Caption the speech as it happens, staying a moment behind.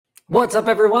What's up,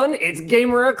 everyone? It's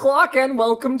Gamer O'Clock, and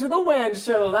welcome to the WAN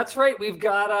show. That's right, we've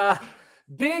got a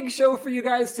big show for you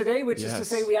guys today, which is to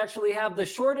say we actually have the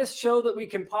shortest show that we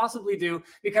can possibly do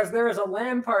because there is a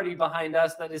LAN party behind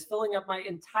us that is filling up my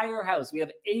entire house. We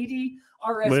have 80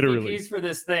 RSVPs for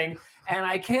this thing, and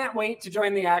I can't wait to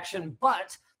join the action,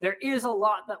 but there is a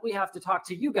lot that we have to talk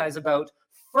to you guys about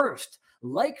first.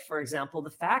 Like, for example, the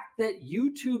fact that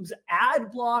YouTube's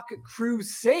ad block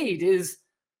crusade is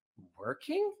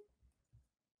working?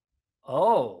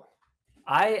 Oh,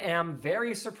 I am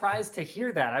very surprised to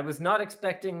hear that. I was not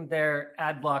expecting their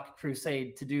ad block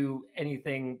crusade to do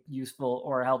anything useful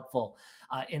or helpful.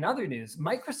 In other news,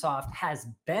 Microsoft has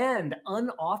banned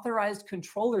unauthorized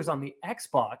controllers on the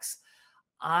Xbox.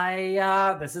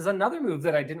 This is another move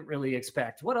that I didn't really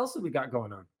expect. What else have we got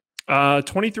going on?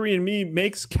 23andMe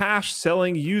makes cash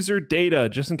selling user data.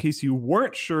 Just in case you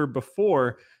weren't sure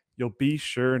before, you'll be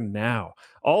sure now.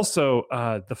 Also,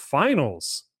 the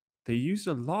finals. They used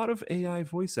a lot of AI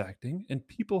voice acting, and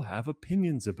people have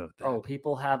opinions about that. Oh,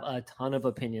 people have a ton of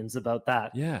opinions about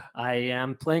that. Yeah. I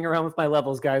am playing around with my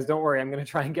levels, guys. Don't worry. I'm going to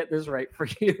try and get this right for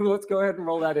you. Let's go ahead and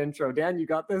roll that intro. Dan, you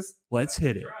got this? Let's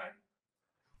hit it.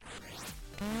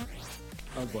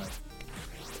 Oh, boy.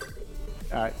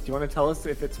 Do you want to tell us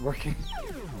if it's working?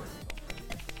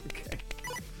 Okay.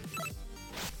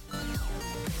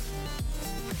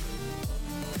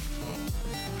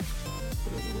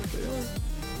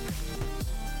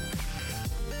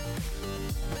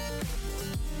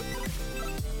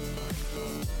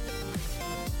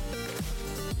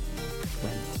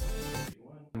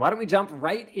 Why don't we jump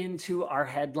right into our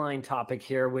headline topic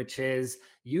here, which is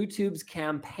YouTube's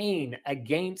campaign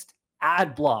against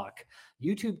ad block.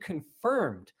 YouTube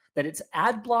confirmed that its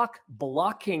ad block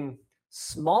blocking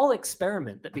small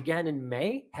experiment that began in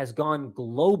May has gone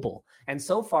global and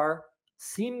so far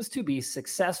seems to be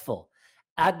successful.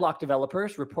 Adblock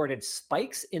developers reported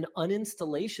spikes in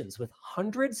uninstallations with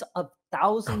hundreds of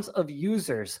thousands of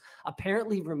users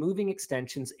apparently removing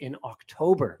extensions in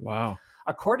October. Wow.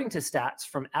 According to stats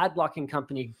from ad blocking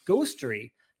company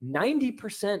Ghostery,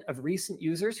 90% of recent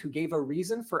users who gave a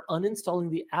reason for uninstalling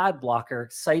the ad blocker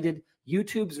cited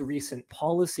YouTube's recent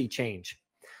policy change.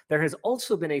 There has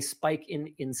also been a spike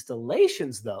in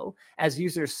installations, though, as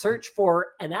users search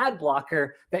for an ad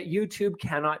blocker that YouTube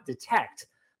cannot detect.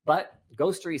 But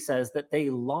Ghostery says that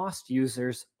they lost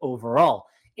users overall.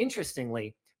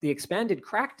 Interestingly, the expanded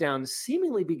crackdown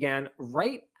seemingly began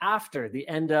right after the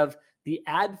end of the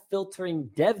Ad Filtering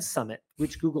Dev Summit,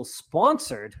 which Google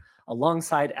sponsored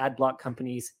alongside ad block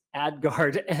companies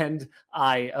AdGuard and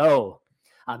IO.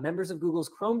 Members of Google's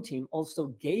Chrome team also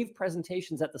gave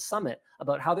presentations at the summit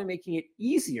about how they're making it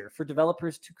easier for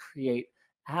developers to create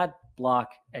ad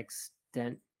block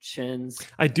extensions.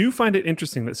 I do find it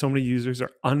interesting that so many users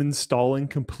are uninstalling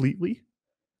completely.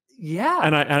 Yeah.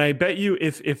 And I bet you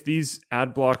if these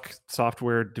ad block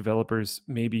software developers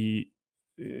maybe,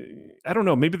 I don't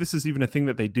know, maybe this is even a thing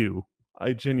that they do.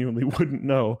 I genuinely wouldn't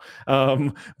know.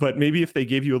 But maybe if they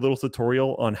gave you a little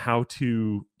tutorial on how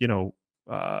to,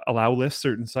 allow list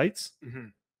certain sites,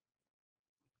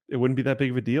 it wouldn't be that big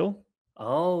of a deal.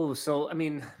 Oh, so I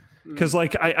mean, because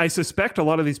I suspect a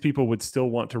lot of these people would still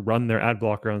want to run their ad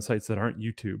blocker on sites that aren't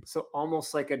YouTube. So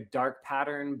almost like a dark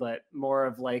pattern, but more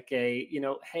of like a,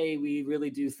 hey, we really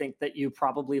do think that you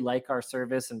probably like our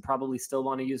service and probably still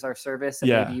want to use our service.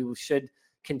 And maybe you should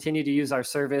continue to use our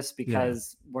service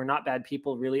because we're not bad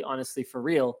people, really, honestly, for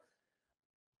real.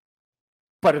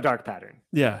 But a dark pattern.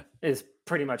 Yeah. Is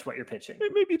pretty much what you're pitching.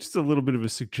 Maybe just a little bit of a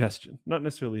suggestion, not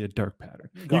necessarily a dark pattern.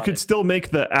 You could still make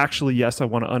the actually, yes, I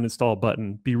want to uninstall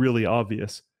button be really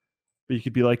obvious. But you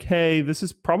could be like, hey, this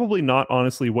is probably not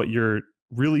honestly what you're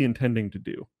really intending to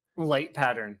do. Light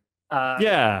pattern.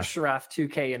 Sharaf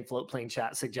 2K in Float Plane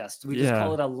chat suggests we just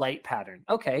call it a light pattern.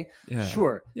 Okay,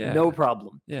 sure, no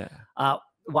problem. Yeah.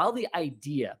 While the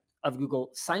idea of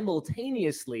Google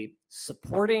simultaneously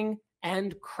supporting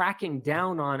and cracking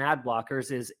down on ad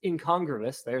blockers is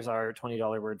incongruous, there's our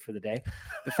 $20 word for the day.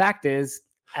 The fact is,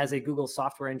 as a Google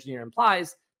software engineer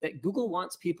implies, that Google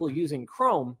wants people using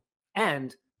Chrome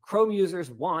and Chrome users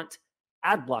want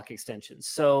ad block extensions.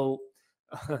 So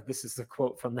this is a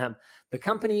quote from them. The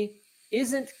company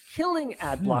isn't killing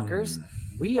ad blockers.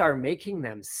 We are making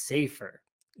them safer.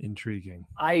 Intriguing.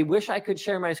 I wish I could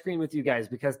share my screen with you guys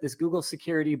because this Google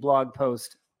security blog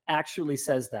post actually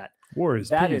says that. War is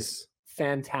that peace. Is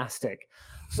fantastic.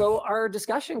 So our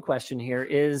discussion question here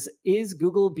is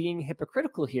Google being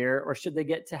hypocritical here, or should they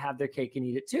get to have their cake and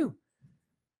eat it too?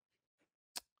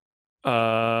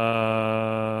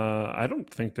 I don't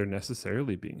think they're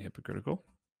necessarily being hypocritical.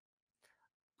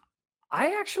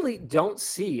 I actually don't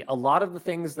see a lot of the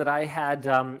things that I had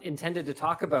intended to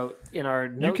talk about in our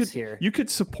notes here. You could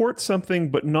support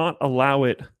something but not allow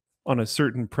it on a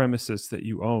certain premises that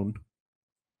you own.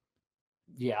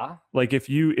 Yeah. Like if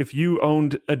you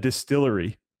owned a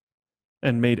distillery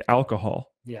and made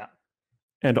alcohol Yeah.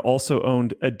 and also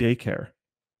owned a daycare,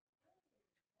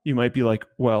 you might be like,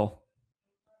 well,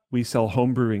 we sell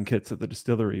home brewing kits at the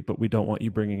distillery, but we don't want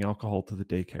you bringing alcohol to the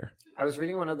daycare. I was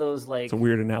reading one of those like It's a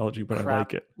weird analogy, but I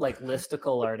like it. Like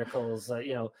listicle articles,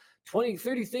 20,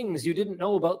 30 things you didn't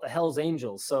know about the Hells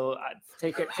Angels. So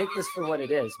take this for what it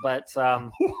is. But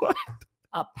What?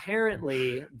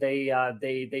 apparently they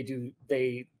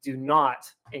do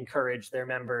not encourage their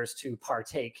members to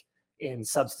partake in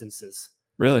substances.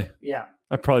 Really? Yeah.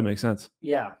 That probably makes sense.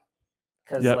 Yeah.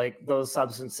 Because like those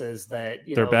substances that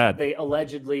they're bad. They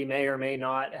allegedly may or may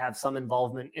not have some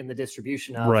involvement in the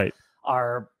distribution of right.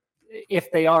 are,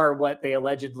 if they are what they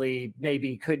allegedly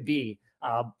maybe could be,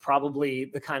 probably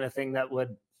the kind of thing that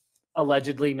would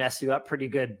allegedly mess you up pretty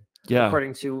good,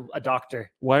 according to a doctor.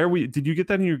 Did you get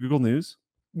that in your Google News?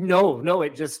 No,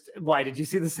 it just, why, did you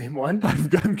see the same one? I've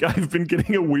been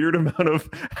getting a weird amount of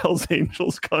Hells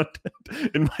Angels content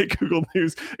in my Google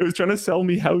News. It was trying to sell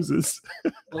me houses.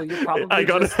 Well, you probably I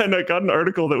got an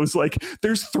article that was like,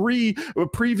 there's 3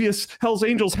 previous Hells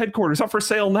Angels headquarters up for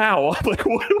sale now. I'm like,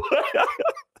 what?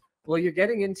 Well, you're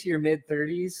getting into your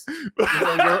mid-30s.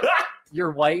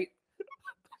 You're white.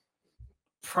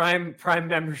 Prime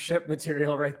membership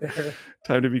material right there.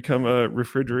 Time to become a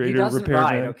refrigerator repairman. He doesn't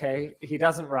ride, okay? He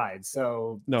doesn't ride,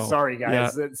 so no. Sorry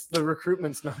guys. Yeah. It's the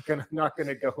recruitment's not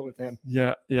gonna go with him.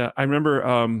 Yeah. I remember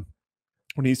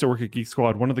when he used to work at Geek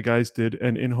Squad, one of the guys did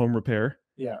an in-home repair.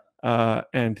 Yeah.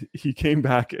 And he came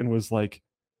back and was like,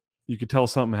 you could tell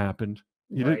something happened.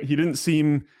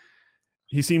 He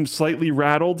seemed slightly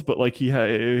rattled, but like he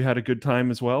had a good time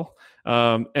as well.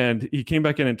 And he came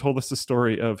back in and told us the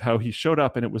story of how he showed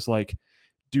up, and it was like,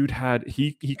 dude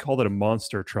he called it a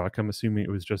monster truck. I'm assuming it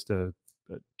was just a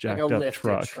jacked up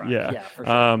truck. Yeah, for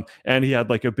sure. And he had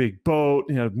like a big boat,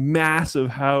 massive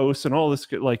house, and all this,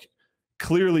 like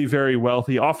clearly very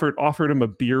wealthy. Offered him a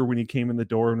beer when he came in the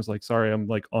door and was like, sorry, I'm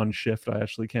like on shift, I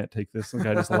actually can't take this. And the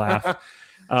guy just laughed.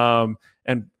 And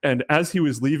as he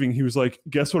was leaving, he was like,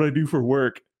 guess what I do for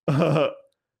work?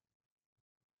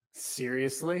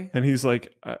 Seriously? And he's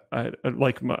like, I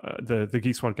like the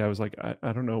Geek Squad guy was like,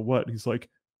 I don't know what. He's like,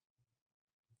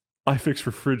 I fix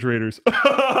refrigerators. It's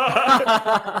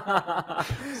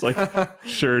like,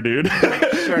 sure, dude.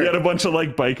 Sure. He had a bunch of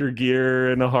like biker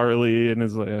gear and a Harley, and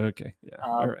is like, okay, yeah,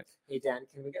 all right. Hey Dan,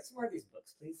 can we get some more of these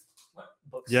books, please? What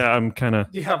books? Yeah, I'm kind of.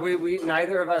 Yeah, we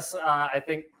neither of us, I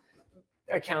think,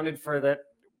 accounted for that.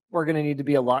 We're going to need to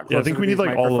be a lot closer. Yeah, I think we need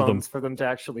like all of them for them to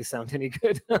actually sound any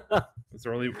good.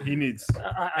 He needs.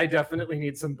 I definitely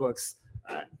need some books.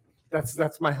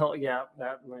 That's my whole. Yeah,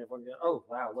 oh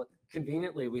wow! Look,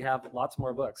 conveniently we have lots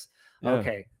more books. Yeah.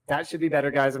 Okay, that should be better,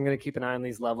 guys. I'm going to keep an eye on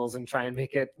these levels and try and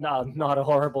make it not a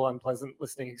horrible, unpleasant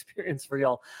listening experience for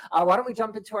y'all. Why don't we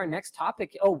jump into our next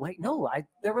topic? Oh wait, no,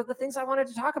 there were the things I wanted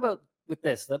to talk about with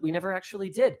this that we never actually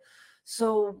did.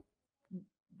 So,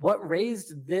 what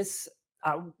raised this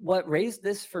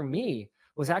for me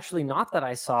was actually not that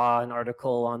I saw an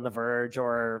article on The Verge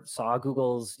or saw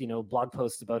Google's blog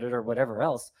post about it or whatever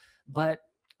else, but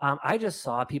I just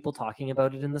saw people talking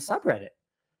about it in the subreddit.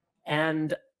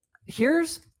 And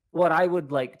here's what I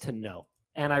would like to know.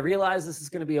 And I realize this is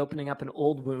going to be opening up an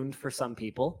old wound for some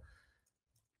people.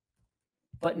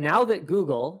 But now that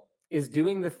Google is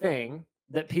doing the thing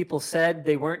that people said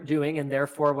they weren't doing, and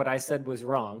therefore what I said was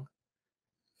wrong.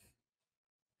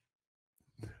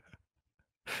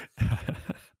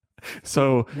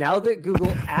 So now that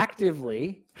Google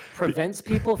actively prevents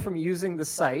people from using the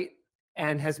site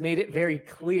and has made it very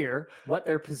clear what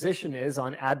their position is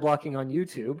on ad blocking on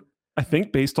YouTube. I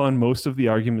think based on most of the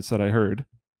arguments that I heard,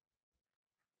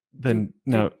 then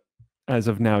as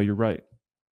of now, you're right.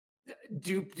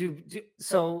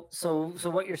 So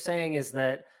what you're saying is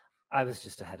that I was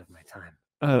just ahead of my time.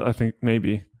 I think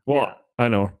maybe. Well, yeah. I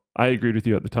know I agreed with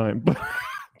you at the time, but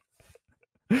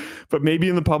but maybe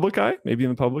in the public eye,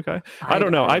 I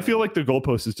don't know. I feel like the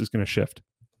goalpost is just going to shift.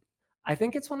 I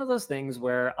think it's one of those things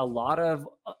where a lot of,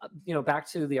 back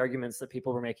to the arguments that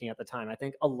people were making at the time, I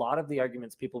think a lot of the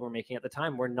arguments people were making at the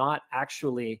time were not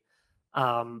actually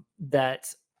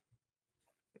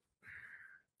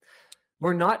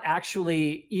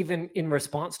even in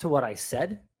response to what I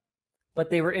said, but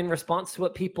they were in response to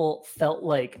what people felt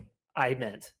like I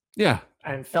meant. Yeah.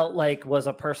 And felt like was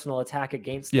a personal attack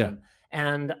against them.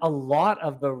 And a lot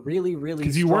of the really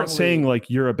because you weren't saying like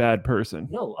you're a bad person.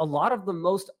 No, a lot of the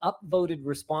most upvoted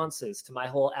responses to my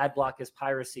whole ad block is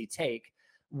piracy take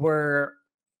were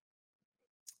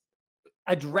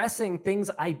addressing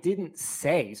things I didn't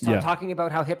say. So I'm talking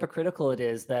about how hypocritical it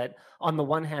is that on the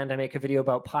one hand, I make a video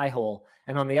about Pi-hole,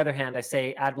 and on the other hand, I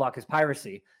say ad block is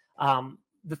piracy.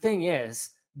 The thing is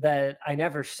that I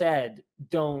never said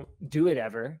don't do it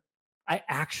ever. I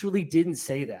actually didn't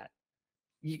say that.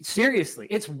 Seriously,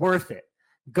 it's worth it.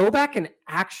 Go back and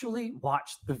actually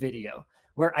watch the video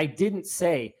where I didn't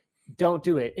say don't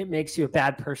do it. It makes you a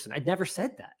bad person. I never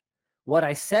said that. What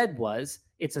I said was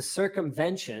it's a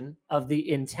circumvention of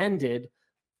the intended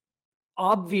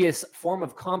obvious form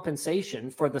of compensation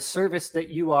for the service that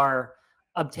you are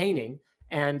obtaining,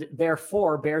 and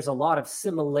therefore bears a lot of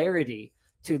similarity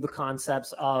to the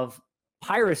concepts of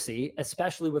piracy,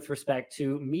 especially with respect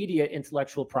to media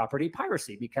intellectual property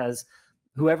piracy, because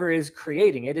whoever is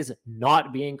creating it is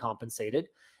not being compensated.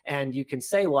 And you can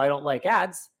say, well, I don't like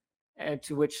ads, and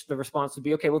to which the response would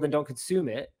be, okay, well, then don't consume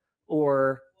it,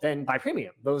 or then buy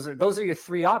premium. Those are your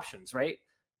three options, right?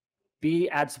 Be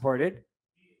ad supported,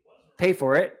 pay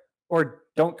for it, or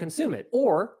don't consume it,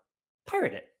 or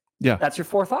pirate it. Yeah, that's your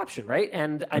fourth option, right?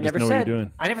 And I never said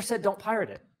don't pirate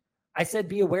it. I said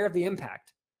be aware of the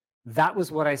impact. That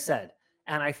was what I said,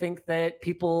 and I think that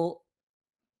people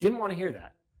didn't want to hear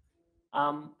that.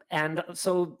 And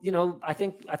so, I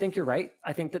think you're right.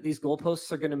 I think that these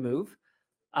goalposts are going to move.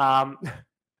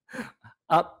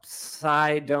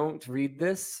 Upside, don't read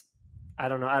this. I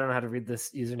don't know how to read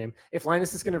this username. If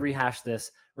Linus is going to rehash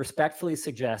this, respectfully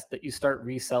suggest that you start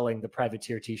reselling the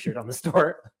privateer t-shirt on the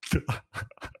store.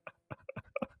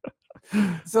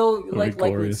 So like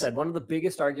we said, one of the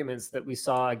biggest arguments that we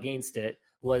saw against it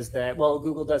was that, well,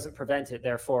 Google doesn't prevent it,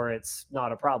 therefore it's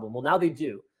not a problem. Well, now they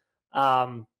do.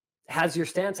 Has your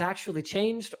stance actually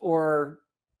changed, or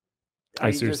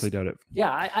I seriously doubt it.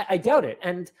 Yeah, I doubt it.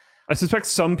 And I suspect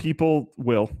some people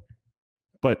will,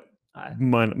 but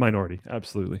minority,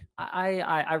 absolutely.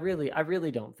 I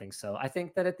really don't think so. I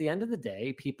think that at the end of the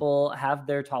day, people have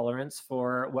their tolerance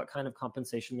for what kind of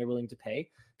compensation they're willing to pay.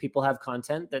 People have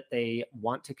content that they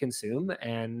want to consume,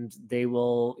 and they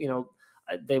will,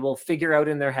 they will figure out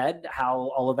in their head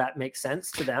how all of that makes sense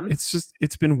to them.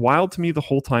 It's been wild to me the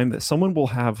whole time that someone will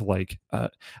have like a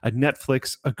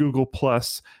Netflix, a Google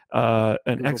Plus, an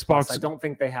Google Xbox. Plus, I don't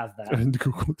think they have that. And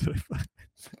Google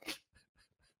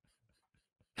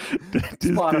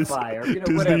Spotify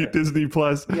or whatever. Disney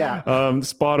Plus,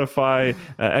 Spotify,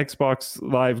 Xbox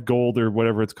Live Gold or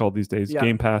whatever it's called these days,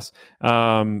 Game Pass,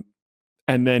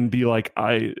 and then be like,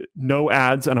 no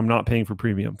ads, and I'm not paying for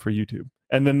premium for YouTube.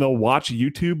 And then they'll watch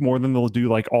YouTube more than they'll do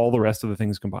like all the rest of the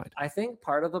things combined. I think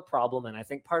part of the problem, and I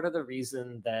think part of the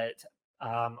reason that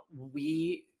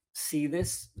we see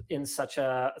this in such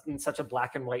a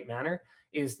black and white manner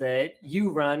is that you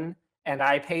run and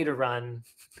I pay to run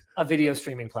a video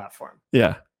streaming platform.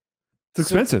 Yeah. It's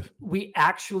expensive. So we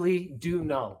actually do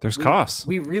know. There's costs.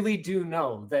 We really do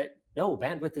know that no,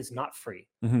 bandwidth is not free.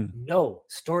 Mm-hmm. No,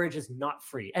 storage is not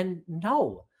free. And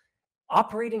no,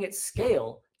 operating at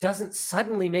scale doesn't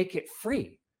suddenly make it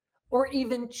free or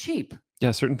even cheap. Yeah,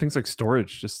 certain things like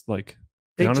storage just like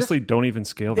they honestly don't even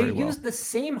scale very well. They use the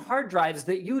same hard drives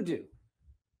that you do.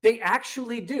 They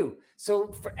actually do.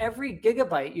 So for every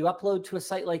gigabyte you upload to a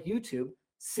site like YouTube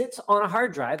sits on a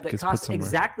hard drive that costs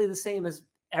exactly the same as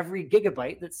every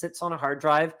gigabyte that sits on a hard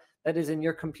drive that is in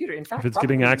your computer. In fact, if it's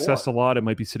getting accessed a lot, it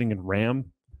might be sitting in RAM.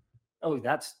 Oh,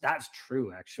 that's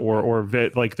true, actually. Or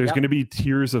like there's going to be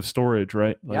tiers of storage,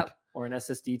 right? Like, or an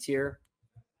SSD tier.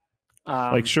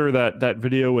 Like sure, that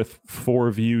video with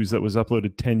 4 views that was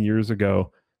uploaded 10 years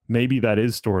ago, maybe that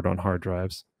is stored on hard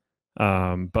drives.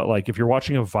 But like if you're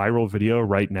watching a viral video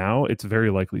right now, it's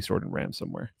very likely stored in RAM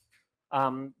somewhere.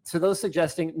 To those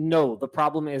suggesting, no, the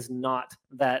problem is not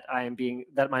that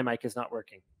that my mic is not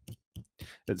working.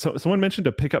 So someone mentioned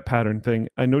a pickup pattern thing.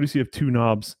 I notice you have 2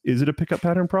 knobs. Is it a pickup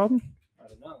pattern problem? I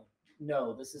don't know.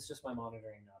 No, this is just my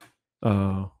monitoring knob.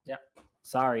 Oh. Yeah.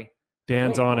 Sorry.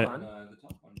 Dan's on it. The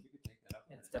top one. You could take that up.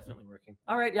 Yeah, it's definitely working.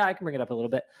 All right. Yeah, I can bring it up a little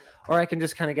bit. Or I can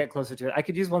just kind of get closer to it. I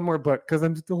could use one more book because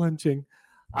I'm still hunching.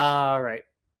 All right.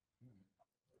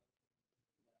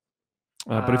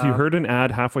 But if you heard an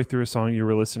ad halfway through a song you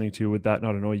were listening to, would that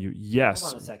not annoy you? Yes.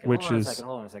 Hold on a second.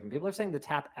 Hold on a second. People are saying the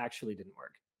tap actually didn't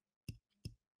work.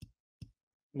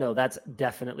 No, that's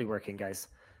definitely working, guys.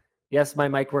 Yes, my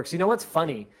mic works. You know what's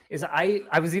funny is I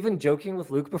was even joking with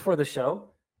Luke before the show.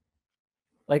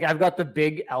 Like I've got the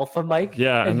big alpha mic.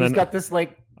 Yeah, and he's got this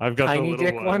like I've got tiny the little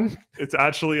dick one. It's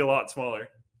actually a lot smaller.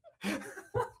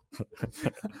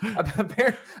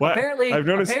 What? I've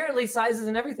noticed- apparently sizes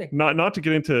and everything. Not to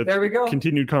get into There we go.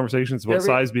 continued conversations about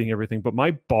size being everything, but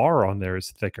my bar on there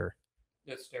is thicker.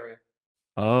 It's stereo.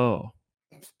 Oh.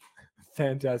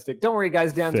 Fantastic. Don't worry,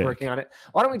 guys. Dan's Thick. working on it.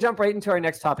 Why don't we jump right into our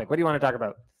next topic? What do you want to talk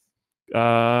about?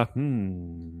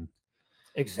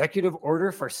 Executive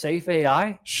order for safe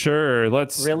AI? Sure,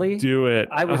 let's Really? do it.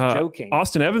 I was joking.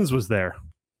 Austin Evans was there.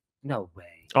 No way.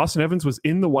 Austin Evans was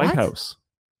in the White What? House.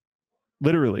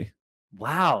 Literally.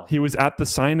 Wow. He was at the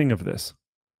signing of this.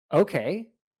 Okay.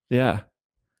 Yeah.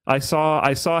 I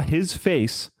saw his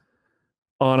face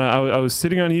on I was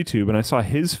sitting on YouTube and I saw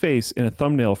his face in a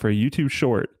thumbnail for a YouTube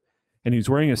short, and he was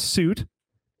wearing a suit,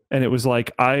 and it was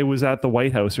like I was at the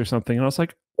White House or something, and I was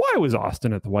like, why was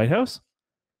Austin at the White House?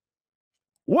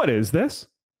 What is this?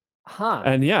 Huh.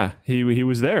 And yeah, he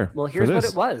was there. Well, here's what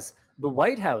it was. The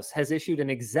White House has issued an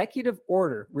executive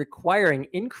order requiring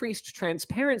increased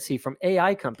transparency from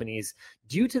AI companies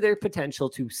due to their potential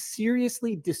to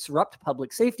seriously disrupt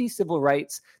public safety, civil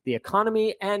rights, the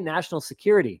economy, and national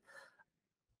security.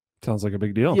 Sounds like a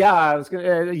big deal. Yeah, I was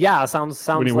gonna. Yeah, sounds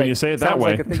when like, you say it that sounds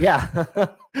way. like a thing. Yeah.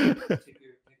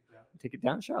 Take it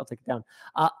down. Sure, I'll take it down.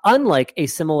 Unlike a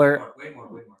similar Way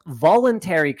more.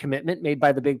 voluntary commitment made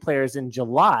by the big players in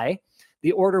July,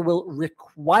 the order will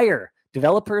require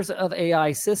developers of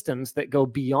AI systems that go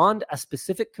beyond a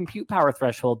specific compute power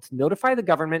threshold to notify the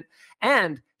government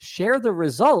and share the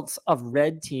results of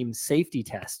red team safety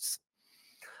tests.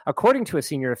 According to a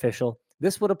senior official,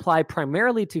 this would apply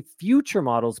primarily to future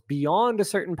models beyond a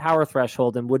certain power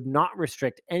threshold and would not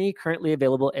restrict any currently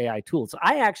available AI tools.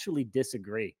 I actually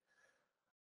disagree.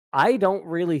 I don't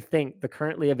really think the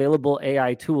currently available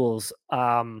AI tools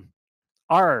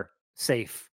are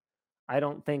safe. I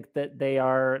don't think that they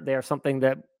are something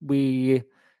that we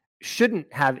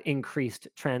shouldn't have increased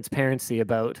transparency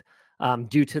about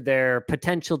due to their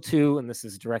potential to, and this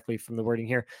is directly from the wording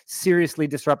here, seriously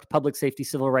disrupt public safety,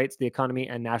 civil rights, the economy,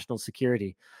 and national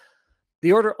security.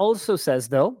 The order also says,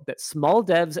 though, that small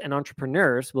devs and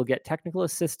entrepreneurs will get technical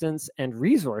assistance and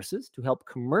resources to help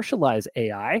commercialize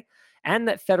AI, and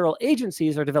that federal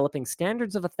agencies are developing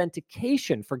standards of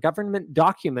authentication for government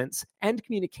documents and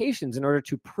communications in order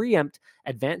to preempt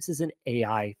advances in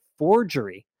AI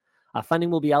forgery.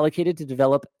 Funding will be allocated to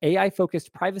develop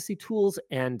AI-focused privacy tools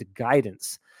and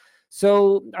guidance.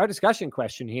 So our discussion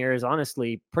question here is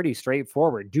honestly pretty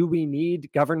straightforward. Do we need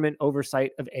government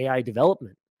oversight of AI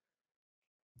development?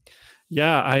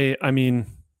 Yeah, I mean,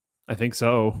 I think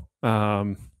so.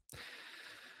 I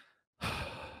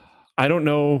don't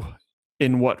know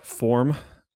in what form,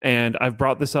 and I've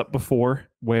brought this up before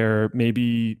where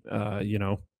maybe I'm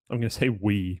going to say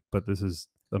we, but this is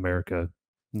America,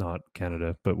 not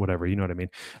Canada, but whatever, you know what I mean.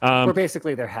 We're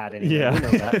basically their hat anyway. Yeah, We know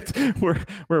that.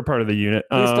 we're a part of the unit.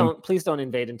 Please don't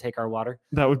invade and take our water.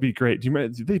 That would be great. Do you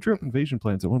remember, they drew up invasion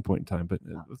plans at one point in time, but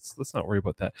let's not worry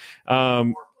about that.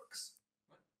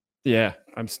 Yeah,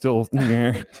 I'm still.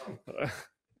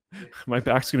 My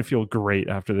back's going to feel great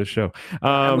after this show.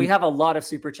 And we have a lot of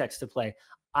super checks to play.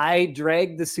 I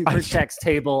dragged the super checks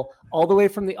table all the way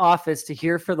from the office to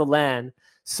here for the LAN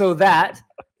so that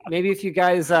maybe if you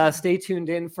guys stay tuned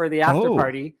in for the after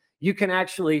party, you can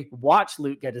actually watch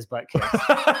Luke get his butt kicked.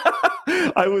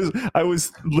 I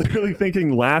was literally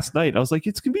thinking last night, I was like,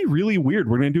 it's going to be really weird.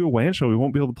 We're going to do a WAN show. We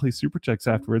won't be able to play super checks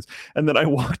afterwards. And then I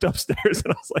walked upstairs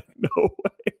and I was like, no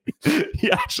way.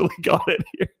 He actually got it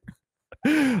here.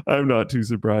 I'm not too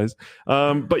surprised.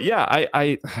 But yeah,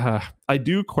 I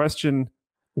do question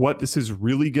what this is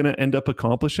really going to end up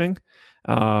accomplishing.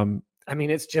 I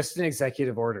mean, it's just an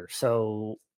executive order.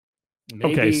 So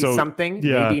maybe something,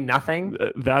 maybe nothing.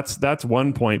 That's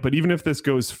one point. But even if this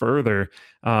goes further,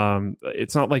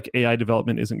 it's not like AI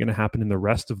development isn't going to happen in the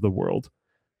rest of the world.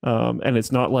 And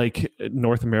it's not like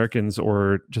North Americans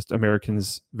or just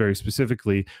Americans very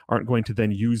specifically aren't going to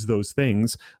then use those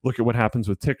things. Look at what happens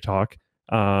with TikTok.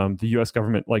 The US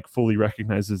government like fully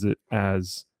recognizes it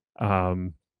as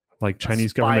like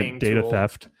Chinese government data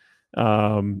theft.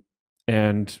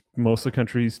 And most of the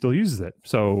country still uses it.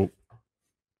 So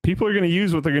people are going to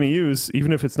use what they're going to use,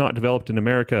 even if it's not developed in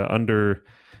America under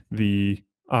the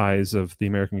eyes of the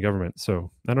American government.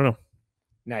 So I don't know.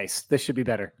 Nice. This should be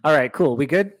better. All right, cool. We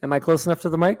good? Am I close enough to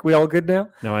the mic? We all good now?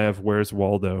 Now I have Where's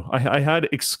Waldo. I had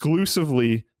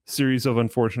exclusively Series of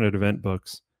Unfortunate Event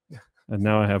books. And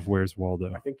now I have Where's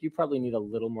Waldo. I think you probably need a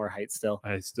little more height still.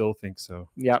 I still think so.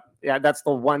 Yep. Yeah, that's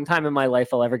the one time in my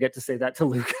life I'll ever get to say that to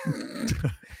Luke.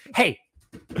 Hey.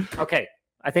 Okay.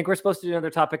 I think we're supposed to do another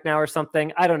topic now or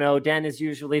something. I don't know. Dan is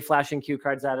usually flashing cue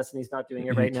cards at us and he's not doing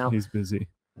it right now. He's busy.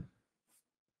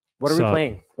 What are we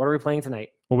playing? What are we playing tonight?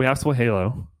 Well, we have to play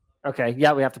Halo. Okay,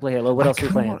 yeah, we have to play Halo. What else are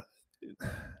we playing?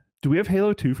 Do we have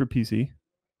Halo 2 for PC?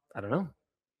 I don't know.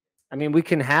 I mean, we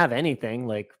can have anything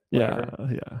like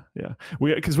whatever. Yeah.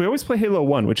 Because we always play Halo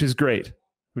 1, which is great.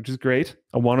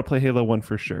 I want to play Halo 1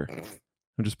 for sure.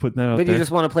 I'm just putting that out But there. you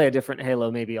just want to play a different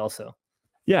Halo, maybe also.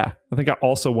 Yeah, I think I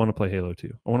also want to play Halo 2.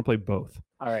 I want to play both.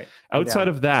 All right. Outside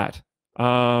of that,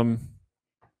 I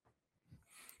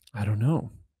don't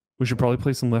know. We should probably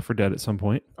play some Left 4 Dead at some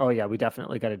point. Oh yeah, we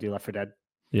definitely got to do Left 4 Dead.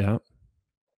 Yeah.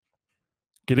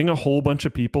 Getting a whole bunch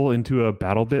of people into a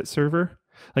BattleBit server.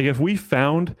 Like if we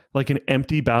found like an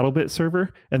empty BattleBit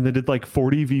server and they did like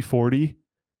 40v40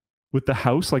 with the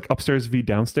house, like upstairs v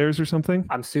downstairs or something,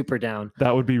 I'm super down.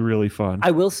 that would be really fun.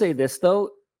 I will say this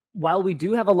though, while we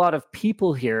do have a lot of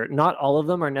people here, not all of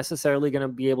them are necessarily going to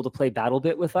be able to play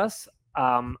BattleBit with us.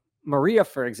 Maria,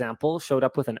 for example, showed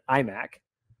up with an iMac.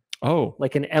 Oh.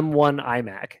 Like an M1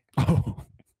 iMac. Oh.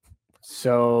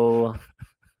 So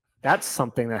that's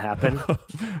something that happened.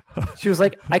 She was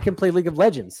like, I can play League of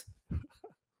Legends.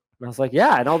 And I was like,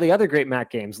 yeah, and all the other great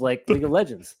Mac games like League of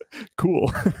Legends.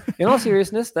 Cool. In all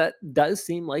seriousness, that does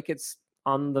seem like it's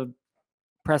on the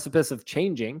precipice of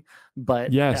changing,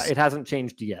 but yes, it hasn't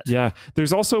changed yet. Yeah,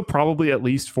 there's also probably at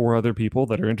least 4 other people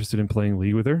that are interested in playing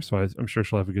League with her, so I'm sure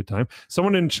she'll have a good time.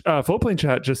 Someone in Floatplane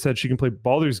chat just said she can play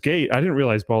Baldur's Gate. I didn't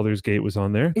realize Baldur's Gate was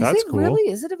on there. That's cool.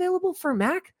 Really? Is it available for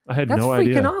Mac? I had That's no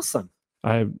idea. That's freaking awesome.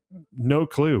 I have no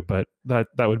clue, but that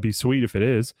would be sweet if it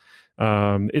is.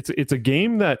 It's a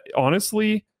game that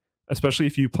honestly, especially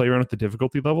if you play around with the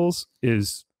difficulty levels,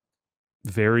 is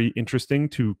very interesting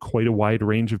to quite a wide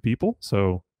range of people.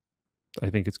 So I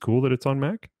think it's cool that it's on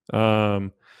Mac.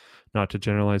 Not to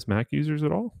generalize Mac users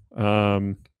at all.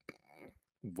 Wow.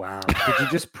 Did you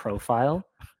just profile?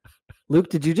 Luke,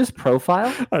 did you just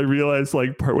profile? I realized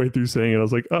like partway through saying it, I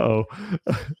was like, uh-oh.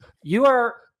 You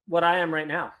are what I am right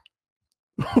now.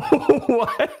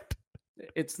 What?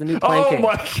 It's the new planking. Oh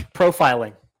my.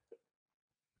 Profiling.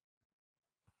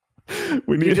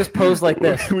 You just pose like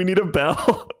this. We need a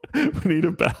bell. We need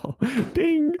a bell.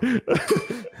 Ding.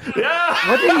 Yeah.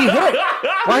 What did you hit?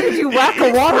 Why did you whack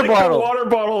a water bottle? A water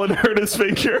bottle and hurt his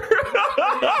finger.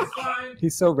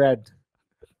 He's so red.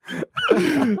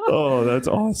 Oh, that's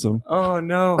awesome. Oh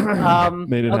no.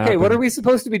 Made it okay, happen. what are we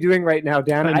supposed to be doing right now,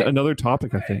 Dan? Another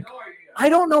topic, I think. I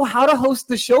don't know how to host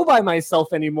the show by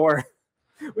myself anymore.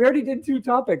 We already did 2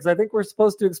 topics. I think we're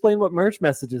supposed to explain what merch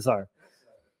messages are.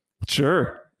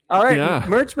 Sure. All right. Yeah.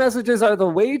 Merch messages are the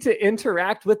way to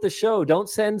interact with the show. Don't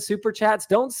send super chats.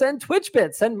 Don't send Twitch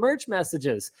bits. Send merch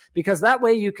messages, because that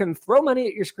way you can throw money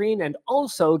at your screen and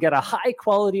also get a high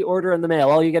quality order in the mail.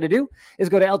 All you got to do is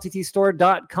go to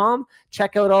lttstore.com.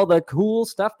 Check out all the cool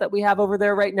stuff that we have over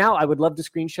there right now. I would love to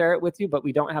screen share it with you, but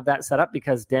we don't have that set up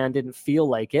because Dan didn't feel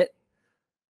like it.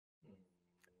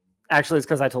 Actually, it's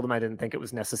because I told him I didn't think it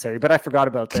was necessary, but I forgot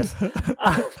about this.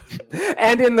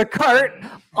 And in the cart,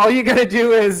 all you got to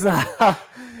do is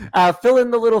fill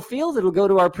in the little field. It'll go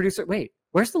to our producer. Wait,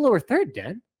 where's the lower third,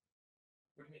 Dan?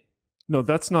 No,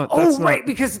 that's not. Oh, right,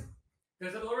 because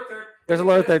There's a lower third. there's a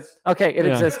lower third. Okay, it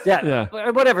Yeah. exists. Yeah.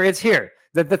 Whatever, it's here.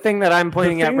 The thing that I'm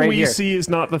pointing the at thing right we here. see is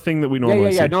not the thing that we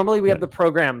normally see. Yeah. Normally we have Yeah. the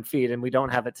program feed and we don't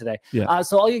have it today. Yeah.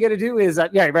 So all you got to do is,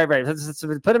 right.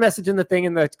 So put a message in the thing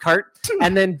in the cart,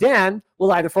 and then Dan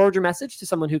will either forward your message to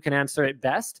someone who can answer it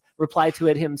best, reply to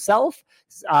it himself,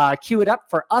 queue it up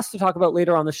for us to talk about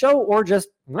later on the show, or just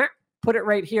put it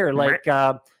right here like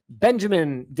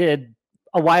Benjamin did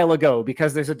a while ago,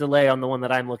 because there's a delay on the one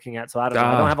that I'm looking at. So I don't know.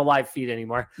 I don't have a live feed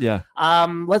anymore. Yeah.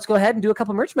 Let's go ahead and do a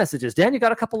couple merch messages. Dan, you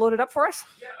got a couple loaded up for us?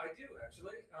 Yeah, I do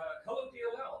actually. Hello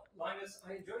DLL. Linus,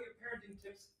 I enjoy your parenting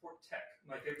tips for tech.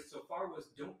 My favorite so far was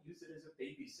don't use it as a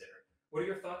babysitter. What are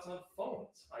your thoughts on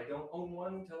phones? I don't own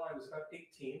one until I was about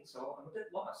 18, so I'm a bit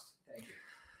lost. Thank you.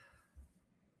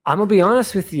 I'm gonna be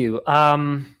honest with you.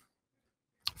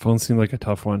 Phones seem like a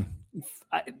tough one.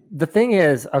 The thing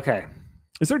is, okay,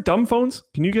 Is there dumb phones?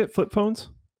 Can you get flip phones?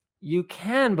 you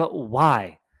can, but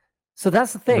why? So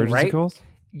that's the thing, Emergency right? calls?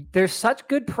 There's such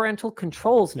good parental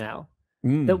controls now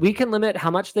Mm. that we can limit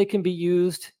how much they can be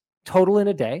used total in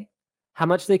a day, how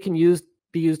much they can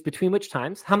be used between which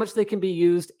times, how much they can be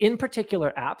used in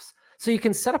particular apps. So you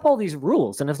can set up all these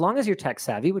rules. And as long as you're tech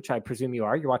savvy, which I presume you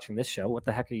are, you're watching this show, what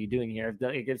the heck are you doing here?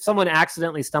 If someone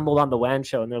accidentally stumbled on the WAN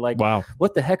show and they're like, Wow.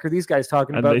 what the heck are these guys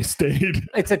talking And about? they stayed.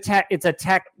 It's a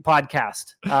tech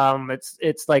podcast.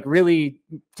 It's like really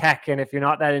tech. And if you're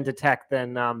not that into tech,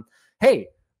 then hey,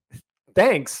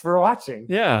 thanks for watching.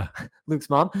 Yeah.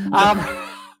 Luke's mom.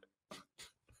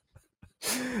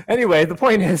 Anyway, the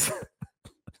point is,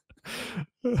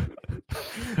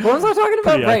 What was I talking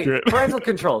about? Pretty Right. accurate. Parental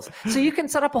controls. So you can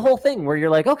set up a whole thing where you're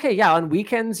like, okay, yeah, on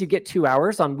weekends you get 2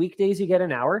 hours. On weekdays you get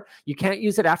an hour. You can't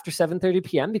use it after 7:30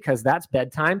 p.m. because that's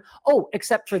bedtime. Oh,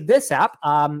 except for this app,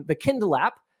 the Kindle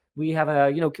app. We have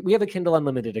a Kindle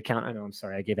Unlimited account. I know, I'm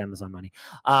sorry, I gave Amazon money.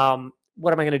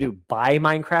 What am I going to do? Buy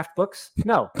Minecraft books?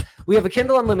 No. We have a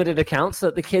Kindle Unlimited account so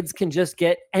that the kids can just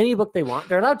get any book they want.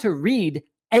 They're allowed to read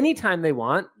anytime they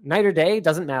want, night or day,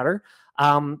 doesn't matter.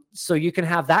 So you can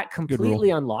have that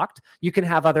completely unlocked. You can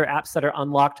have other apps that are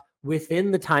unlocked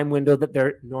within the time window that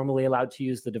they're normally allowed to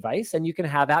use the device. And you can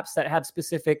have apps that have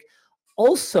specific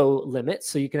also limits.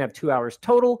 So you can have 2 hours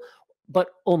total, but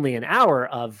only an hour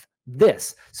of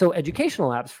this. So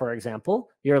educational apps, for example,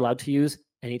 you're allowed to use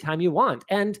anytime you want.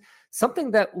 And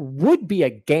something that would be a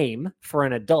game for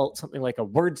an adult, something like a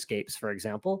Wordscapes, for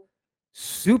example,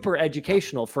 super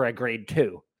educational for a grade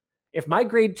 2. If my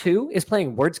grade 2 is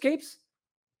playing Wordscapes,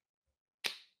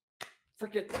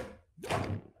 forget.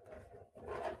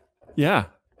 Yeah.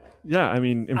 I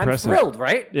mean, impressive. I'm thrilled,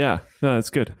 right? Yeah. No, that's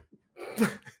good.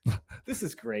 This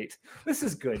is great. This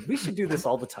is good. We should do this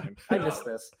all the time. I miss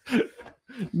this.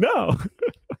 No.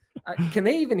 Can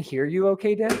they even hear you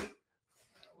okay, Dan?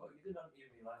 Well, you did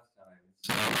unmute me last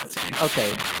time.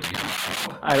 Okay.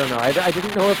 I don't know. I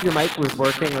didn't know if your mic was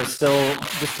working or still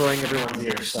destroying everyone's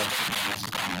ears. So.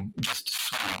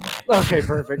 Okay,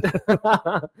 perfect.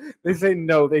 They say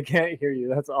no, they can't hear you.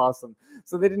 That's awesome.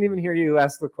 So they didn't even hear you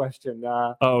ask the question.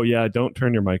 Oh, yeah. Don't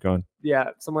turn your mic on. Yeah,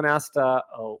 someone asked,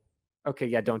 okay,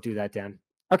 yeah, don't do that, Dan.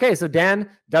 Okay, so Dan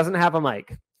doesn't have a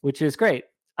mic, which is great.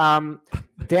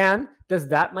 Dan, does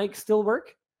that mic still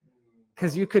work?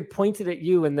 Because you could point it at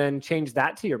you and then change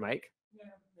that to your mic.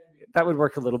 That would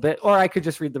work a little bit. Or I could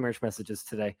just read the merch messages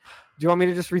today. Do you want me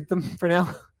to just read them for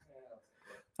now?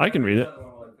 I can read it.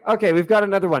 Okay, we've got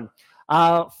another one.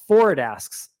 Ford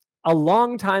asks, a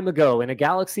long time ago in a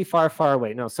galaxy far, far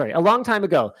away. No, sorry. A long time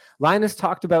ago, Linus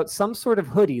talked about some sort of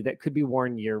hoodie that could be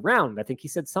worn year round. I think he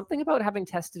said something about having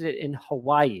tested it in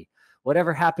Hawaii.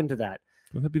 Whatever happened to that?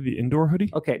 Would that be the indoor hoodie?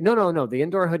 Okay. No. The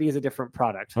indoor hoodie is a different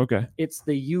product. Okay. It's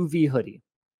the UV hoodie.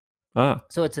 Ah.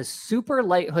 So it's a super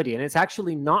light hoodie, and it's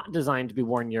actually not designed to be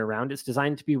worn year round. It's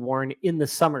designed to be worn in the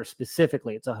summer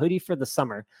specifically. It's a hoodie for the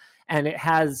summer, and it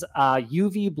has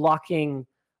UV blocking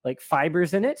like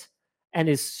fibers in it, and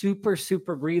is super,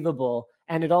 super breathable.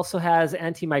 And it also has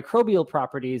antimicrobial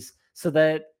properties so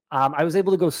that I was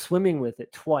able to go swimming with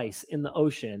it twice in the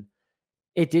ocean.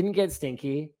 It didn't get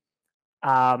stinky.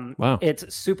 Wow.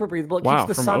 It's super breathable. It Wow, keeps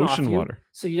the from sun ocean off you, water.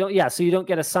 so you don't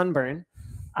get a sunburn.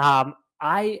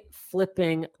 I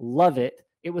flipping love it.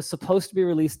 It was supposed to be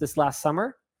released this last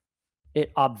summer.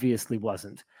 It obviously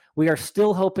wasn't. We are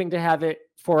still hoping to have it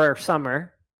for our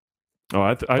summer. Oh,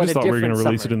 I just thought we were going to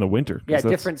release it in the winter. Yeah,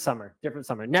 different summer.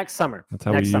 Next summer. That's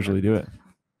how we usually do it.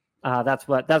 That's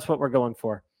what we're going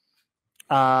for.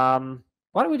 Why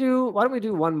don't we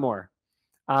do one more?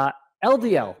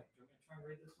 LDL.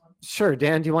 Sure,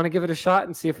 Dan. Do you want to give it a shot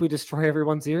and see if we destroy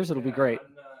everyone's ears? It'll be great.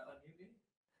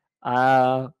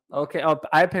 Okay. Oh,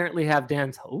 I apparently have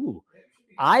Dan's. Ooh,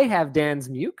 I have Dan's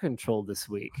mute control this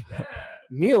week.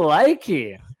 Me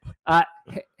likey.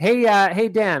 Hey,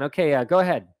 Dan. Okay, go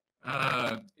ahead.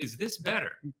 Is this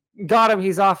better? Got him.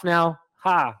 He's off now.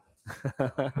 Ha.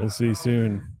 We'll see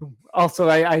soon. Also,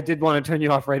 I did want to turn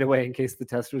you off right away in case the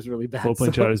test was really bad. Full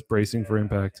plane chat is bracing for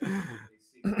impact.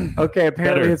 Okay,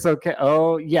 apparently Better. it's okay.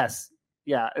 Oh, yes.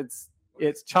 Yeah,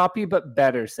 it's choppy but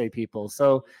better, say people.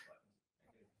 So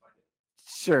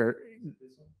sure.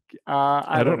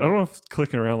 I don't know if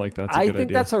clicking around like that's a I good think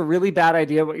idea. that's a really bad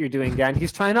idea what you're doing, Dan.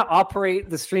 He's trying to operate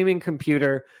the streaming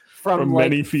computer from like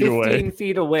many feet 15 away.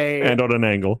 feet away. And on an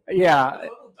angle. Yeah.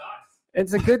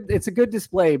 It's a good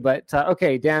display, but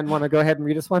okay, Dan, want to go ahead and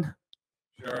read us one?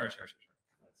 Sure. Let's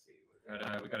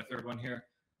see. We got a third one here.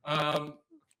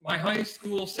 My high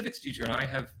school civics teacher and I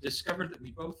have discovered that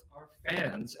we both are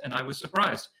fans, and I was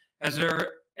surprised. Has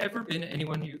there ever been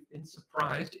anyone you've been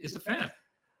surprised is a fan?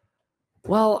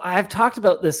 Well, I've talked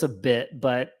about this a bit,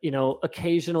 but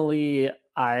occasionally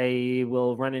I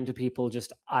will run into people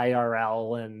just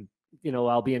IRL, and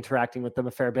I'll be interacting with them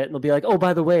a fair bit, and they'll be like, "Oh,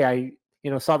 by the way, I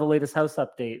saw the latest house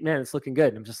update. Man, it's looking good."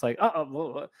 And I'm just like,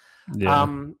 "Oh." Yeah.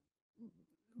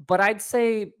 But I'd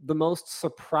say the most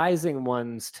surprising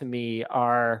ones to me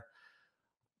are,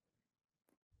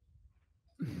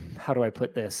 how do I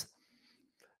put this?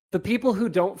 The people who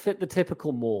don't fit the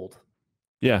typical mold.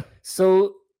 Yeah.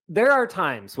 So there are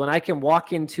times when I can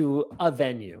walk into a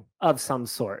venue of some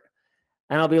sort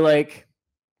and I'll be like,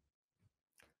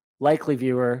 likely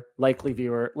viewer.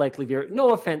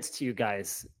 No offense to you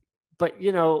guys, but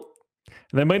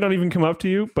And they might not even come up to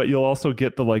you, but you'll also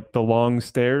get the long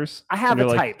stares. I have and a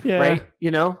you're type, yeah. right?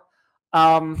 You know,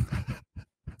 and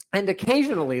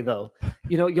occasionally though,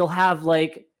 you know, you'll have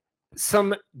like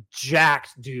some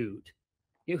jacked dude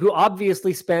who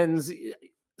obviously spends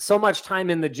so much time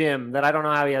in the gym that I don't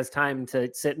know how he has time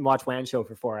to sit and watch WAN show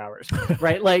for 4 hours,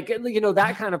 right? Like, you know,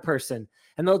 that kind of person.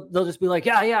 And they'll just be like,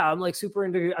 yeah, I'm like super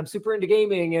into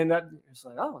gaming. And it's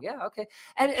like, oh yeah, okay.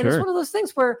 And it's one of those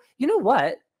things where, you know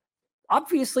what?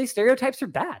 Obviously stereotypes are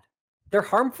bad. They're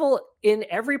harmful in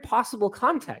every possible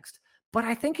context, but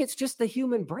I think it's just the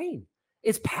human brain.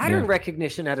 It's pattern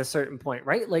recognition at a certain point,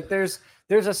 right? Like there's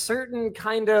a certain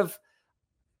kind of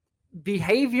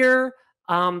behavior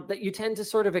that you tend to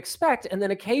sort of expect. And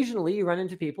then occasionally you run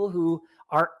into people who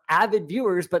are avid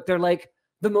viewers, but they're like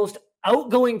the most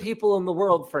outgoing people in the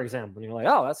world, for example. And you're like,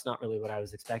 oh, that's not really what I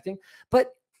was expecting.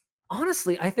 But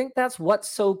honestly, I think that's what's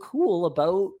so cool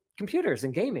about computers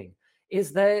and gaming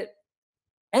is that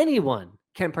anyone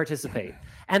can participate.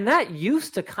 And that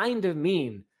used to kind of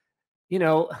mean, you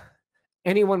know,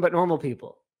 anyone but normal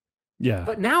people. Yeah.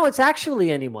 But now it's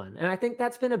actually anyone. And I think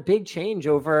that's been a big change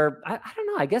over, I don't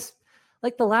know, I guess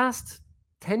like the last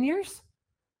 10 years?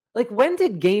 Like when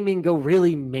did gaming go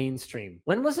really mainstream?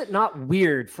 When was it not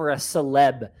weird for a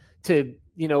celeb to,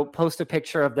 you know, post a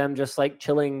picture of them just like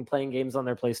chilling, playing games on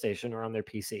their PlayStation or on their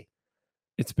PC?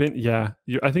 It's been,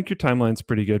 I think your timeline's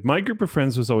pretty good. My group of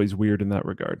friends was always weird in that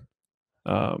regard.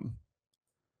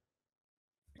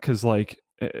 Because like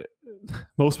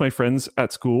most of my friends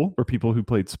at school were people who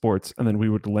played sports, and then we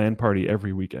would LAN party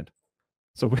every weekend.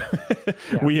 So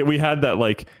we had that,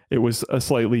 like, it was a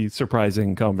slightly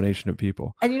surprising combination of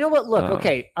people. And you know what? Look,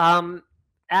 okay.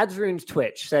 Adsrune's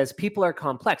Twitch says people are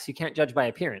complex. You can't judge by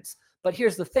appearance. But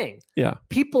here's the thing. Yeah.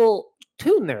 People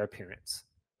tune their appearance.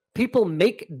 People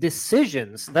make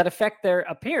decisions that affect their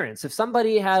appearance. If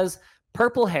somebody has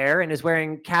purple hair and is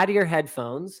wearing cat ear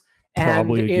headphones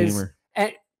probably and a is gamer.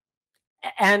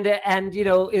 And you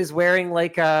know, is wearing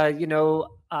like a, you know,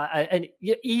 an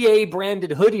EA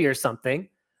branded hoodie or something,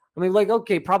 I mean, like,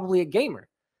 okay, probably a gamer.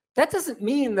 That doesn't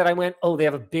mean that I went, oh, they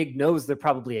have a big nose, they're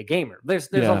probably a gamer. There's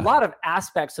a lot of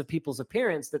aspects of people's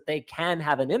appearance that they can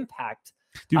have an impact.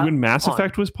 Dude, when Mass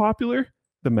Effect was popular,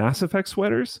 the Mass Effect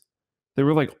sweaters, they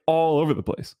were like all over the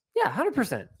place. Yeah,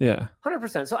 100%. Yeah.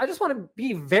 100%. So I just want to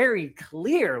be very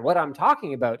clear what I'm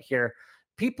talking about here.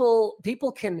 People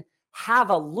can have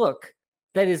a look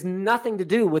that is nothing to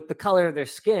do with the color of their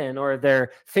skin or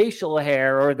their facial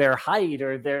hair or their height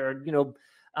or their, you know,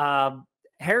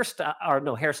 hairstyle, or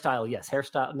no, hairstyle. Yes.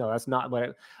 Hairstyle. No, that's not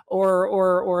what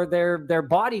or their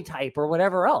body type or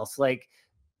whatever else. Like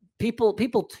people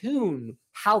tune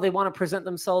how they want to present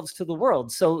themselves to the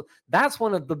world. So that's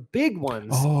one of the big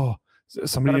ones. Oh,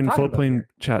 somebody in Floatplane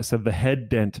chat said the head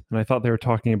dent, and I thought they were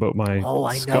talking about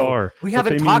my scar. Know. We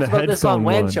haven't talked about this on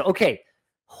WAN show. Okay,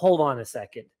 hold on a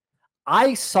second.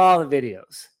 I saw the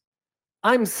videos.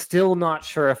 I'm still not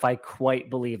sure if I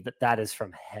quite believe that is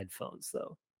from headphones,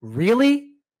 though.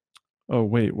 Really? Oh,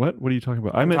 wait, what? What are you talking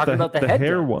about? I meant the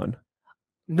hair one.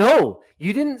 No,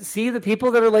 you didn't see the people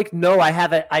that are like, no,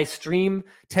 I stream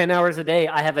 10 hours a day.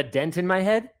 I have a dent in my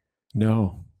head.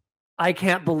 No. I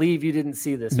can't believe you didn't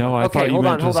see this. No, one. I thought you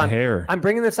meant just hair. I'm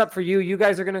bringing this up for you. You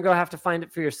guys are going to go have to find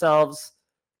it for yourselves.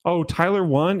 Oh, Tyler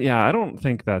 1? Yeah, I don't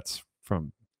think that's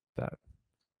from that.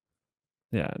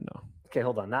 Yeah, no. Okay,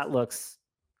 hold on. That looks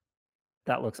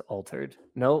altered.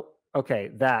 No.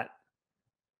 Okay, that.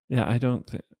 Yeah, I don't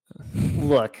think.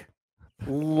 Look.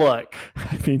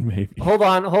 I mean, maybe. Hold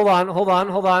on. I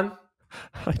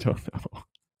don't know.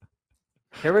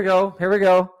 Here we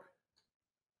go.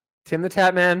 Tim the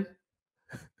Tap Man.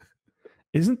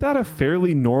 Isn't that a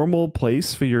fairly normal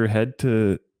place for your head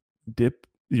to dip,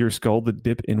 your skull to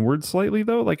dip inward slightly,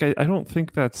 though? Like, I don't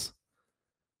think that's...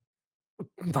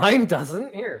 Mine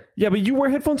doesn't. Here. Yeah, but you wear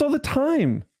headphones all the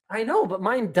time. I know, but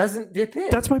mine doesn't dip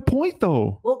in. That's my point,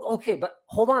 though. Well, okay, but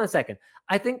hold on a second.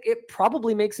 I think it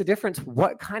probably makes a difference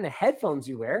what kind of headphones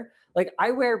you wear. Like, I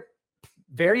wear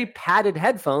very padded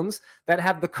headphones that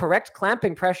have the correct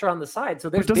clamping pressure on the side. So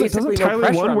there's basically no Tyler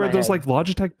pressure one on wear my those head. like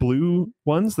Logitech blue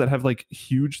ones that have like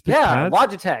huge thick pads?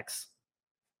 Logitechs.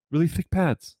 Really thick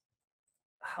pads.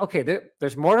 Okay,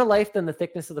 there's more to life than the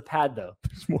thickness of the pad, though.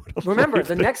 There's more to Remember, life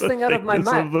the than next thing out of my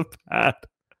thickness mind. of the pad.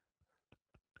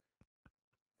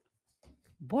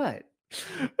 What?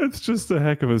 It's just a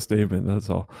heck of a statement. That's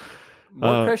all.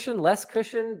 More cushion, less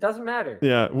cushion, doesn't matter.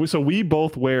 Yeah. So we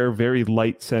both wear very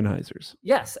light Sennheisers.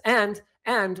 Yes, and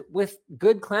with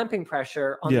good clamping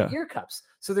pressure on the ear cups.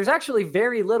 So there's actually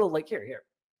very little. Like here.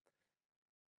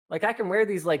 Like I can wear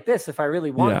these like this if I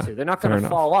really want to. They're not going to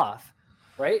fall off,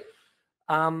 right?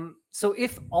 So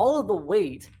if all of the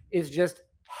weight is just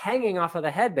hanging off of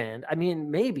the headband, I mean,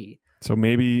 maybe. So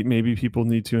maybe people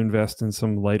need to invest in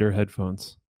some lighter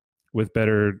headphones with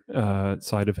better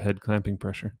side of head clamping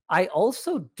pressure. I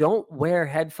also don't wear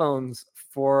headphones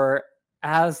for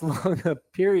as long a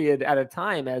period at a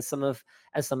time as some of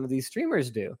these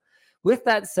streamers do. With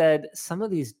that said, some of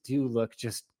these do look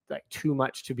just like too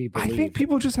much to be believed. I think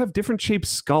people just have different shaped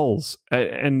skulls,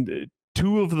 and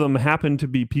two of them happen to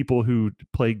be people who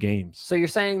play games. So you're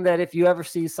saying that if you ever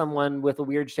see someone with a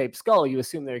weird shaped skull, you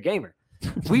assume they're a gamer.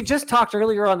 We just talked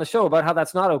earlier on the show about how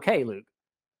that's not okay, Luke.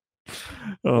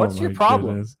 What's your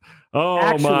problem? Goodness. Oh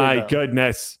Actually, my though.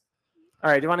 goodness.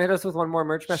 All right, do you want to hit us with one more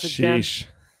merch message, Dan? Sheesh.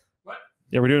 What?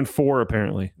 Yeah, we're doing 4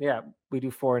 apparently. Yeah, we do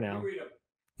 4 now. You read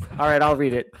 'em. All right, I'll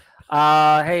read it.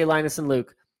 Hey, Linus and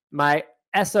Luke. My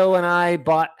SO and I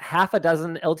bought half a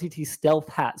dozen LTT stealth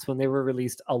hats when they were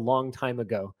released a long time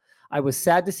ago. I was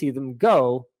sad to see them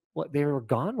go. What, they were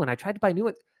gone when I tried to buy new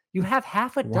ones? You have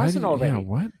half a dozen already. Yeah,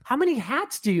 what? How many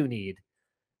hats do you need?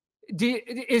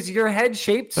 Is your head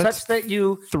shaped That's such that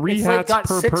you 3 it's hats like got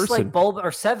per 6 person. like bulb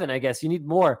or 7? I guess you need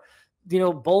more.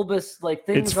 Bulbous like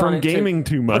things. It's on from it to gaming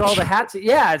too much. Put all the hats.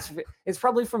 Yeah, it's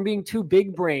probably from being too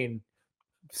big brain.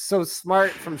 So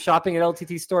smart from shopping at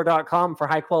lttstore.com for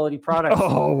high quality products.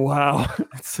 Oh wow.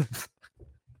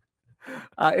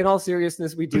 In all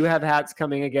seriousness, we do have hats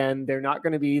coming again. They're not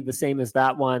going to be the same as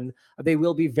that one. They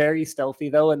will be very stealthy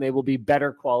though, and they will be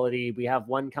better quality. We have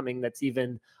one coming that's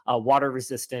even water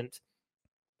resistant.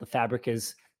 The fabric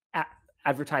is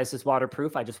advertised as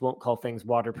waterproof. I just won't call things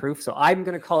waterproof. So I'm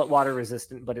going to call it water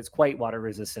resistant, but it's quite water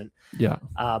resistant. Yeah.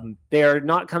 They are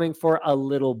not coming for a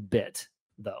little bit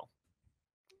though.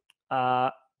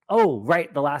 Oh,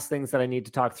 right. The last things that I need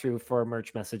to talk through for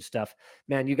merch message stuff.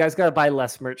 Man, you guys got to buy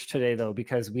less merch today, though,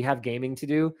 because we have gaming to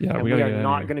do. Yeah, and we we gotta are get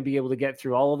not out of going to be able to get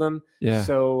through all of them. Yeah.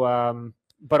 So,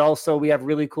 but also we have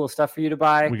really cool stuff for you to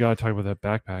buy. We gotta talk about that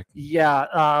backpack.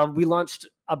 Yeah. We launched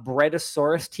a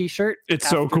Breadosaurus t-shirt. It's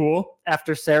so cool.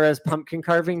 After Sarah's pumpkin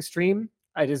carving stream.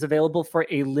 It is available for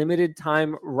a limited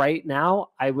time right now.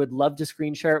 I would love to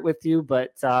screen share it with you,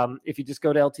 but if you just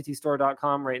go to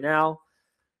lttstore.com right now,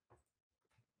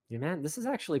 yeah, man, this is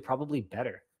actually probably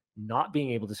better not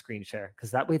being able to screen share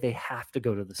because that way they have to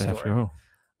go to the store.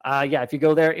 Yeah, if you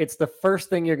go there, it's the first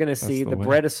thing you're going to see, the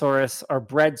Breadosaurus or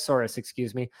Breadsaurus,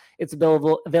 excuse me. It's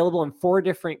available in 4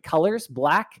 different colors: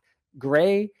 black,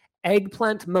 gray,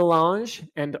 eggplant melange,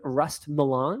 and rust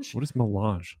melange. What is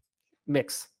melange?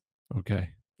 Mix.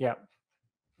 Okay. Yeah.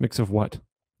 Mix of what?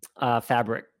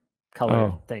 Fabric,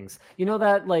 color things. You know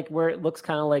that like where it looks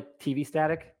kind of like TV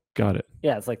static? Got it.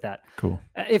 Yeah, it's like that. Cool.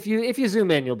 If you zoom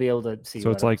in, you'll be able to see.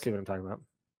 So it's like, see what I'm talking about.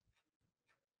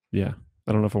 Yeah,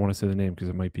 I don't know if I want to say the name because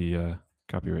it might be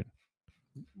copyright.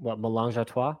 What, mélange à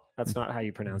trois? That's not how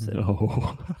you pronounce it.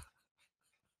 No.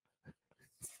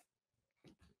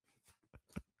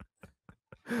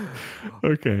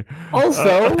 Okay.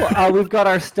 Also, we've got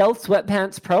our Stealth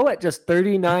Sweatpants Pro at just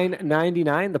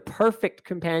 $39.99, the perfect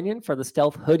companion for the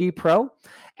Stealth Hoodie Pro.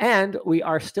 And we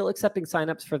are still accepting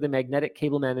signups for the magnetic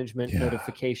cable management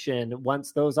notification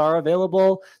once those are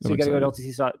available. So you got to go to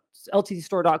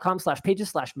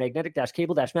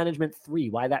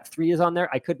lttstore.com/pages/magnetic-cable-management-3. Why that 3 is on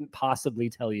there, I couldn't possibly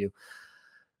tell you,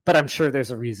 but I'm sure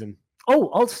there's a reason. Oh,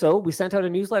 also, we sent out a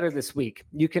newsletter this week.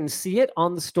 You can see it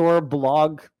on the store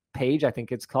blog page, I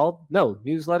think it's called. No,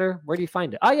 newsletter. Where do you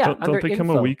find it? Oh, yeah. Don't they come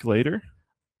a week later?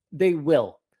 They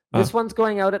will. This one's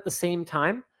going out at the same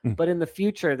time, but in the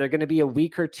future, they're going to be a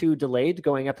week or 2 delayed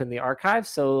going up in the archive.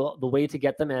 So the way to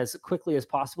get them as quickly as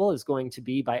possible is going to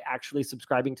be by actually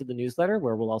subscribing to the newsletter,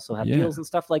 where we'll also have deals and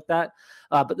stuff like that.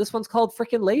 But this one's called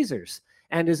Frickin' Lasers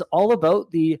and is all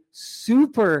about the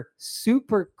super,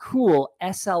 super cool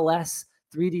SLS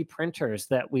 3D printers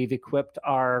that we've equipped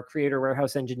our Creator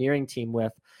Warehouse engineering team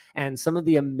with, and some of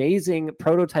the amazing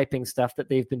prototyping stuff that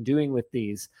they've been doing with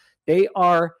these. They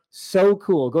are so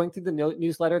cool. Going through the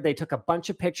newsletter, they took a bunch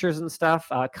of pictures and stuff.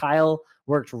 Kyle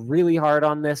worked really hard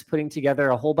on this, putting together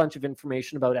a whole bunch of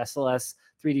information about SLS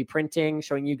 3D printing,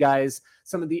 showing you guys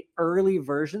some of the early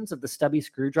versions of the stubby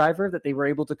screwdriver that they were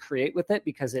able to create with it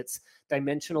because it's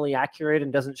dimensionally accurate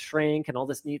and doesn't shrink and all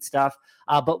this neat stuff.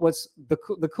 But what's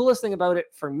the coolest thing about it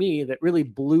for me that really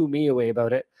blew me away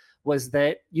about it was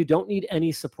that you don't need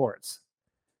any supports.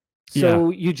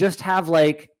 So you just have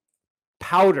like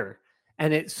powder,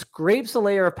 and it scrapes a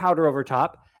layer of powder over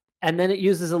top, and then it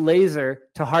uses a laser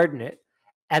to harden it,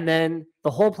 and then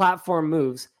the whole platform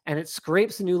moves and it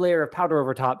scrapes a new layer of powder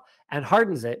over top and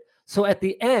hardens it. So at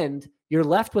the end, you're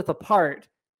left with a part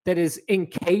that is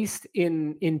encased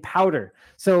in powder.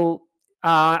 So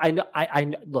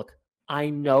I look, I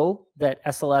know that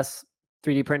SLS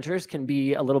 3D printers can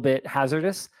be a little bit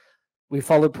hazardous. We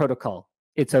followed protocol.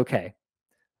 It's okay.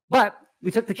 But we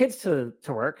took the kids to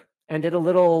work and did a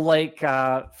little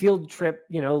field trip,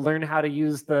 learn how to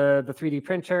use the 3D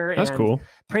printer. That's and cool.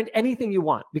 Print anything you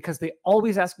want, because they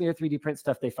always ask me to 3D print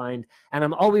stuff they find. And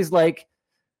I'm always like,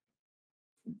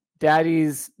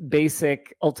 Daddy's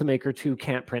basic Ultimaker 2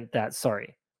 can't print that.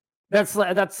 Sorry.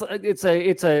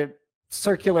 It's a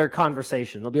circular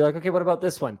conversation. They'll be like, okay, what about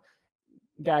this one?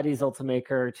 Daddy's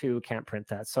Ultimaker 2 can't print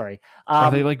that. Sorry. Are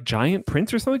they like giant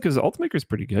prints or something? Because Ultimaker is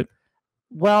pretty good.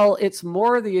 Well, it's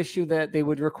more the issue that they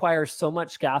would require so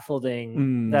much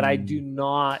scaffolding that I do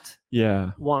not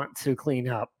want to clean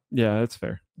up. Yeah, that's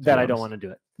fair. That I don't want to do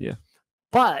it. Yeah.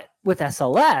 But with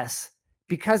SLS,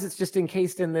 because it's just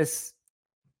encased in this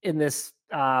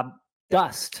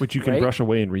dust, which you can brush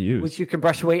away and reuse. Which you can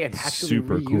brush away and actually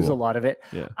reuse a lot of it.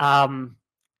 Yeah.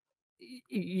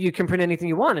 You can print anything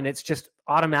you want, and it's just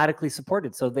automatically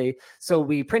supported. So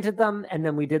we printed them, and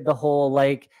then we did the whole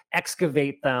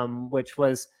excavate them, which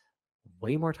was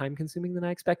way more time consuming than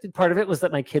I expected. Part of it was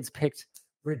that my kids picked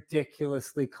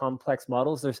ridiculously complex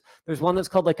models. There's one that's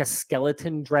called a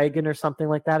skeleton dragon or something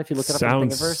like that. If you look it up,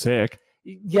 sounds sick.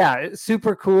 Yeah, it's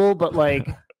super cool, but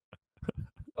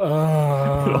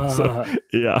also,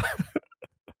 yeah,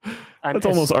 that's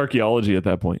almost archaeology at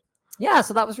that point. Yeah,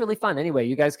 so that was really fun. Anyway,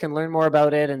 you guys can learn more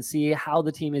about it and see how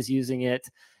the team is using it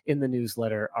in the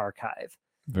newsletter archive.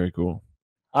 Very cool.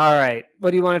 All right.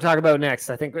 What do you want to talk about next?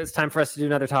 I think it's time for us to do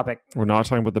another topic. We're not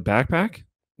talking about the backpack?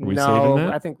 Are we saving No,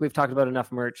 that? I think we've talked about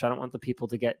enough merch. I don't want the people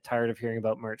to get tired of hearing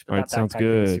about merch. But All right, that sounds backpack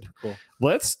thing is good. super cool.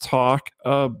 Let's talk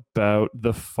about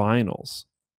the finals.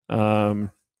 I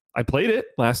played it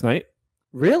last night.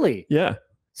 Really? Yeah.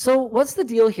 So what's the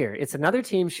deal here? It's another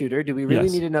team shooter. Do we really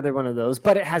Yes. need another one of those?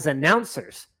 But it has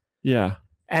announcers. Yeah.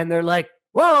 And they're like,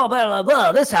 whoa, blah, blah,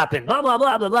 blah, this happened, blah, blah,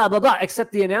 blah, blah, blah, blah, blah.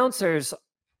 Except the announcers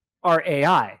are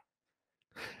AI.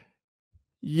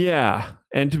 Yeah.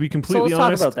 And to be completely let's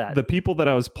honest, talk about that. the people that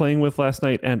I was playing with last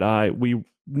night and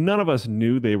none of us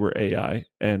knew they were AI,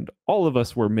 and all of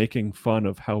us were making fun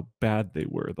of how bad they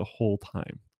were the whole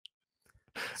time.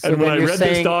 So and when I you're read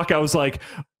saying this doc, I was like,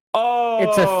 oh,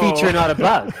 it's a feature, not a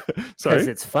bug. Sorry? Because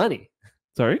it's funny.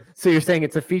 Sorry? So you're saying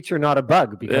it's a feature, not a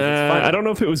bug because it's funny. I don't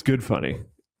know if it was good funny.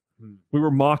 We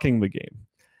were mocking the game.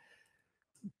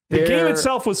 The game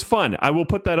itself was fun. I will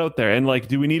put that out there. And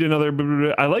do we need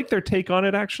another? I like their take on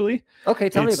it, actually. Okay,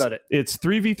 tell me about it. It's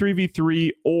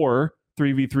 3v3v3 or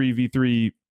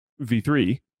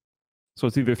 3v3v3v3. So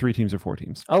it's either 3 teams or 4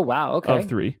 teams. Oh, wow. Okay. Of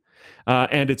 3.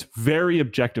 And it's very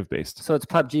objective based. So it's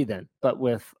PUBG then, but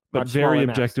very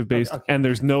objective based. Okay. And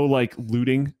there's no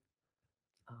looting.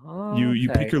 Oh, You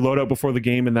pick your loadout before the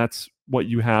game, and that's what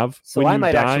you have. So I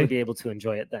might actually be able to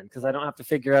enjoy it then, because I don't have to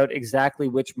figure out exactly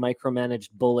which micromanaged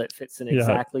bullet fits in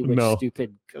exactly which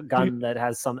stupid gun that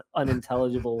has some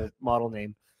unintelligible model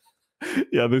name.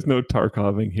 Yeah, there's no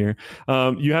Tarkoving here.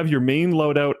 You have your main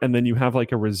loadout, and then you have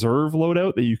a reserve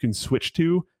loadout that you can switch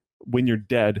to when you're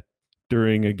dead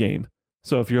during a game.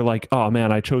 So if you're like, oh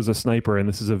man, I chose a sniper, and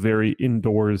this is a very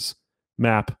indoors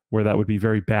map where that would be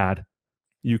very bad,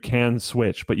 you can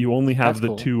switch, but you only have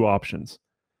the 2 options.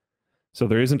 So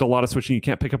there isn't a lot of switching. You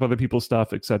can't pick up other people's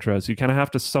stuff, etc. So you kind of have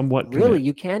to somewhat Really? commit.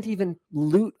 You can't even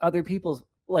loot other people's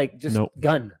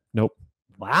gun? Nope.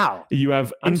 Wow. You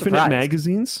have infinite surprised.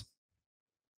 magazines.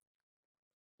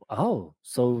 Oh,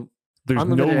 so there's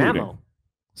unlimited no looting. ammo.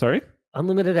 Sorry?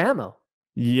 Unlimited ammo.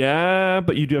 Yeah,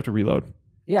 but you do have to reload.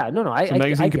 Yeah, no. So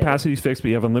magazine capacity is fixed, but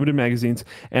you have unlimited magazines,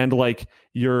 and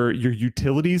your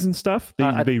utilities and stuff,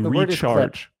 they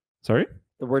recharge. Sorry?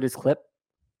 The word is clip.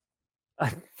 How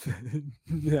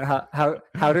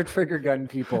to trigger gun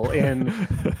people in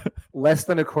less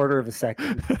than a quarter of a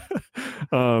second.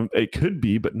 It could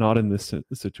be, but not in this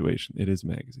situation. It is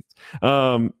magazines.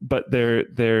 But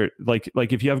they're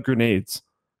like if you have grenades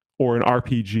or an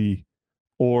RPG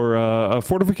or a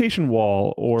fortification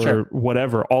wall or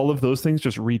whatever, all of those things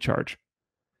just recharge.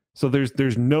 So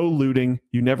there's no looting.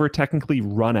 You never technically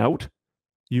run out.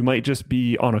 You might just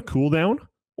be on a cooldown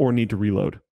or need to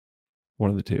reload. One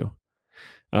of the two.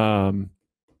 And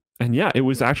yeah, it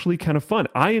was actually kind of fun.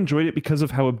 I enjoyed it because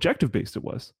of how objective based it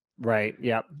was. Right.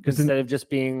 Yeah. Instead of just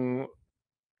being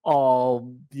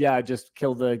just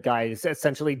kill the guy. It's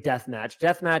essentially deathmatch.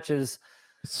 Deathmatch is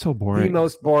so boring. The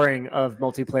most boring of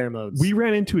multiplayer modes. We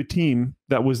ran into a team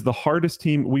that was the hardest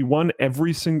team. We won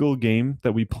every single game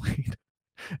that we played,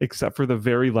 except for the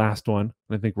very last one.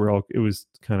 I think it was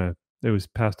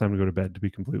past time to go to bed, to be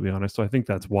completely honest. So I think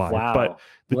that's why. Wow. But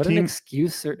what an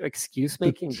excuse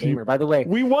making gamer. By the way,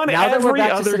 we won now every that we're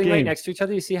back other to sitting game right next to each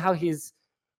other, you see how he's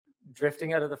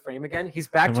drifting out of the frame again. He's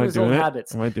back Am to I his doing old it?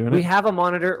 habits. Am I doing We it? have a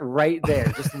monitor right there.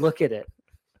 Just look at it.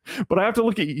 But I have to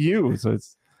look at you, so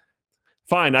it's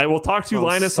fine. I will talk to Oh,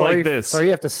 Linus sorry, like this. Sorry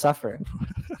you have to suffer.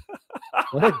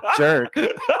 What a jerk.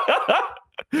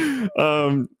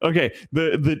 Okay.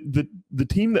 The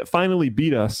team that finally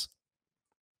beat us,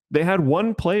 they had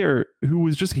one player who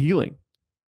was just healing.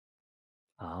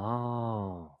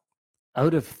 Oh.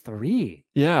 Out of 3.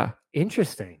 Yeah.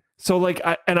 Interesting. So like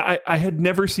I had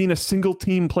never seen a single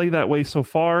team play that way so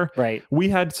far. Right. We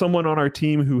had someone on our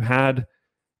team who had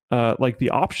like the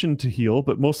option to heal,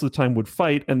 but most of the time would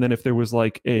fight. And then if there was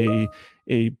like a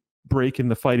break in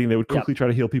the fighting, they would quickly try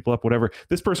to heal people up, whatever.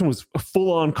 This person was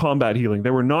full on combat healing. They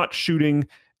were not shooting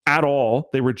at all.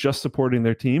 They were just supporting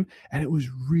their team. And it was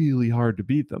really hard to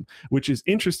beat them, which is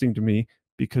interesting to me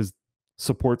because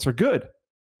supports are good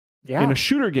in a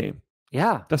shooter game.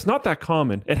 Yeah. That's not that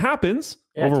common. It happens.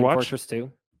 Yeah, Team Overwatch. Fortress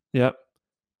 2. Yeah.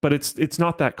 But it's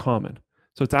not that common.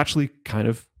 So it's actually kind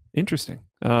of interesting.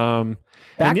 Back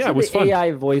and yeah, to it was the fun.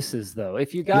 AI voices, though.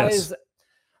 If you guys,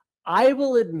 I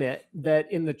will admit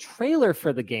that in the trailer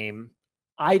for the game,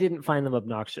 I didn't find them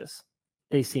obnoxious.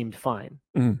 They seemed fine.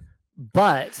 Mm.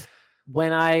 But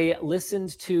when I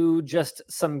listened to just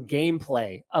some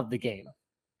gameplay of the game,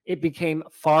 it became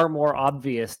far more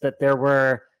obvious that there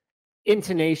were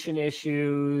intonation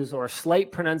issues or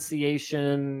slight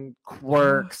pronunciation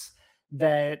quirks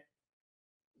that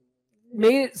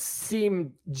made it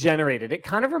seem generated. It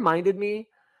kind of reminded me,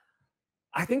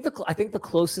 I think the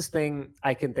closest thing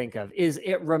I can think of is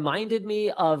it reminded me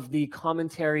of the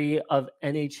commentary of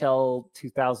NHL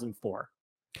 2004.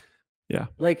 Yeah.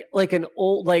 Like an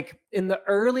old, like in the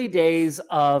early days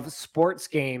of sports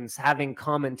games having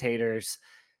commentators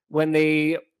when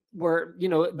they were,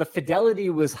 the fidelity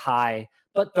was high,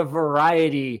 but the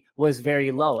variety was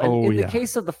very low. And in the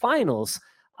case of the finals,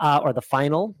 or the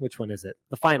final, which one is it?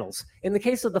 The finals. In the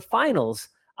case of the finals,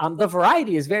 the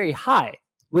variety is very high,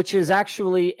 which is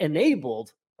actually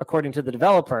enabled, according to the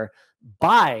developer,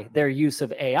 by their use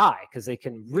of AI, because they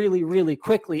can really, really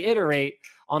quickly iterate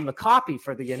on the copy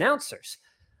for the announcers.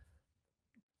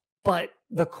 But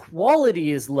the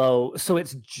quality is low, so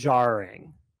it's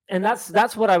jarring. And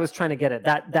that's what I was trying to get at,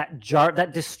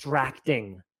 that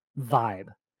distracting vibe.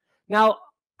 Now,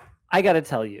 I got to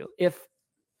tell you, if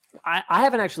I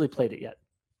haven't actually played it yet.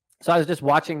 So I was just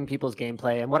watching people's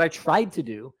gameplay, and what I tried to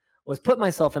do was put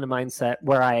myself in a mindset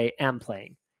where I am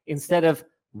playing instead of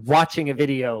watching a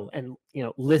video and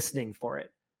listening for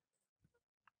it.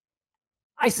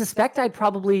 I suspect I'd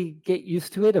probably get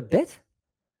used to it a bit.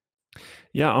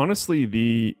 Yeah, honestly,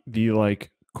 the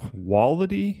like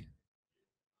quality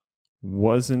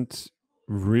wasn't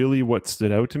really what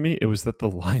stood out to me. It was that the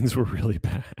lines were really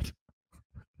bad.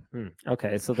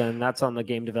 Okay, so then that's on the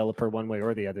game developer one way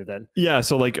or the other then. Yeah,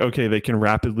 so like, okay, they can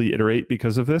rapidly iterate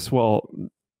because of this. Well,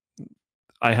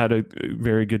 I had a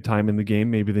very good time in the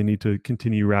game. Maybe they need to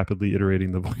continue rapidly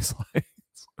iterating the voice lines.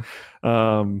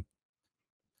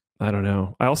 I don't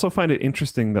know. I also find it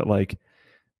interesting that like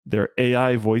they're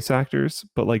AI voice actors,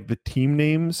 but like the team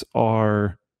names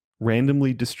are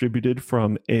randomly distributed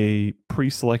from a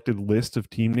pre-selected list of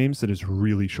team names that is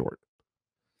really short.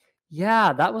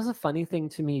 Yeah, that was a funny thing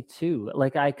to me too.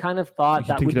 Like I kind of thought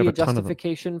that would be a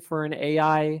justification for an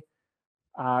AI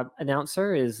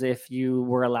announcer is if you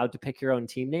were allowed to pick your own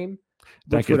team name,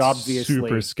 which would obviously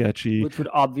super sketchy, which would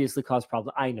obviously cause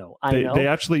problems. I know. They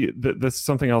actually, that's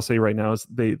something I'll say right now is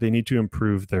they need to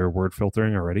improve their word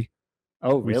filtering already.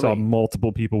 Oh, really? We saw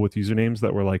multiple people with usernames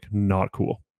that were like not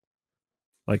cool,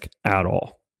 like at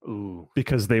all. Ooh.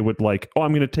 Because they would like, oh,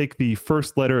 I'm going to take the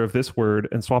first letter of this word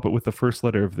and swap it with the first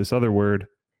letter of this other word.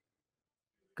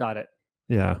 Got it.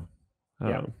 Yeah.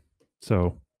 Yeah.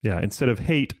 So yeah, instead of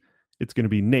hate, it's going to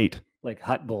be Nate. Like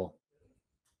Hut Bull.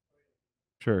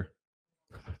 Sure.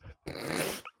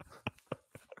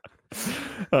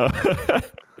 What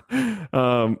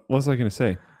was I going to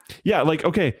say? Yeah, like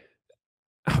okay,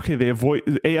 they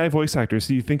avoid AI voice actors.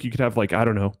 So you think you could have like, I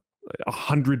don't know,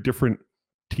 100 different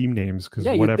team names because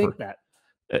whatever. You'd think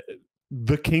that.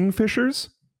 The Kingfishers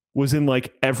was in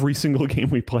like every single game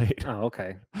we played. Oh,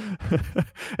 okay.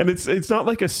 And it's not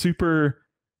like a super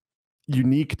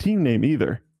unique team name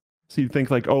either. So you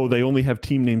think like, oh, they only have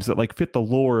team names that like fit the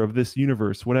lore of this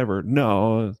universe, whatever.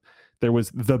 No, there was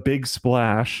the Big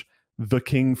Splash, the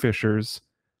Kingfishers,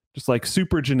 just like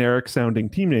super generic sounding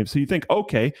team names. So you think,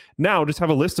 okay, now just have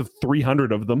a list of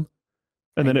 300 of them,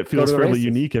 and then it feels fairly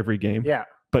unique every game. Yeah.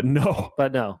 But no,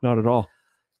 not at all.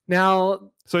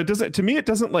 Now, so it doesn't, to me, it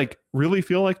doesn't like really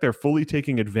feel like they're fully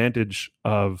taking advantage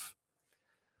of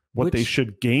what they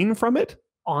should gain from it.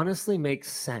 Honestly makes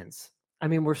sense. I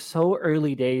mean, we're so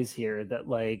early days here that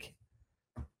like,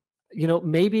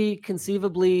 maybe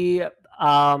conceivably, this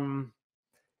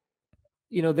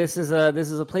is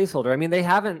a placeholder. I mean, they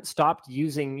haven't stopped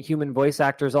using human voice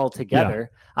actors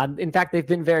altogether. In fact, they've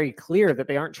been very clear that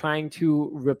they aren't trying to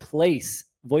replace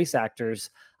voice actors.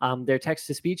 Their text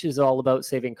to speech is all about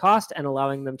saving cost and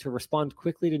allowing them to respond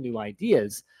quickly to new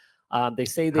ideas. They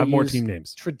say they Have more use team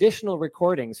names. traditional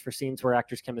recordings for scenes where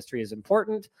actors' chemistry is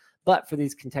important, but for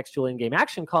these contextual in-game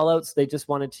action callouts, they just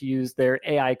wanted to use their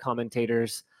AI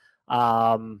commentators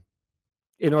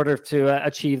in order to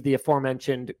achieve the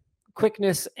aforementioned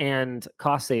quickness and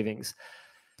cost savings.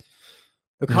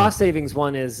 The cost savings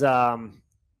one is kind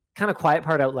of quiet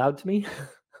part out loud to me.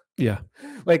 Yeah.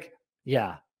 Like,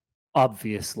 yeah,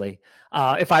 obviously.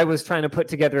 If I was trying to put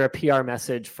together a PR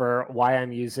message for why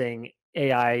I'm using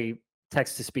AI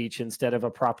text to speech instead of a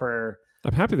proper...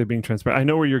 I'm happy they're being transparent. I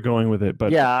know where you're going with it,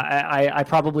 but... Yeah, I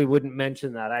probably wouldn't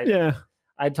mention that.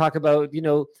 I'd talk about,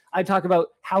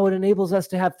 how it enables us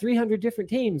to have 300 different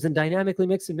teams and dynamically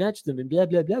mix and match them and blah,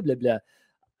 blah, blah, blah,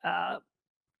 blah.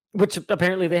 Which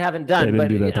apparently they haven't done.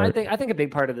 But I think a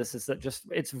big part of this is that just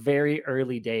it's very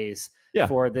early days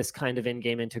for this kind of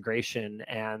in-game integration,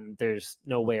 and there's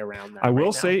no way around that. I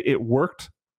will say it worked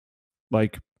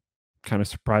like kind of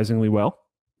surprisingly well.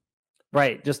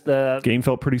 Right. Just the game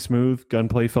felt pretty smooth.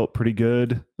 Gunplay felt pretty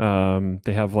good.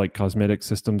 They have like cosmetic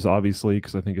systems, obviously,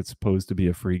 because I think it's supposed to be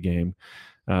a free game.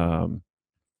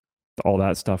 All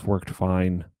that stuff worked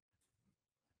fine.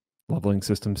 Leveling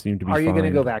systems seem to be fine. Are you going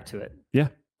to go back to it? Yeah.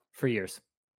 For years?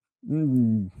 I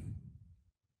don't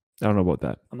know about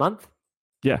that. A month?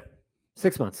 Yeah.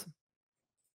 6 months?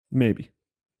 Maybe.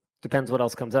 Depends what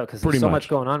else comes out, because there's so much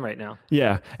going on right now.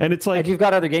 Yeah, and it's like... And you've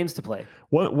got other games to play.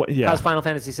 Yeah. How's Final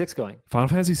Fantasy VI going? Final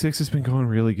Fantasy VI has been going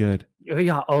really good.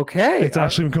 Yeah, okay. It's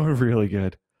actually been going really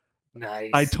good.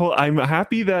 Nice. I'm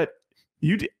happy that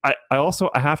you... I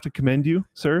have to commend you,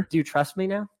 sir. Do you trust me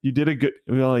now? You did a good...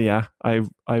 Well, yeah.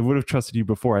 I would have trusted you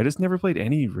before. I just never played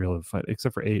any real fight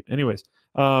except for 8. Anyways,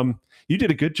 you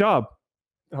did a good job.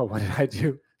 Oh, what did I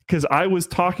do? Because I was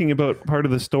talking about part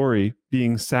of the story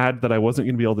being sad that I wasn't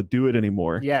going to be able to do it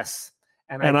anymore. Yes.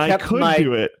 And I could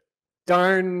do it.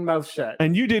 Darn mouth shut.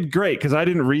 And you did great, because I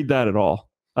didn't read that at all.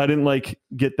 I didn't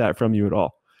get that from you at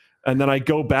all. And then I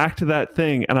go back to that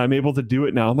thing and I'm able to do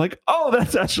it now. I'm like, oh,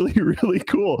 that's actually really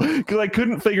cool. Because I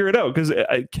couldn't figure it out. Because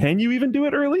can you even do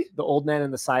it early? The old man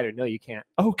and the cider. No, you can't.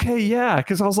 Okay, yeah.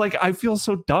 Because I was like, I feel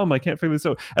so dumb. I can't figure this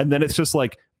out. And then it's just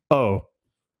like, oh,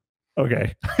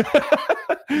 okay.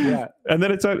 Yeah. And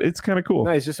then it's kind of cool.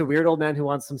 No, he's just a weird old man who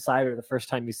wants some cider the first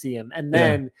time you see him. And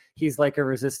then he's like a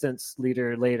resistance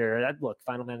leader later. Look,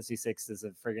 Final Fantasy VI is a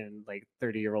friggin'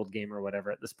 30-year-old game or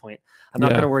whatever at this point. I'm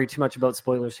not going to worry too much about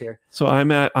spoilers here. So I'm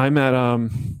at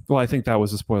well, I think that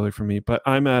was a spoiler for me, but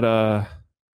I'm at oh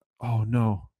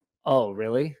no. Oh,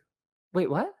 really? Wait,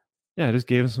 what? Yeah, I just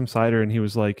gave him some cider and he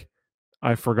was like,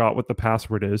 I forgot what the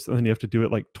password is. And then you have to do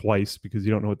it twice because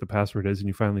you don't know what the password is, and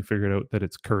you finally figured out that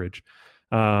it's courage.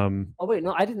 Oh wait,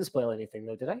 no, I didn't spoil anything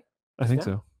though, did I? I think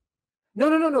so.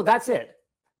 No, that's it.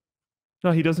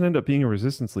 No, he doesn't end up being a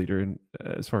resistance leader,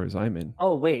 as far as I'm in.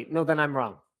 Oh wait, no, then I'm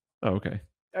wrong. Oh, okay.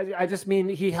 I just mean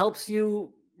he helps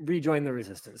you rejoin the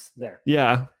resistance. There.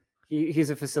 Yeah. He's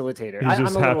a facilitator. He's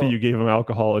just happy you gave him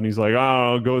alcohol, and he's like,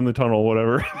 oh, go in the tunnel,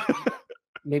 whatever.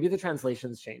 Maybe the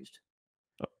translations changed.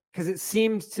 Because it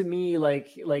seemed to me like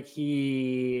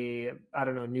he, I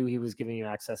don't know, knew he was giving you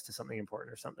access to something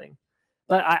important or something.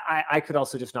 But I could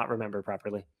also just not remember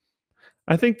properly.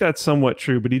 I think that's somewhat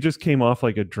true, but he just came off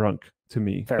like a drunk to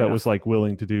me. Fair enough. Was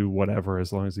willing to do whatever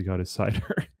as long as he got his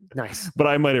cider. Nice. But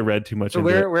I might have read too much. So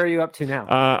where are you up to now?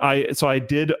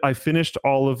 I finished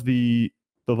all of the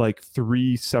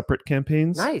 3 separate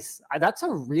campaigns. Nice. That's a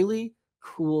really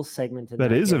cool segment.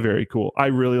 That is a very cool. I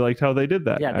really liked how they did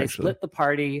that. Yeah, they split the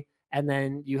party, and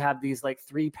then you have these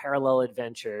 3 parallel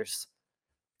adventures.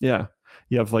 Yeah.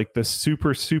 You have the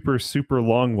super, super, super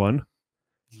long one.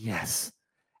 Yes.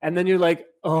 And then you're like,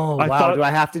 oh, wow, do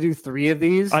I have to do 3 of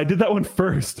these? I did that one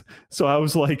first. So I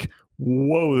was like,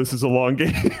 whoa, this is a long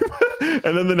game.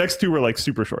 And then the next 2 were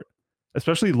super short,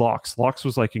 especially Locks. Locks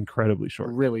was incredibly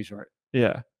short. Really short.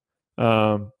 Yeah.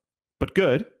 But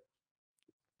good.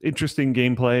 Interesting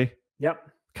gameplay. Yep.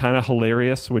 Kind of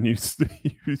hilarious when you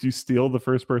steal the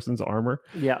first person's armor.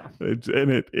 Yeah.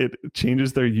 And it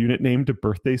changes their unit name to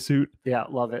Birthday Suit. Yeah,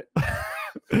 love it.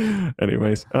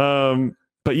 Anyways,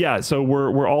 but yeah, so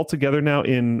we're all together now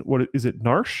in, what is it,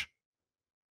 Narsh?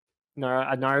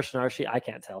 Narshi, I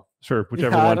can't tell. Sure,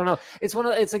 whichever one. I don't know.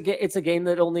 It's a game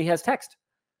that only has text.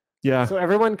 Yeah. So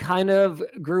everyone kind of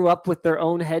grew up with their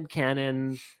own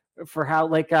headcanon for how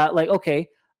like okay,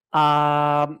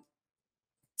 the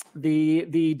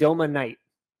Doma Knight.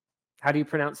 How do you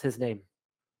pronounce his name?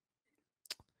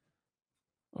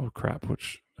 Oh crap!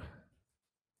 Which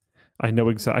I know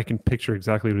exactly. I can picture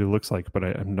exactly what he looks like, but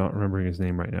I'm not remembering his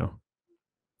name right now.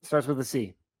 Starts with a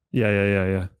C.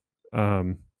 Yeah.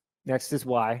 Next is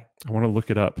Y. I want to look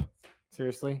it up.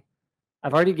 Seriously,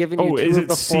 I've already given you Oh, two is of it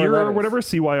the four Cyr or letters. whatever?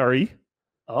 CYRE?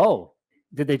 Oh,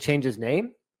 did they change his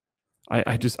name?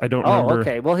 I don't Oh, remember.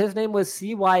 okay. Well, his name was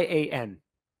CYAN.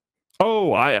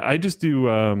 Oh, I just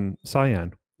do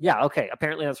Cyan. Yeah, okay.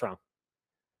 Apparently that's wrong.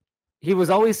 He was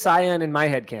always Cyan in my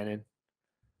headcanon.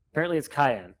 Apparently it's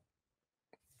Cayenne.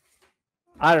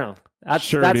 I don't know.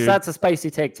 That's a spicy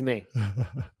take to me.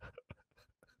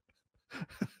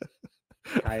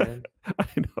 Cayenne. I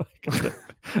know. Okay.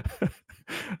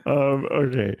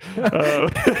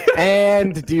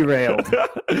 And derailed.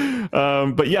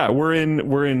 But yeah, we're in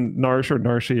Narsh or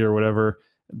Narshi or whatever.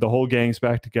 The whole gang's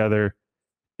back together,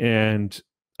 and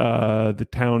the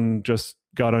town just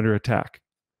got under attack.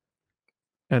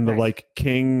 And the Nice.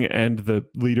 king and the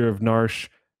leader of Narsh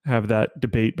have that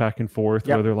debate back and forth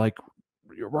where they're like,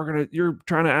 you're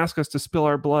trying to ask us to spill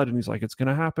our blood, and he's like, it's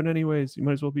gonna happen anyways, you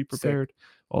might as well be prepared. Sick.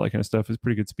 All that kind of stuff. Is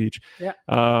pretty good speech. Yeah.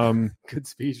 Good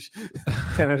speech.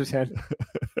 10 out of 10.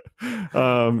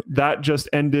 That just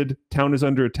ended. Town is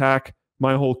under attack.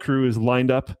 My whole crew is lined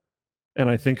up, and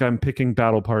I think I'm picking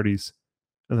battle parties.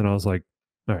 And then I was like,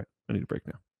 all right, I need a break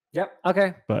now. Yep.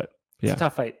 Okay. But yeah, it's a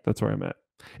tough fight. That's where I'm at.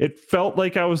 It felt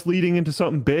like I was leading into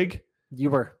something big. You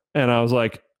were. And I was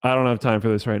like, I don't have time for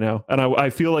this right now. And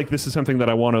I feel like this is something that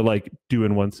I want to do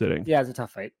in one sitting. Yeah, it's a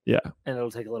tough fight. Yeah. And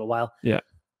it'll take a little while. Yeah.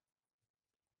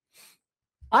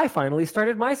 I finally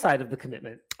started my side of the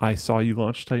commitment. I saw you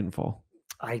launch Titanfall.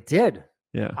 I did.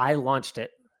 Yeah. I launched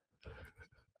it.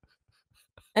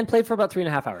 And played for about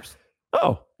 3.5 hours.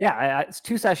 Oh. Yeah, it's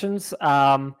 2 sessions.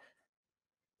 Where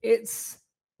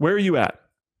are you at?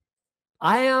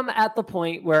 I am at the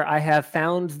point where I have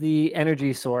found the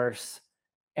energy source,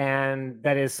 and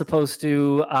that is supposed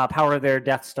to power their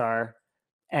Death Star.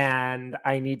 And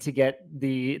I need to get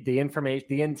the information,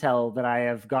 the intel that I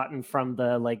have gotten from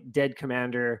the dead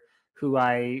commander who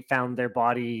I found their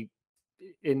body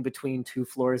in between 2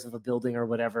 floors of a building or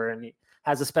whatever. And he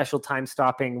has a special time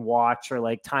stopping watch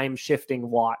or time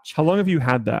shifting watch. How long have you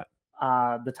had that?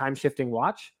 The time shifting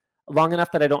watch? Long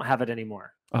enough that I don't have it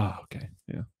anymore. Oh, okay.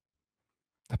 Yeah.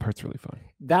 That part's really fun.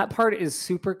 That part is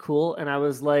super cool. And I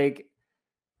was like,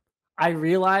 I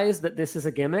realize that this is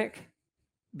a gimmick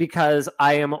because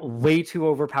I am way too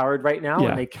overpowered right now,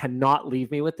 and they cannot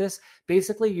leave me with this.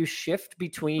 Basically, you shift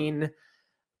between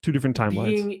 2 different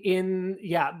timelines.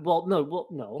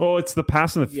 No. Oh, it's the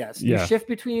past and the yes. You shift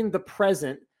between the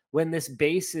present when this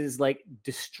base is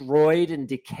destroyed and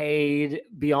decayed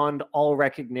beyond all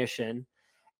recognition,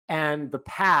 and the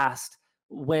past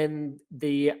when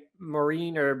the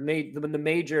Marine or when the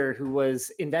major who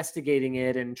was investigating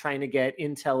it and trying to get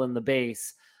intel in the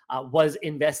base was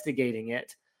investigating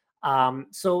it.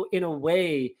 So in a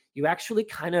way, you actually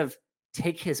kind of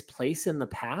take his place in the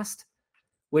past,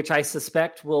 which I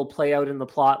suspect will play out in the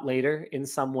plot later in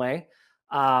some way.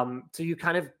 So you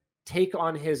kind of take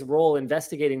on his role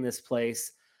investigating this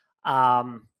place.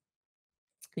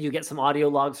 You get some audio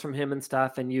logs from him and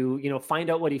stuff, and you find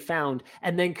out what he found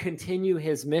and then continue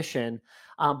his mission.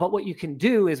 But what you can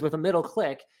do is with a middle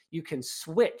click, you can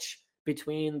switch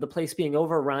between the place being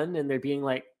overrun and there being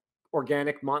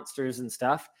organic monsters and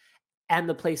stuff, and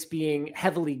the place being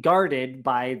heavily guarded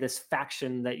by this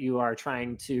faction that you are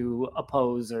trying to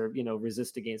oppose or,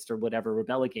 resist against or whatever,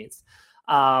 rebel against,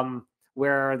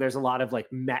 where there's a lot of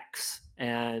mechs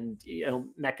and,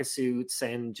 mecha suits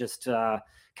and just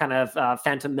kind of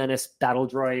Phantom Menace battle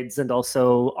droids and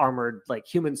also armored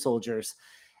human soldiers.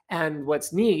 And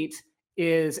what's neat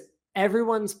is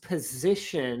everyone's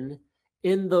position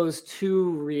in those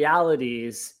 2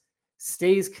 realities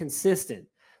stays consistent.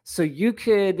 So you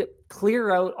could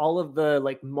clear out all of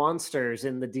the monsters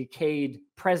in the decayed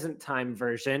present time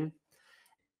version,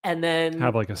 and then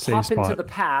have a safe pop spot into the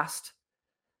past,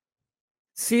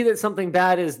 see that something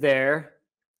bad is there,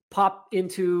 pop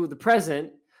into the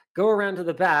present, go around to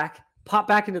the back, pop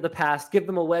back into the past, give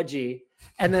them a wedgie,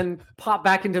 and then pop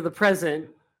back into the present,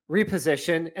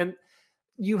 reposition. And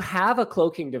you have a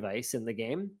cloaking device in the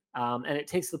game, and it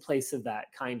takes the place of that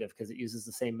because it uses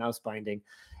the same mouse binding,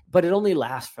 but it only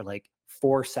lasts for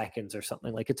 4 seconds or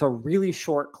something. It's a really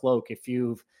short cloak. If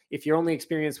your only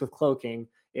experience with cloaking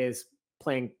is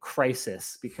playing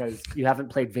Crisis because you haven't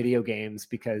played video games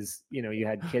because you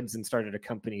had kids and started a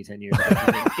company 10 years ago,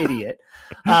 you're an idiot.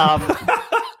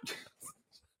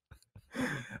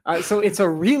 So it's a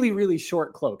really, really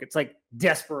short cloak. It's like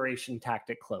desperation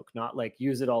tactic cloak, not like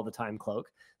use it all the time cloak.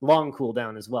 Long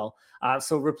cooldown as well.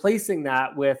 So replacing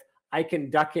that with I can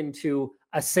duck into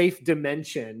a safe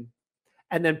dimension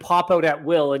and then pop out at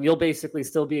will, and you'll basically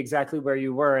still be exactly where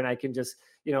you were, and I can just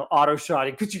auto shot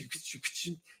and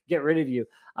get rid of you.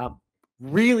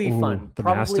 Really fun. The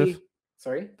Probably. Mastiff?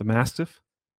 Sorry, The Mastiff?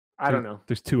 I don't know.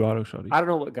 There's 2 auto shotties. I don't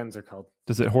know what guns are called.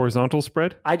 Does it horizontal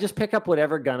spread? I just pick up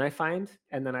whatever gun I find,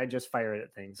 and then I just fire it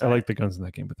at things. I like the guns in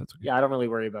that game, but that's okay. Yeah, I don't really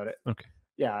worry about it. Okay.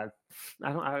 Yeah,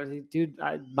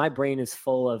 my brain is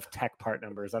full of tech part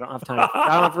numbers. I don't have time.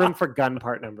 I don't have room for gun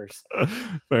part numbers.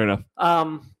 Fair enough.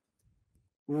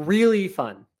 Really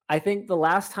fun. I think the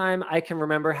last time I can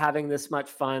remember having this much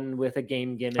fun with a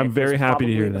game gimmick. I'm very happy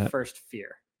to hear the that. First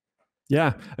Fear.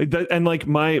 Yeah, and like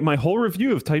my whole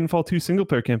review of Titanfall 2 single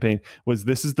player campaign was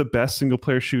this is the best single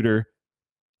player shooter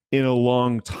in a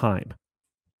long time.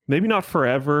 Maybe not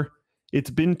forever. It's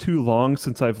been too long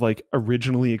since I've like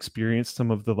originally experienced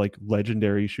some of the like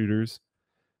legendary shooters,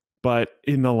 but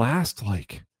in the last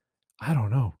like I don't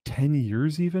know 10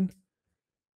 years even,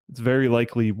 it's very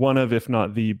likely one of, if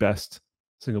not the best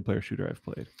single player shooter I've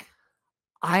played.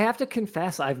 I have to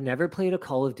confess, I've never played a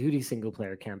Call of Duty single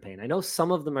player campaign. I know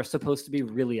some of them are supposed to be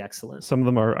really excellent. Some of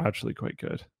them are actually quite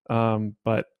good.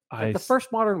 But the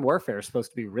first Modern Warfare is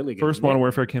supposed to be really good. First Modern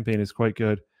Warfare campaign is quite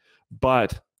good,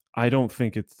 but I don't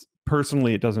think it's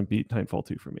personally it doesn't beat Titanfall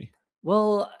 2 for me.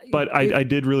 Well, but I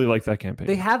did really like that campaign.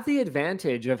 They have the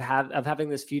advantage of having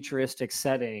this futuristic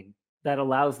setting that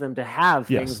allows them to have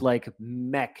things like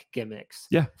mech gimmicks.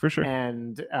 Yeah, for sure.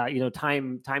 And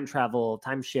time travel,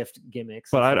 time shift gimmicks.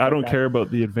 But I don't care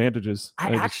about the advantages.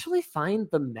 I actually find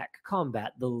the mech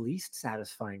combat the least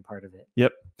satisfying part of it.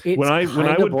 Yep. When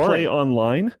I would play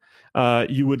online,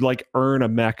 you would like earn a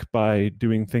mech by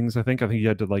doing things. I think you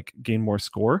had to like gain more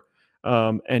score.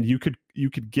 And you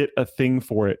could get a thing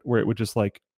for it where it would just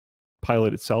like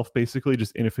pilot itself basically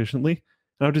just inefficiently.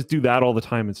 And I would just do that all the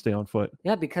time and stay on foot.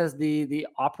 Yeah, because the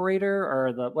operator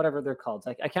or the whatever they're called,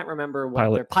 I can't remember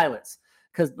what they're pilots.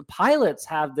 Because the pilots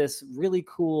have this really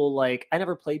cool, like, I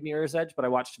never played Mirror's Edge, but I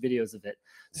watched videos of it.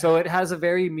 So it has a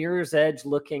very Mirror's Edge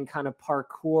looking kind of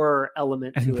parkour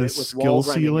element to it. And the skill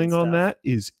ceiling on that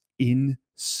is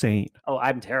insane. Oh,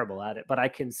 I'm terrible at it, but I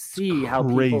can see how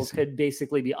people could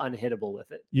basically be unhittable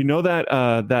with it. You know that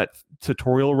that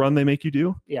tutorial run they make you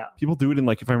do? Yeah. People do it in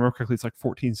like, if I remember correctly, it's like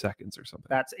 14 seconds or something.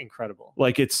 That's incredible.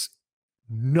 Like it's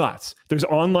nuts. There's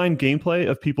online gameplay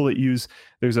of people that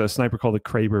there's a sniper called a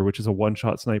Kraber, which is a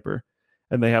one-shot sniper.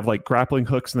 And they have like grappling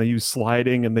hooks and they use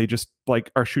sliding and they just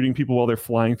like are shooting people while they're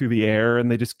flying through the air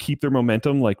and they just keep their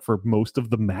momentum like for most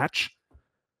of the match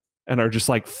and are just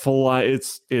like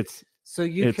so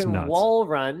you can nuts. Wall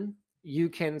run, you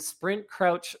can sprint,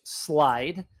 crouch,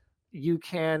 slide. You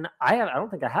can. I don't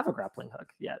think I have a grappling hook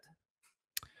yet.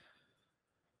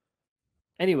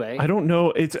 Anyway, I don't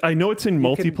know. I know it's in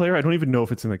multiplayer. I don't even know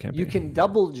if it's in the campaign. You can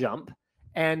double jump,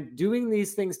 and doing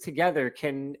these things together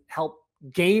can help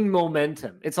gain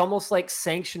momentum. It's almost like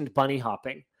sanctioned bunny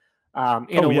hopping.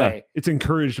 In a way, it's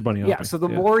encouraged bunny hopping. Yeah. So the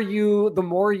more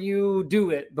you do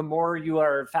it, the more you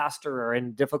are faster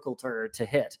and difficulter to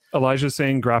hit. Elijah's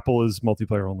saying grapple is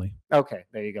multiplayer only. Okay,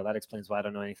 there you go. That explains why I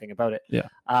don't know anything about it. Yeah.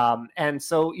 And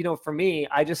so for me,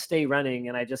 I just stay running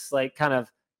and I just like kind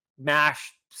of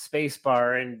mash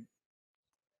spacebar and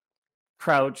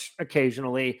crouch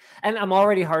occasionally, and I'm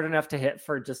already hard enough to hit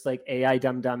for just like AI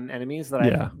dumb enemies that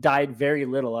I've died very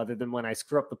little, other than when I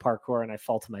screw up the parkour and I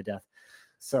fall to my death.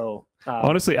 So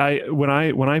honestly, when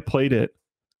I played it,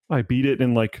 I beat it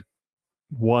in like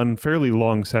one fairly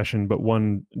long session, but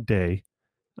one day.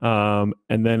 And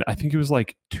then I think it was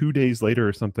like 2 days later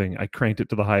or something, I cranked it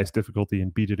to the highest difficulty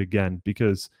and beat it again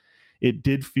because it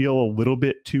did feel a little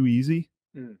bit too easy.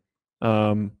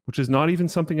 Which is not even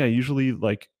something I usually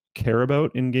like care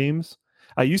about in games.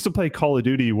 I used to play Call of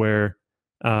Duty where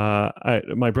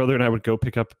my brother and I would go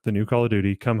pick up the new Call of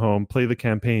Duty, come home, play the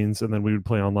campaigns, and then we would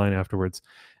play online afterwards.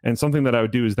 And something that I would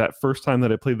do is that first time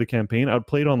that I played the campaign, I would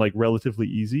play it on like relatively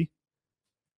easy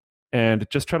and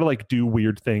just try to like do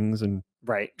weird things and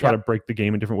try to break the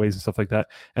game in different ways and stuff like that.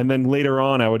 And then later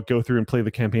on, I would go through and play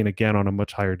the campaign again on a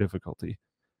much higher difficulty.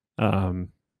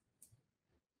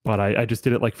 But I just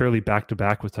did it like fairly back to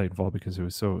back with Titanfall because it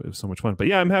was so much fun. But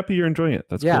yeah, I'm happy you're enjoying it.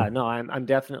 That's cool. No, I'm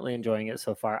definitely enjoying it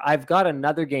so far. I've got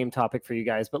another game topic for you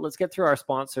guys, but let's get through our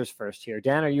sponsors first here.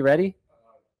 Dan, are you ready?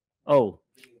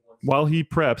 While he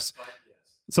preps,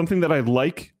 something that I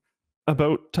like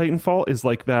about Titanfall is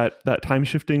like that time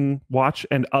shifting watch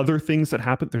and other things that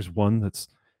happen. There's one that's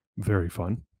very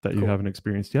fun. that you Cool. haven't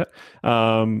experienced yet.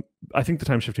 I think the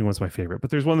time shifting one's my favorite, but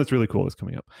there's one that's really cool that's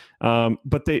coming up.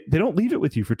 But they don't leave it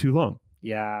with you for too long.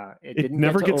 Yeah, it It didn't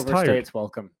never get to gets overstay tired. its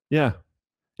welcome. Yeah.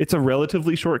 It's a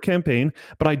relatively short campaign,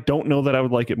 but I don't know that I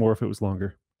would like it more if it was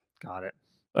longer. Got it.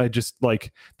 I just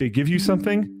like, they give you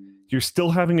something, you're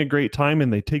still having a great time,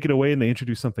 and they take it away and they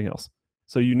introduce something else.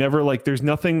 So you never like, there's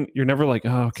nothing, you're never like,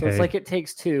 oh, okay. So it's like It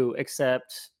Takes Two,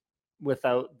 except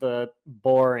without the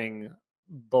boring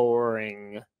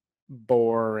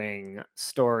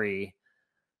story.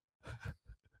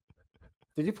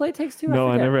 Did you play It Takes Two? No,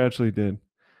 I forget. never actually did.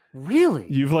 Really?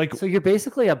 You've like, So you're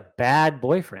basically a bad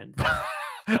boyfriend.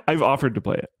 I've offered to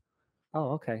play it.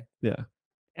 Oh, okay. Yeah.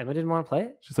 Emma didn't want to play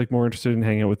it? She's like more interested in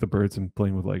hanging out with the birds and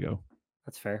playing with Lego,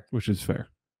 That's fair. which is fair.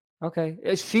 Okay.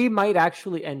 She might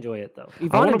actually enjoy it, though.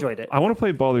 Yvonne enjoyed it. I want to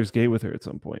play Baldur's Gate with her at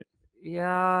some point.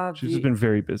 Yeah. She's just been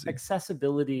very busy.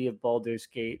 Accessibility of Baldur's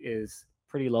Gate is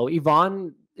pretty low.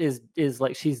 Yvonne is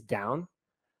like, she's down.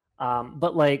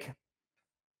 But like,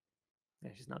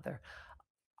 yeah, she's not there.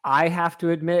 I have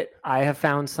to admit, I have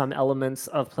found some elements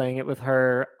of playing it with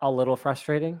her a little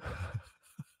frustrating.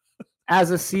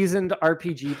 As a seasoned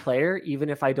RPG player, even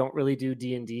if I don't really do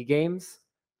D&D games,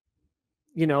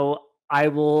 you know, I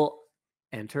will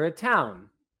enter a town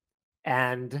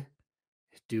and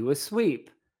do a sweep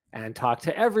and talk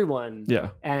to everyone. Yeah.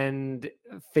 And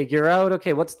figure out,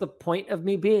 okay, what's the point of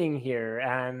me being here?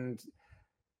 And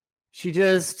she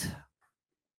just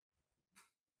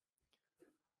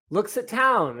looks at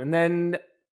town and then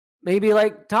maybe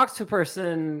like talks to a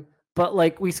person, but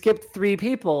like we skipped 3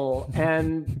 people,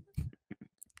 and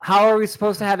how are we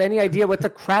supposed to have any idea what the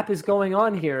crap is going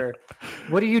on here?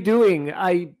 What are you doing?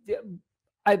 I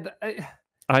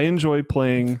enjoy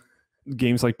playing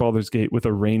games like Baldur's Gate with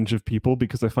a range of people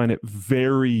because I find it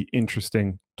very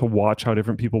interesting to watch how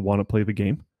different people want to play the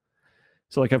game.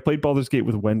 So like I've played Baldur's Gate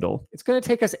with Wendell. It's going to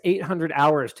take us 800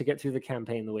 hours to get through the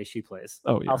campaign the way she plays.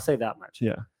 Oh, yeah. I'll say that much.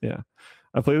 Yeah, yeah.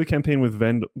 I played the campaign with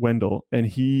Wendell, and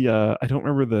he, I don't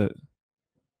remember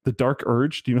the Dark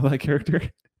Urge. Do you know that character?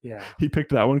 Yeah. He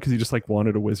picked that one because he just like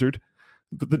wanted a wizard.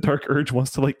 But the Dark Urge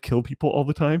wants to like kill people all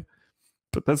the time.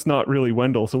 But that's not really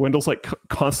Wendell. So Wendell's like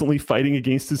constantly fighting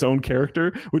against his own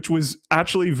character, which was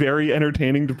actually very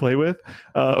entertaining to play with.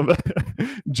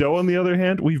 Joe, on the other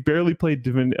hand, we've barely played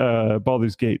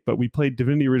Baldur's Gate, but we played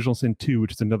Divinity Original Sin 2,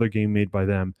 which is another game made by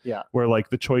them. Yeah. Where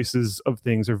like the choices of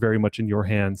things are very much in your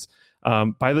hands.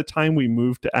 By the time we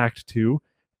moved to Act 2,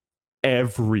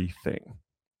 everything,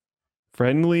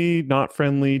 friendly, not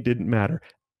friendly, didn't matter.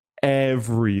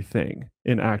 Everything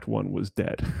in Act 1 was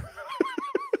dead.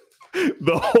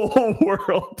 The whole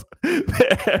world,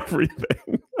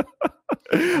 everything.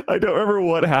 I don't remember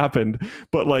what happened,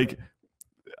 but like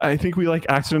I think we like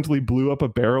accidentally blew up a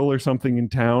barrel or something in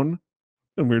town,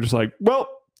 and we were just like, well,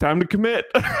 time to commit.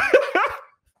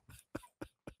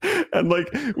 And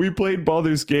like we played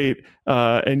Baldur's Gate,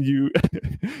 and you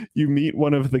meet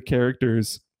one of the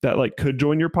characters that like could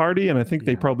join your party, and I think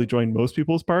they probably join most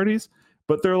people's parties,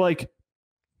 but they're like,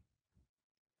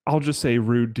 I'll just say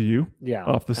rude to you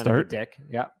off the start. Dick.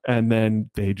 Yeah. And then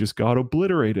they just got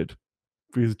obliterated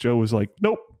because Joe was like,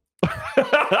 nope.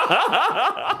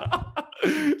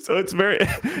 So it's very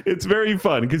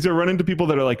fun because you'll run into people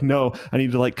that are like, no, I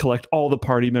need to like collect all the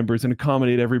party members and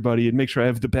accommodate everybody and make sure I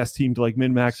have the best team to like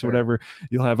min-max or whatever.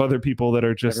 You'll have other people that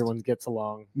are just everyone gets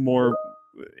along more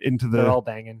into they're all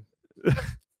banging.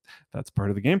 That's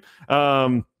part of the game.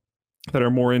 That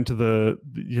are more into the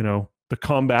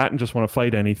combat and just want to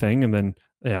fight anything. And then,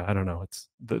 yeah, I don't know. It's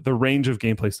the range of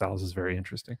gameplay styles is very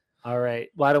interesting. All right.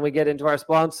 Why don't we get into our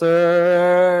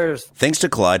sponsors? Thanks to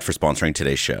Collide for sponsoring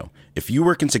today's show. If you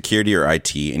work in security or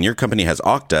IT and your company has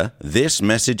Okta, this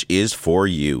message is for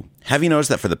you. Have you noticed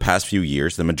that for the past few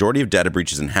years, the majority of data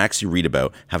breaches and hacks you read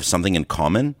about have something in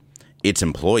common? It's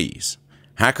employees.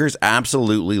 Hackers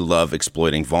absolutely love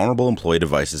exploiting vulnerable employee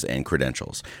devices and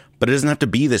credentials, but it doesn't have to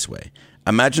be this way.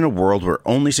 Imagine a world where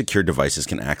only secure devices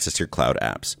can access your cloud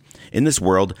apps. In this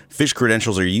world, phish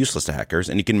credentials are useless to hackers,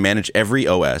 and you can manage every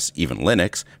OS, even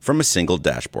Linux, from a single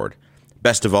dashboard.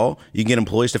 Best of all, you can get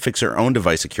employees to fix their own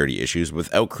device security issues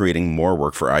without creating more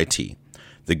work for IT.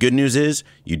 The good news is,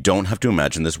 you don't have to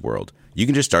imagine this world. You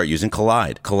can just start using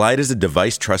Collide. Collide is a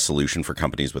device trust solution for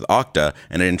companies with Okta,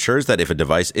 and it ensures that if a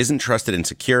device isn't trusted and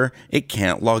secure, it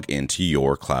can't log into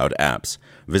your cloud apps.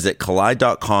 Visit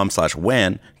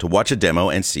collide.com/WAN to watch a demo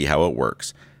and see how it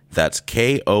works. That's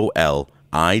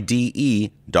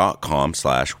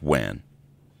KOLIDE.com/WAN.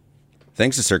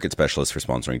 Thanks to Circuit Specialists for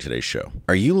sponsoring today's show.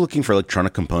 Are you looking for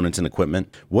electronic components and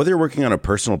equipment? Whether you're working on a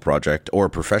personal project or a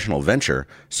professional venture,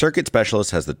 Circuit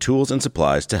Specialists has the tools and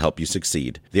supplies to help you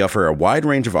succeed. They offer a wide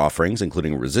range of offerings,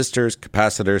 including resistors,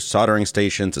 capacitors, soldering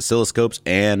stations, oscilloscopes,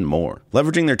 and more.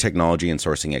 Leveraging their technology and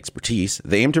sourcing expertise,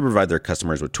 they aim to provide their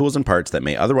customers with tools and parts that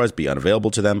may otherwise be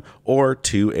unavailable to them or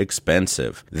too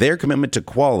expensive. Their commitment to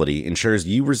quality ensures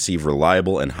you receive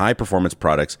reliable and high-performance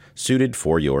products suited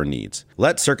for your needs.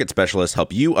 Let Circuit Specialists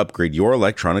help you upgrade your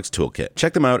electronics toolkit.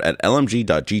 Check them out at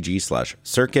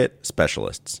lmg.gg/circuit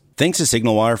specialists. Thanks to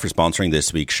SignalWire for sponsoring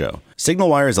this week's show.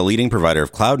 SignalWire is a leading provider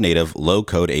of cloud-native,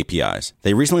 low-code APIs.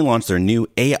 They recently launched their new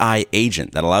AI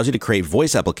agent that allows you to create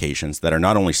voice applications that are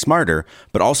not only smarter,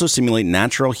 but also simulate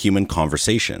natural human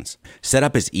conversations.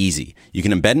 Setup is easy. You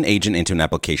can embed an agent into an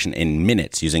application in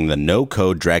minutes using the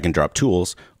no-code drag-and-drop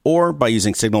tools, or by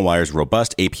using SignalWire's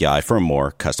robust API for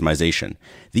more customization.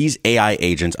 These AI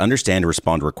agents understand and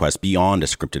respond to requests beyond a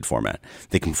scripted format.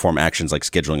 They can perform actions like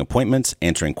scheduling appointments,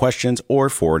 answering questions, or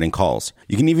forwarding calls.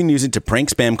 You can even use it to prank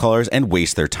spam callers and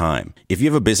waste their time. If you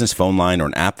have a business phone line or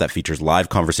an app that features live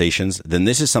conversations, then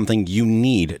this is something you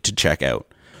need to check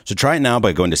out. So try it now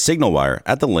by going to SignalWire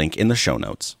at the link in the show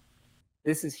notes.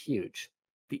 This is huge.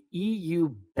 The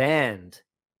EU banned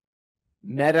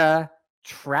Meta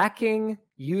tracking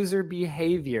user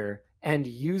behavior and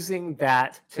using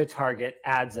that to target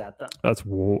ads at them. That's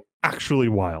actually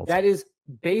wild. That is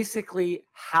basically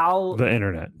how The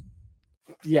internet.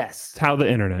 Yes. It's how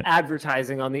the internet.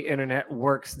 Advertising on the internet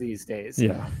works these days.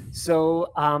 Yeah.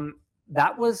 So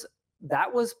that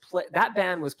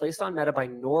ban was placed on Meta by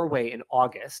Norway in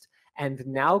August and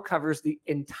now covers the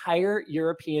entire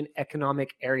European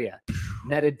Economic Area.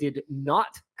 Meta did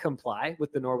not comply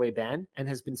with the Norway ban and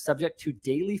has been subject to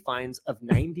daily fines of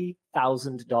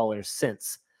 $90,000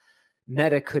 since.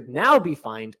 Meta could now be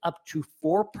fined up to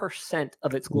 4%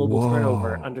 of its global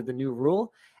turnover under the new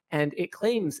rule, and it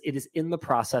claims it is in the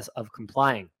process of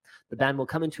complying. The ban will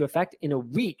come into effect in a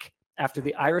week after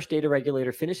the Irish data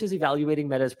regulator finishes evaluating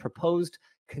Meta's proposed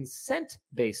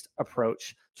consent-based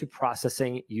approach to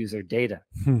processing user data.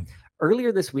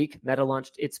 Earlier this week, Meta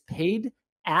launched its paid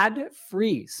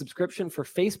ad-free subscription for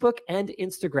Facebook and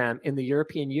Instagram in the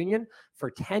European Union for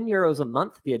 €10 a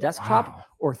month via desktop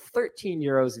or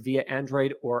 €13 via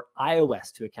Android or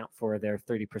iOS to account for their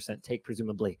 30% take,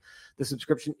 presumably. The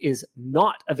subscription is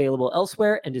not available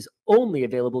elsewhere and is only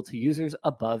available to users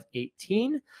above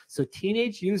 18. So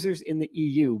teenage users in the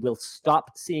EU will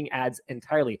stop seeing ads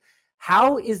entirely.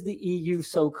 How is the EU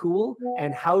so cool?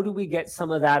 And how do we get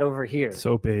some of that over here?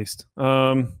 So based.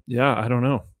 Yeah, I don't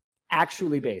know.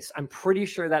 Actually based. I'm pretty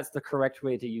sure that's the correct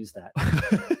way to use that.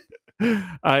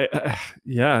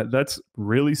 Yeah, that's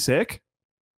really sick.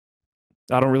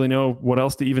 I don't really know what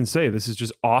else to even say. This is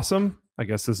just awesome. I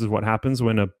guess this is what happens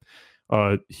when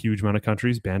a huge amount of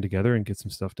countries band together and get some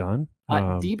stuff done.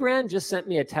 Dbrand just sent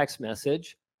me a text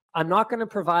message. I'm not going to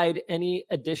provide any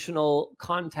additional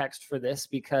context for this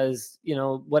because,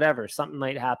 whatever, something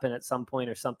might happen at some point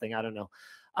or something. I don't know.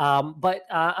 But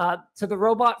to the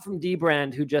robot from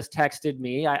Dbrand who just texted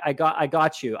me, I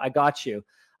got you.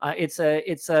 It's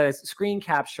a screen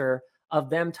capture of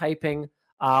them typing,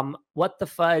 what the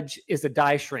fudge is a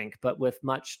die shrink, but with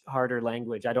much harder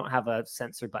language. I don't have a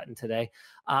censor button today.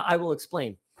 I will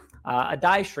explain. A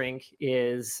die shrink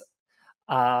is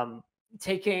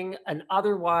taking an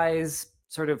otherwise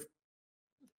sort of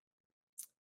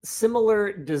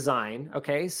similar design,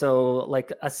 okay? So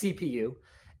like a CPU,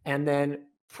 and then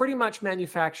pretty much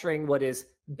manufacturing what is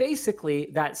basically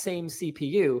that same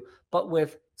CPU, but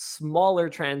with smaller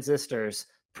transistors,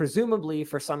 presumably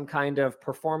for some kind of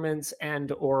performance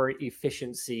and or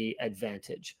efficiency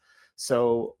advantage.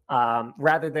 So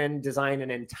rather than design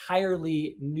an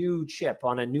entirely new chip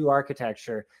on a new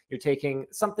architecture, you're taking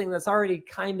something that's already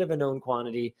kind of a known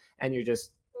quantity and you're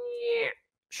just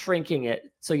shrinking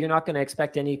it. So you're not going to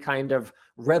expect any kind of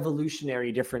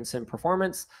revolutionary difference in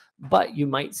performance, but you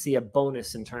might see a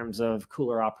bonus in terms of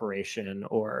cooler operation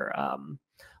or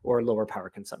lower power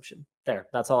consumption. There,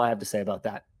 that's all I have to say about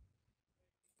that.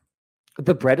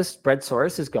 The bread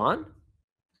source is gone?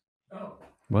 Oh.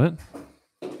 What?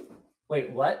 Wait,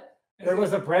 what? There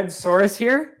was a bread source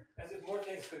here? As if more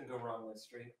things couldn't go wrong with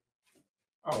stream.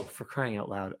 Oh, for crying out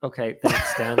loud. Okay,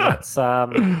 thanks, Dan. That's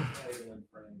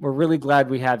we're really glad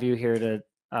we have you here to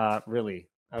really.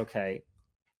 Okay.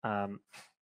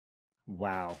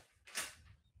 Wow.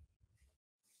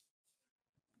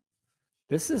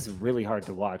 This is really hard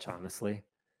to watch, honestly.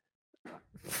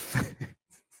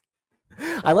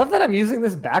 I love that I'm using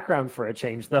this background for a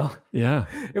change, though. Yeah.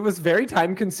 It was very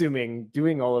time consuming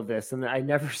doing all of this, and I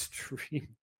never stream.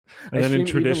 And then in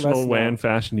stream even less traditional WAN now.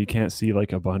 fashion, you can't see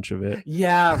like a bunch of it.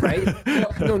 Yeah, right.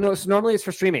 Well, no. So normally it's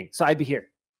for streaming. So I'd be here.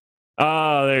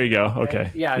 Oh, there you go. Okay.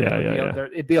 Yeah. Yeah. It would Yeah. be out Yeah. there.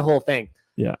 It'd be a whole thing.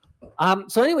 Yeah.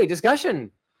 So anyway,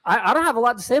 discussion. I don't have a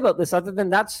lot to say about this other than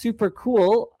that's super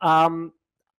cool.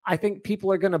 I think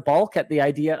people are going to balk at the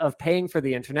idea of paying for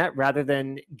the internet rather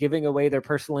than giving away their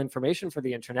personal information for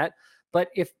the internet. But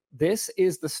if this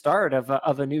is the start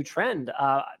of a new trend,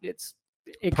 it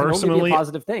can only be Personally, a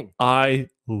positive thing. I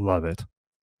love it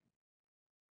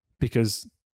because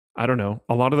I don't know,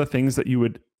 a lot of the things that you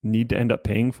would need to end up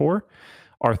paying for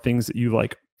are things that you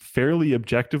like fairly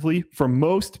objectively for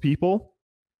most people.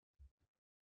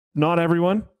 Not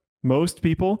everyone, most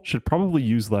people should probably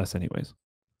use less anyways.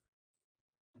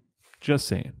 Just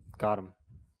saying. Got him.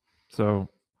 So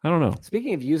I don't know.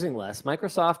 Speaking of using less,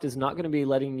 Microsoft is not going to be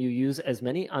letting you use as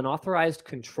many unauthorized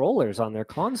controllers on their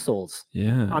consoles.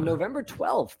 Yeah. On November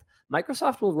 12th,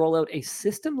 Microsoft will roll out a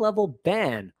system-level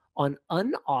ban on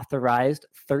unauthorized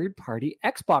third-party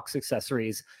Xbox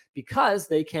accessories because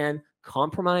they can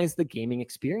compromise the gaming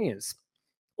experience.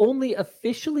 Only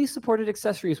officially supported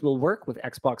accessories will work with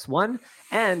Xbox One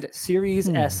and Series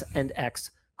S and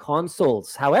X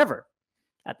consoles. However,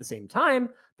 at the same time,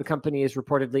 the company is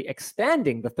reportedly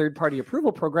expanding the third-party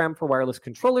approval program for wireless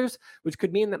controllers, which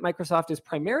could mean that Microsoft is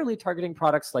primarily targeting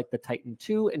products like the Titan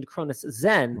 2 and Cronus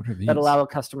Zen that allow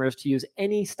customers to use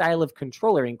any style of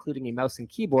controller, including a mouse and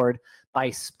keyboard, by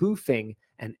spoofing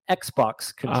an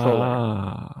Xbox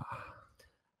controller.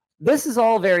 This is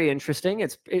all very interesting.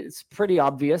 It's pretty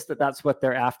obvious that that's what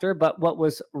they're after. But what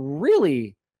was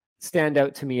really stand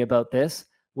out to me about this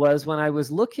was when I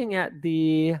was looking at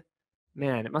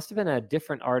it must have been a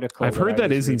different article. I've heard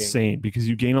that is insane because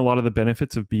you gain a lot of the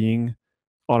benefits of being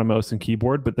on a mouse and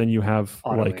keyboard, but then you have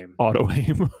auto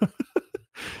aim.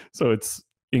 So it's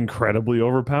incredibly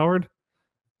overpowered.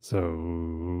 So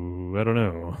I don't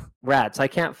know. Rats. I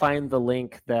can't find the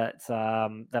link that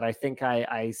I think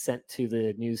I sent to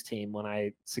the news team when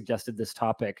I suggested this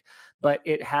topic, but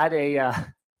it had it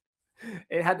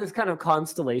had this kind of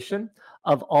constellation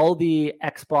of all the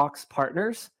Xbox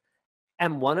partners,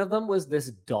 and one of them was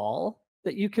this doll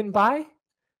that you can buy.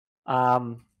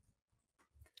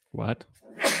 What?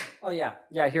 Oh yeah,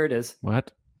 here it is.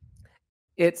 What?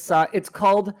 It's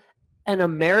called An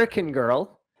American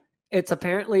Girl. It's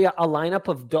apparently a lineup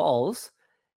of dolls,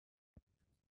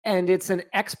 and it's an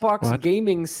Xbox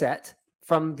gaming set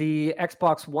from the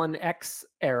Xbox One X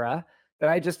era that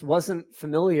I just wasn't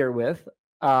familiar with.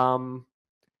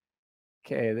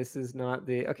 Okay, this is not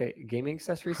the gaming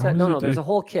accessory set. No, there's a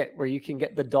whole kit where you can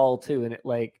get the doll too, and it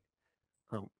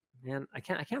oh man, I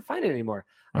can't find it anymore.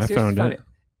 I found it.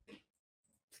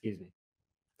 Excuse me.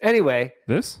 Anyway,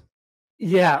 this?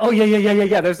 Yeah. Oh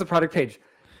yeah. There's the product page.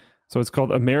 So it's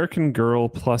called American Girl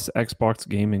plus Xbox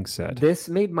Gaming Set. This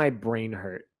made my brain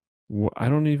hurt. I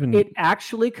don't even... It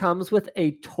actually comes with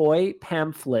a toy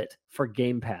pamphlet for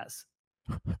Game Pass.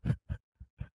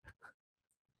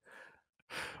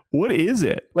 What is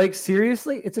it? Like,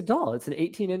 seriously? It's a doll. It's an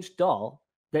 18-inch doll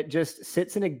that just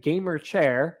sits in a gamer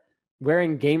chair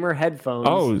wearing gamer headphones.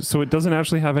 Oh, so it doesn't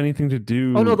actually have anything to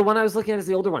do... Oh, no, the one I was looking at is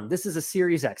the older one. This is a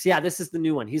Series X. Yeah, this is the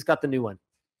new one. He's got the new one.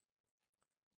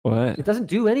 What? It doesn't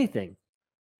do anything.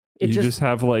 You just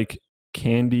have like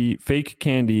fake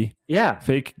candy. Yeah.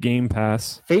 Fake Game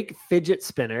Pass. Fake fidget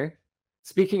spinner.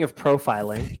 Speaking of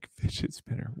profiling. Fake fidget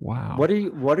spinner. Wow. What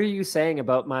are you saying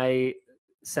about my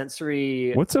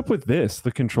sensory... What's up with this?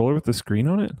 The controller with the screen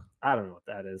on it? I don't know what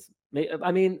that is.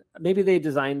 I mean, maybe they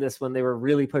designed this when they were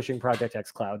really pushing Project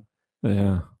X Cloud.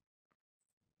 Yeah.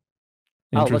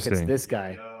 Oh, look, it's this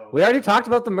guy. We already talked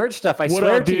about the merch stuff. I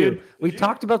swear to you. We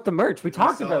talked about the merch. We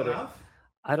talked about it.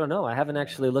 I don't know. I haven't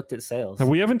actually looked at sales.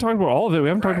 We haven't talked about all of it. We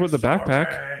haven't talked about the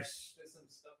backpack.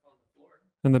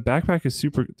 And the backpack is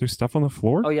super... There's stuff on the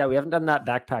floor? Oh, yeah. We haven't done that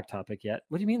backpack topic yet.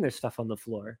 What do you mean there's stuff on the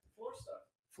floor?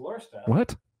 Floor stuff?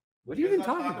 What? What are you even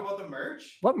talking about? The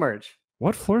merch? What merch?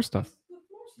 What floor stuff?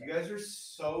 You guys are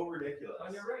so ridiculous.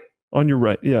 On your right. On your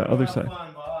right. Yeah, other side.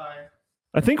 Bye.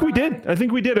 I think we did. I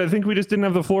think we just didn't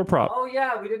have the floor prop. Oh,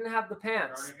 yeah. We didn't have the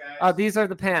pants. These are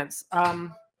the pants.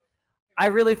 I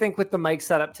really think with the mic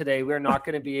setup today, we're not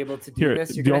going to be able to do this.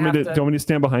 Do you want me to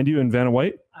stand behind you in Vanna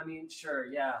White? I mean,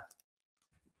 sure, yeah.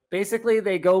 Basically,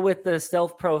 they go with the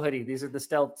Stealth Pro hoodie. These are the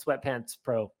Stealth Sweatpants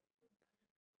Pro.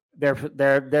 They're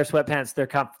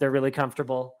sweatpants. They're really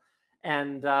comfortable,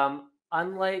 and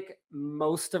unlike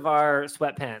most of our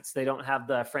sweatpants, they don't have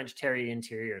the French terry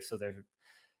interior.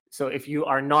 So if you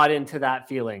are not into that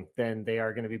feeling, then they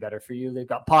are going to be better for you. They've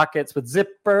got pockets with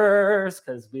zippers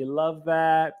because we love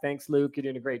that. Thanks, Luke. You're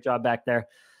doing a great job back there.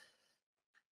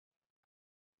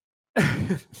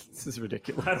 This is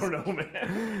ridiculous. I don't know,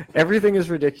 man. Everything is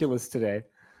ridiculous today.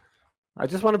 I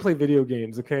just want to play video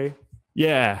games, okay?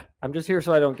 Yeah, I'm just here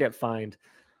so I don't get fined.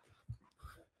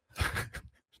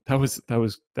 that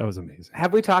was amazing.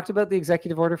 Have we talked about the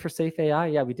executive order for safe AI?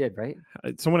 Yeah, we did, right?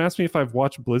 Someone asked me if I've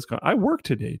watched BlizzCon. I work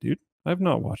today, dude. I've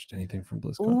not watched anything from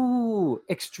BlizzCon. Ooh,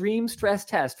 extreme stress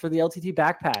test for the LTT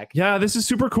backpack. Yeah, this is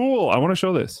super cool. I want to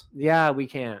show this. Yeah, we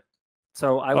can't.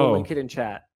 So I will link it in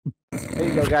chat. There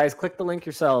you go, guys. Click the link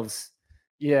yourselves.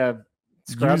 Yeah.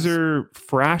 Scrubs. User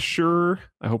Frasher,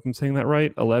 I hope I'm saying that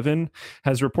right, 11,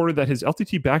 has reported that his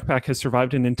LTT backpack has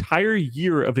survived an entire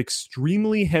year of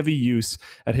extremely heavy use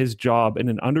at his job in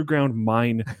an underground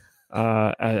mine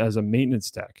as a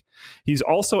maintenance tech. He's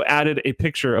also added a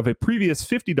picture of a previous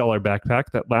 $50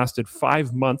 backpack that lasted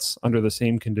 5 months under the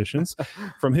same conditions.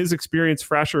 From his experience,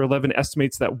 Frasher 11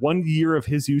 estimates that 1 year of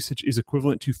his usage is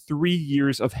equivalent to 3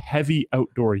 years of heavy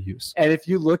outdoor use. And if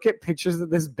you look at pictures of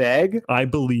this bag, I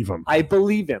believe him. I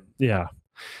believe him. Yeah.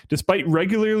 Despite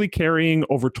regularly carrying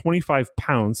over 25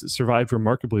 pounds, it survived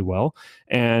remarkably well.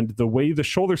 And the way the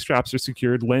shoulder straps are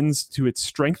secured lends to its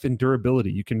strength and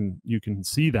durability. You can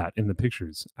see that in the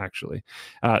pictures, actually.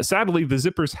 Sadly, the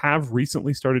zippers have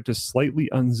recently started to slightly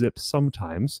unzip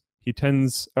sometimes. He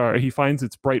finds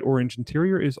its bright orange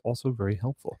interior is also very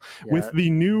helpful. Yeah. With the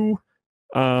new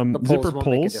zipper won't make a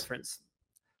pulls, difference.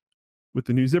 with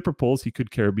the new zipper pulls, he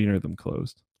could carabiner them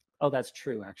closed. Oh, that's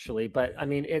true, actually. But I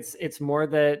mean, it's more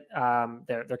that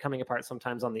they're coming apart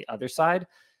sometimes on the other side.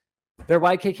 They're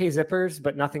YKK zippers,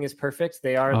 but nothing is perfect.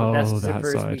 They are the best that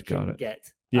zippers side. we can Got it.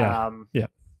 get. Yeah. Yeah.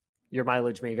 Your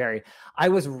mileage may vary. I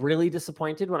was really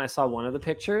disappointed when I saw one of the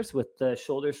pictures with the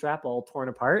shoulder strap all torn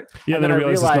apart. Yeah, and then I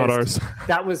realized it's not ours.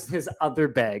 That was his other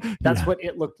bag. That's Yeah. what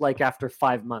it looked like after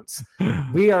 5 months.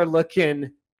 We are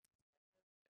looking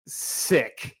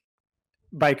sick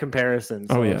by comparison.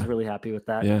 So I was really happy with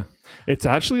that. Yeah. It's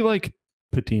actually like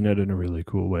patinaed in a really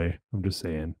cool way. I'm just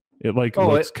saying. It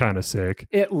looks kind of sick.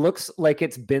 It looks like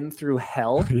it's been through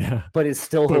hell, Yeah. but is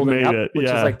still holding up, which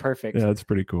is like perfect. Yeah, it's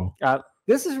pretty cool.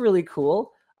 This is really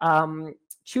cool.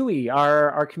 Chewy,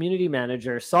 our community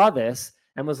manager, saw this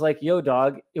and was like, yo,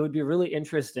 dog, it would be really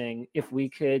interesting if we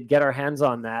could get our hands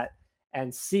on that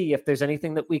and see if there's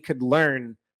anything that we could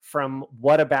learn from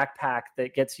what a backpack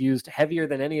that gets used heavier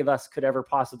than any of us could ever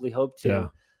possibly hope to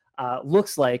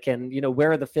looks like. And,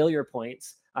 where are the failure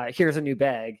points? Here's a new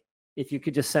bag. If you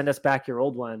could just send us back your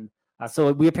old one.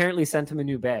 So we apparently sent him a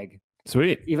new bag.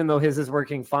 Sweet. Even though his is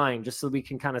working fine, just so we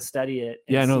can kind of study it.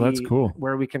 And Yeah, no, that's see cool.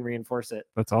 where we can reinforce it.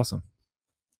 That's awesome.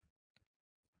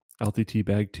 LTT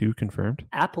bag 2 confirmed.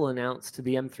 Apple announced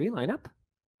the M3 lineup.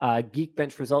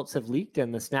 Geekbench results have leaked,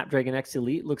 and the Snapdragon X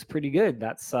Elite looks pretty good.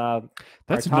 That's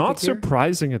not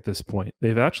surprising at this point.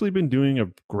 They've actually been doing a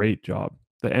great job.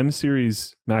 The M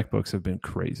series MacBooks have been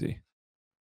crazy.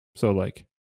 So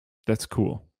that's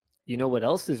cool. You know what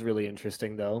else is really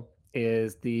interesting though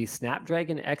is the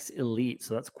Snapdragon X Elite.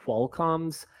 So that's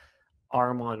Qualcomm's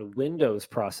ARM on Windows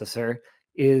processor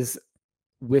is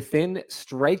within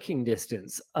striking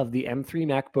distance of the M3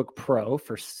 MacBook Pro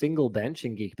for single bench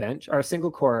in Geekbench, or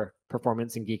single core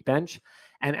performance in Geekbench,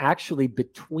 and actually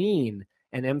between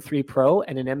an M3 Pro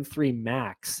and an M3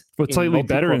 Max. But it's slightly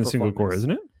better in single core,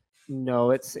 isn't it?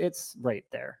 No, it's right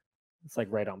there. It's like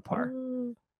right on par.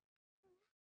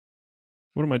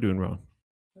 What am I doing wrong?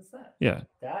 What's that? Yeah.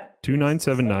 That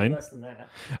 2979. less than that.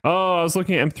 Oh, I was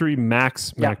looking at M3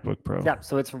 Max Yeah. MacBook Pro. Yeah,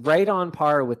 so it's right on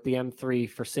par with the M3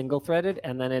 for single threaded,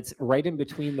 and then it's right in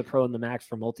between the Pro and the Max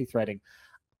for multi-threading.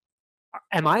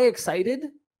 Am I excited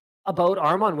about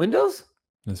ARM on Windows?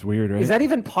 That's weird, right? Is that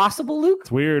even possible, Luke?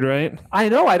 It's weird, right? I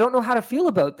know. I don't know how to feel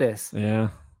about this. Yeah.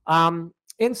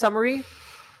 In summary,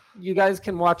 you guys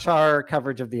can watch our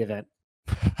coverage of the event.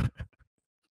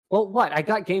 Well, what? I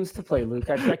got games to play, Luke.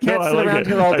 I can't sit around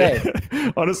here all day.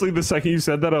 Honestly, the second you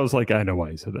said that, I was like, I know why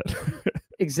you said that.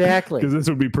 Exactly. Because this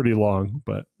would be pretty long,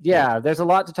 but yeah, there's a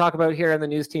lot to talk about here, and the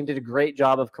news team did a great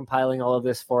job of compiling all of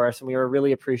this for us, and we were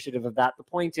really appreciative of that. The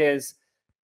point is,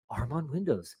 ARM on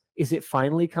Windows. Is it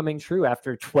finally coming true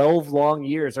after 12 long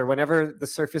years, or whenever the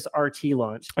Surface RT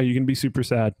launched? are you going to be super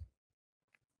sad?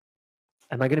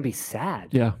 Am I going to be sad?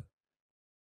 Yeah.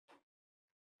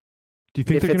 Do you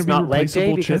think If they're going it's to be not leg day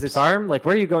replaceable because chips? it's ARM? Like,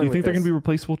 where are you going Do you with think they're this? going to be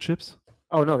replaceable chips?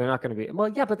 Oh, no, they're not going to be. Well,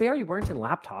 yeah, but they already weren't in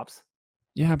laptops.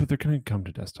 Yeah, but they're going to come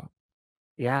to desktop.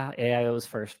 Yeah, AIOs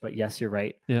first, but yes, you're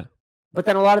right. Yeah. But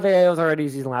then a lot of AIOs are already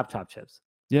using laptop chips.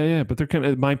 Yeah, but they're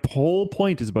coming. My whole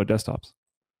point is about desktops.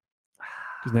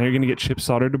 Because now you're going to get chips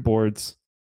soldered to boards.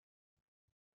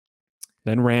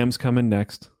 Then RAM's coming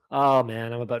next. Oh,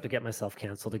 man, I'm about to get myself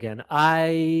canceled again.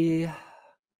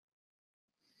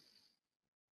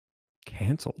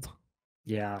 canceled.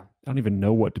 Yeah. I don't even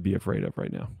know what to be afraid of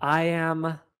right now. I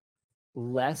am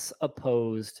less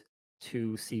opposed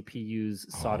to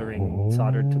CPUs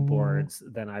soldered to boards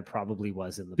than I probably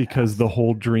was in the Because past. the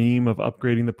whole dream of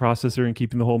upgrading the processor and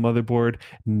keeping the whole motherboard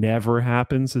never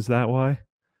happens. Is that why?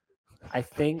 I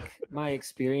think my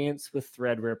experience with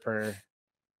Threadripper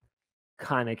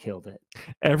kind of killed it.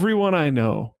 Everyone I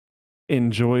know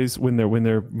enjoys when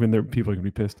they're people are gonna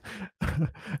be pissed.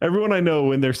 Everyone I know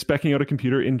when they're specing out a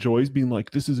computer enjoys being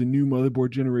like, this is a new motherboard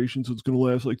generation, so it's gonna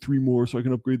last like 3 more, so I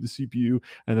can upgrade the CPU.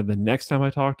 And then the next time I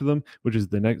talk to them, which is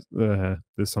the next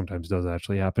this sometimes does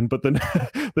actually happen, but then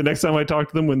the next time I talk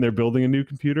to them when they're building a new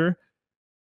computer,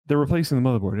 they're replacing the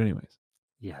motherboard anyways.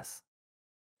 Yes.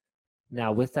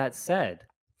 Now, with that said,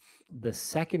 the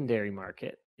secondary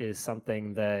market is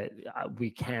something that we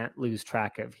can't lose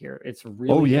track of here. It's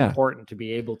really important to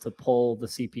be able to pull the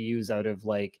CPUs out of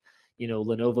Lenovo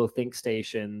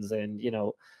ThinkStations and,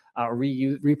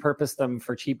 repurpose them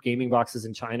for cheap gaming boxes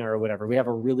in China or whatever. We have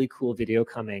a really cool video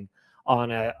coming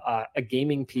on a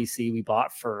gaming PC we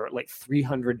bought for like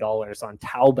 $300 on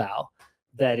Taobao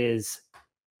that is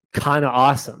kind of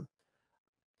awesome.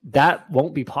 That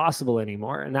won't be possible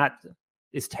anymore. And that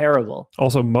is terrible.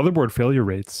 Also, motherboard failure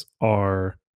rates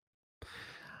are,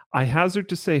 I hazard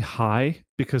to say, high,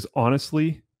 because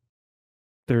honestly,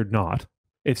 they're not.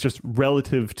 It's just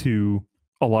relative to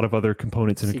a lot of other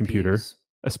components in a computer,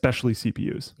 especially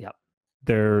CPUs. Yep.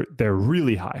 They're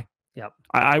really high. Yep.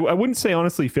 I wouldn't say,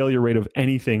 honestly, failure rate of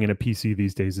anything in a PC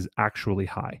these days is actually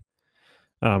high.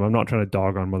 I'm not trying to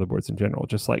dog on motherboards in general.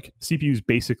 Just like CPUs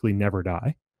basically never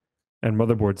die, and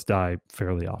motherboards die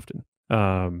fairly often.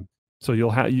 So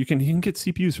you can get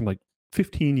CPUs from like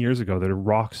 15 years ago that are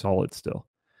rock solid still.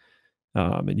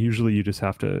 And usually you just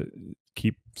have to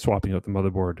keep swapping out the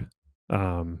motherboard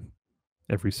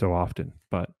every so often.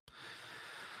 But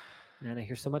man, I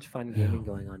hear so much fun gaming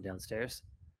going on downstairs.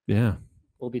 Yeah.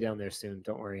 We'll be down there soon.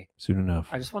 Don't worry. Soon enough.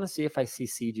 I just want to see if I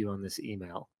CC'd you on this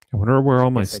email. I wonder where all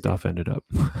my stuff ended up.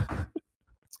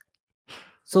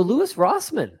 So Louis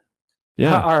Rossmann.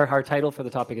 Yeah. Our title for the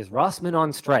topic is Rossmann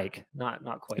on strike. Not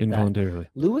quite involuntarily.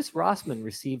 that. Louis Rossmann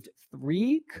received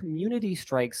 3 community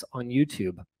strikes on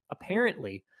YouTube,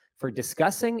 apparently for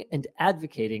discussing and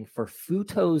advocating for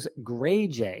Futo's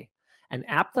GreyJ, an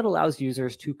app that allows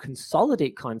users to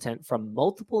consolidate content from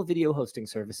multiple video hosting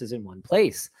services in one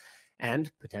place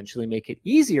and potentially make it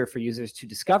easier for users to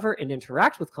discover and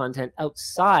interact with content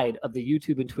outside of the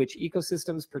YouTube and Twitch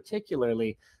ecosystems,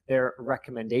 particularly their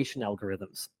recommendation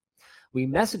algorithms. We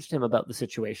messaged him about the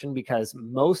situation because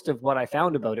most of what I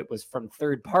found about it was from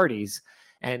third parties.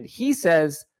 And he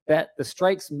says that the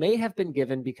strikes may have been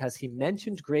given because he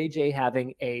mentioned GreyJ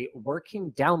having a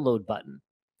working download button.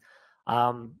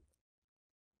 I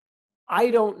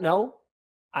don't know.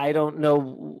 I don't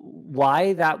know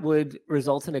why that would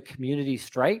result in a community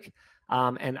strike.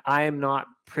 And I am not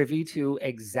privy to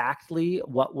exactly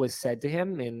what was said to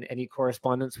him in any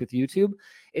correspondence with YouTube.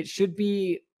 It should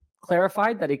be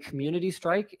clarified that a community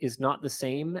strike is not the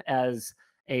same as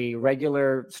a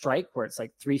regular strike where it's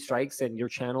like 3 strikes and your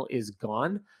channel is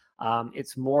gone.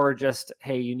 It's more just,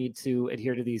 hey, you need to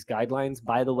adhere to these guidelines,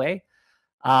 by the way.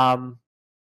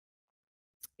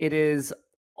 It is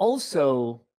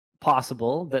also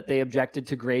possible that they objected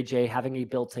to GreyJ having a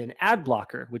built-in ad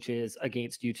blocker, which is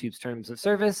against YouTube's terms of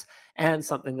service and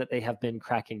something that they have been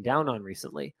cracking down on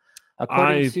recently.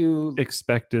 According to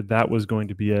expected that was going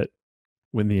to be it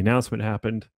when the announcement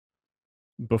happened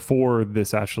before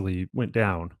this actually went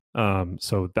down.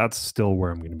 So that's still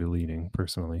where I'm going to be leaning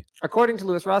personally. According to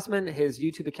Louis Rossmann, his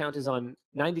YouTube account is on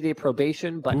 90-day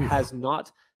probation, but has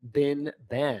not been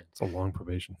banned. It's a long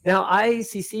probation. Now, I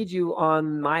CC'd you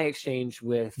on my exchange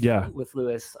with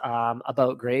Louis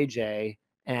about GreyJ.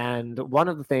 And one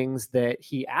of the things that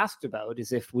he asked about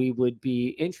is if we would be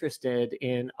interested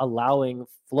in allowing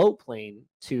Floatplane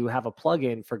to have a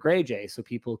plugin for GreyJ so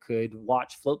people could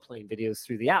watch Floatplane videos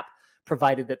through the app,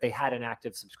 provided that they had an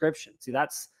active subscription. See,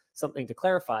 that's something to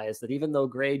clarify, is that even though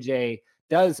GreyJ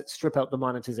does strip out the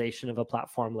monetization of a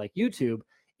platform like YouTube,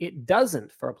 it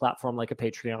doesn't for a platform like a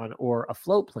Patreon or a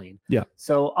Floatplane. Yeah.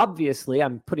 So obviously,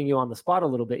 I'm putting you on the spot a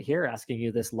little bit here, asking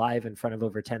you this live in front of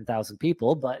over 10,000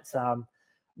 people, but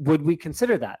would we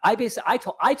consider that? I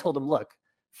told him, look,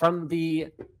 from the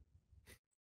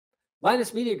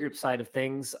Linus Media Group side of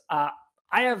things, I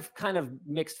have kind of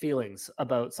mixed feelings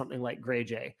about something like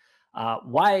GreyJ.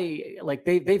 Why? Like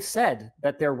they've said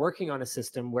that they're working on a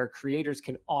system where creators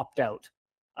can opt out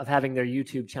of having their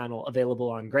YouTube channel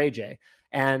available on GreyJ.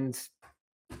 And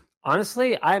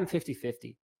honestly, I'm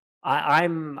 50-50. I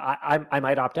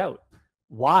might opt out.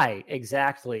 Why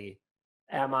exactly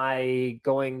Am I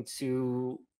going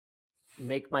to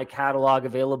make my catalog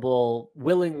available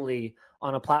willingly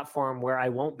on a platform where I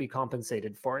won't be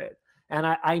compensated for it? And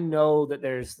I know that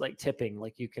there's like tipping,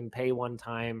 like you can pay one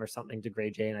time or something to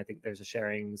GreyJ, and I think there's a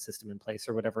sharing system in place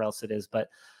or whatever else it is. But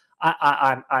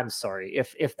I'm sorry,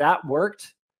 if that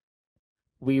worked,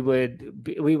 we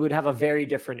would have a very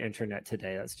different internet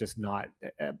today. That's just not.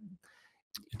 It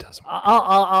doesn't.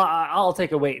 I'll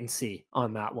take a wait and see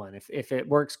on that one. If it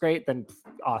works great, then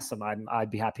awesome. I'd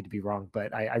be happy to be wrong,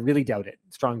 but I really doubt it.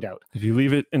 Strong doubt. If you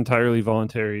leave it entirely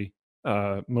voluntary,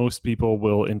 most people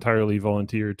will entirely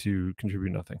volunteer to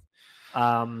contribute nothing.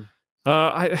 I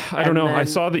don't know. I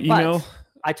saw the email.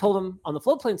 I told him on the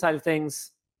floatplane side of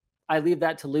things, I leave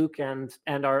that to Luke and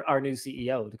our new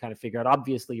CEO to kind of figure out.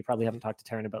 Obviously, you probably haven't talked to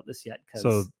Taryn about this yet.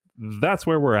 So that's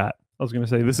where we're at. I was going to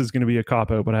say this is going to be a cop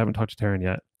out, but I haven't talked to Taryn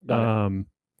yet. I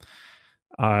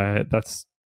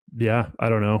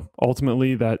don't know.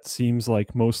 Ultimately, that seems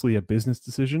like mostly a business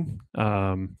decision.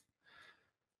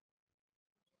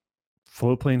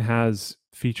 Floatplane has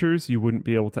features you wouldn't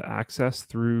be able to access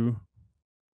through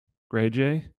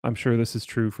GreyJ. I'm sure this is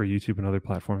true for YouTube and other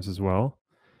platforms as well.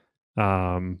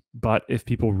 But if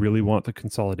people really want the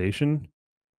consolidation,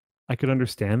 I could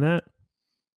understand that.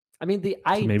 I mean, the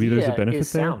idea maybe there's a benefit is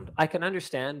sound. there. I can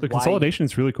understand the consolidation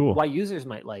is really cool. Why users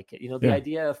might like it. The Yeah.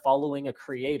 idea of following a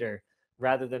creator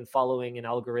rather than following an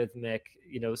algorithmic,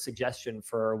 suggestion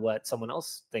for what someone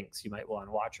else thinks you might want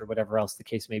to watch or whatever else the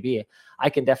case may be. I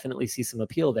can definitely see some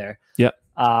appeal there. Yeah.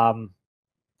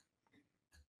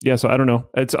 Yeah, so I don't know.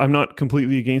 I'm not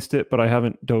completely against it, but I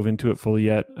haven't dove into it fully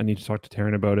yet. I need to talk to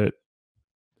Taryn about it,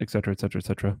 et cetera, et cetera, et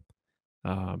cetera.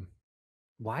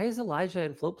 Why is Elijah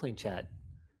in Floatplane chat?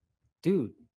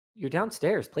 Dude, you're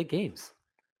downstairs. Play games.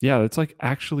 Yeah, it's like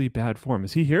actually bad form.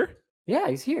 Is he here? Yeah,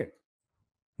 he's here.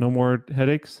 No more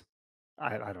headaches?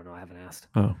 I don't know. I haven't asked.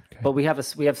 Oh, okay. But we have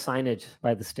signage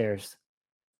by the stairs.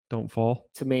 Don't fall.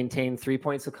 To maintain 3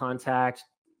 points of contact.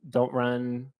 Don't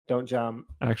run. Don't jump.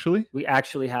 Actually? We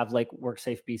actually have like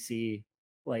WorkSafe BC,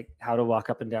 like how to walk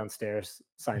up and down stairs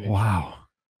signage. Wow.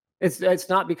 It's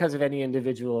not because of any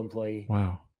individual employee.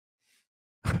 Wow.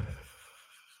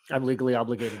 I'm legally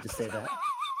obligated to say that.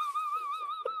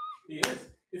 He is.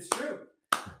 It's true.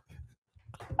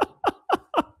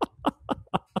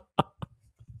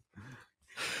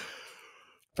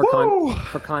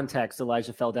 For context,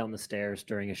 Elijah fell down the stairs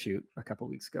during a shoot a couple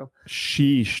weeks ago.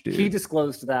 Sheesh, dude. He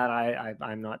disclosed that.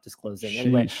 I'm not disclosing.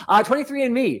 Anyway,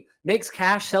 23andMe makes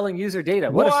cash selling user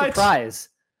data. What a surprise.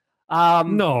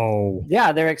 No.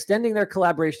 Yeah, they're extending their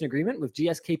collaboration agreement with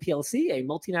GSK PLC, a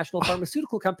multinational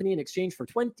pharmaceutical company, in exchange for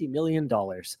 $20 million.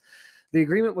 The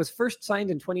agreement was first signed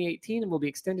in 2018 and will be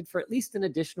extended for at least an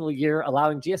additional year,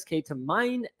 allowing GSK to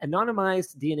mine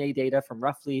anonymized DNA data from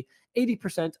roughly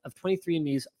 80% of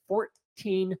 23andMe's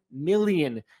 14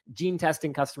 million gene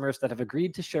testing customers that have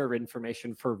agreed to share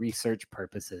information for research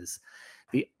purposes.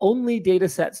 The only data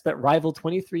sets that rival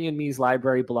 23andMe's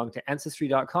library belong to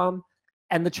Ancestry.com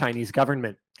and the Chinese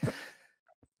government.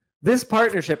 This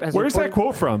partnership has... Where's that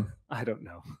quote from? I don't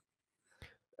know.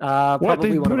 What?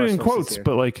 They put it in quotes,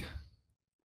 but like...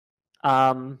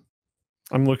 I'm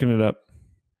looking it up.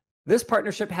 This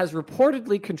partnership has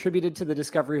reportedly contributed to the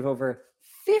discovery of over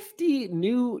 50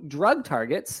 new drug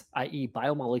targets, i.e.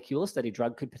 biomolecules that a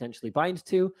drug could potentially bind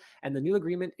to, and the new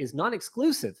agreement is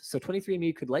non-exclusive, so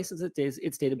 23andMe could license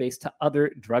its database to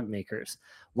other drug makers.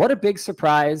 What a big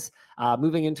surprise.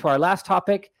 Moving into our last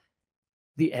topic,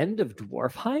 the end of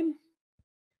Dwarfheim?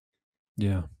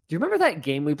 Yeah. Do you remember that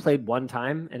game we played one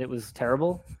time and it was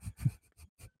terrible?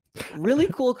 Really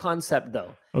cool concept,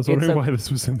 though. I was wondering why this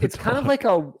was in the It's kind of like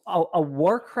a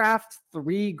Warcraft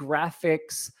 3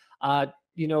 graphics,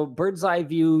 bird's eye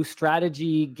view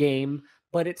strategy game,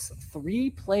 but it's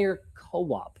 3-player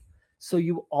co-op. So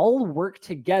you all work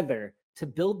together to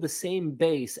build the same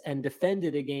base and defend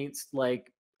it against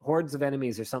like hordes of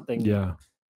enemies or something. Yeah.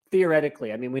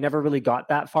 Theoretically. I mean, we never really got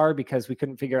that far because we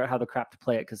couldn't figure out how the crap to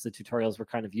play it because the tutorials were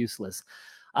kind of useless.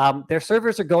 Their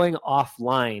servers are going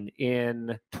offline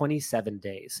in 27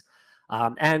 days.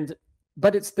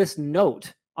 But it's this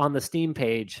note on the Steam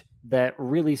page that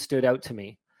really stood out to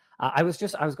me. I was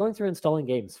going through installing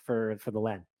games for the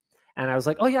LAN, and I was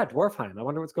like, oh yeah, Dwarfheim. I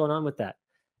wonder what's going on with that.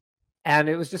 And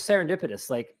it was just serendipitous.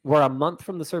 Like, we're a month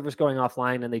from the servers going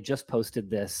offline, and they just posted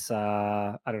this,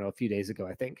 I don't know, a few days ago,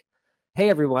 I think. Hey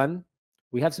everyone,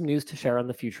 we have some news to share on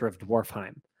the future of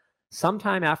Dwarfheim.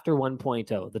 Sometime after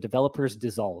 1.0, the developers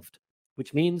dissolved,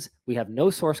 which means we have no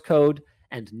source code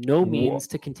and no means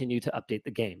to continue to update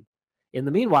the game. In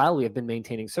the meanwhile, we have been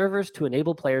maintaining servers to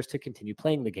enable players to continue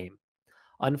playing the game.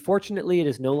 Unfortunately, it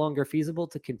is no longer feasible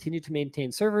to continue to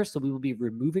maintain servers, so we will be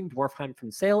removing Dwarfheim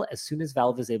from sale as soon as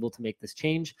Valve is able to make this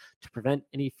change to prevent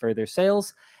any further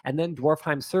sales, and then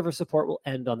Dwarfheim server support will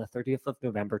end on the 30th of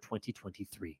November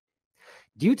 2023.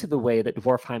 Due to the way that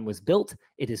Dwarfheim was built,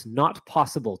 it is not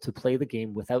possible to play the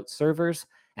game without servers,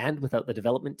 and without the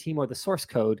development team or the source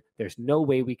code, there's no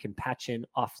way we can patch in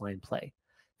offline play.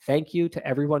 Thank you to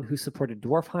everyone who supported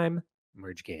Dwarfheim.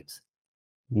 Merge Games.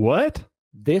 What?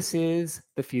 This is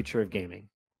the future of gaming.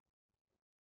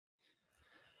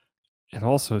 It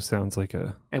also sounds like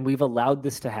And we've allowed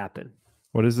this to happen.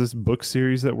 what is this book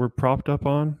series that we're propped up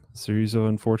on? Series of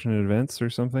unfortunate events or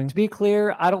something? To be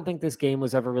clear, I don't think this game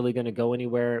was ever really going to go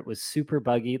anywhere. It was super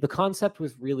buggy. The concept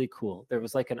was really cool. There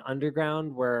was like an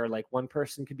underground where like one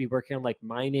person could be working on like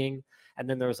mining, and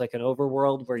then there was like an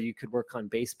overworld where you could work on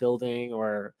base building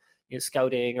or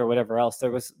scouting or whatever else.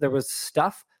 There was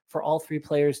stuff for all three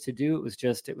players to do.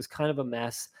 It was kind of a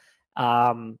mess.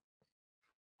 But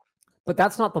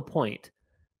that's not the point.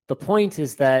 The point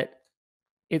is that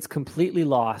it's completely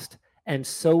lost, and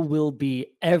so will be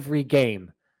every game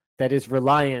that is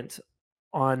reliant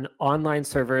on online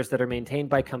servers that are maintained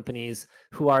by companies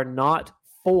who are not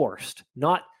forced,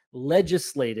 not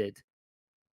legislated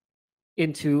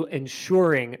into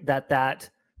ensuring that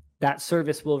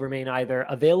service will remain either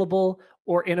available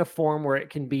or in a form where it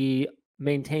can be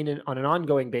maintained on an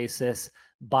ongoing basis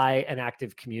by an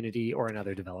active community or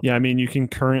another developer. Yeah, I mean, you can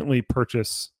currently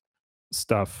purchase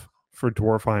stuff for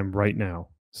Dwarfheim right now.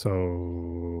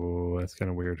 So that's kind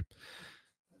of weird.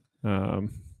 You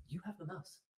have the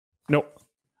mouse. Nope.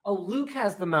 Oh, Luke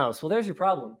has the mouse. Well, there's your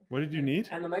problem. What did you need?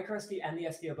 And the micro SD and the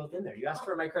SD are both in there. You asked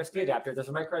for a micro SD adapter. There's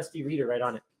a micro SD reader right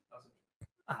on it.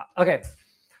 Okay.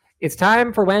 It's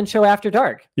time for WAN Show After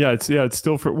Dark. Yeah, it's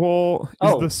still for. Well,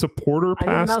 is the supporter I need the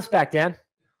pass? mouse back, Dan.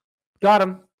 Got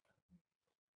him.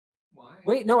 Why?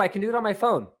 Wait, no, I can do it on my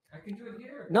phone. I can do it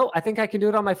here. No, I think I can do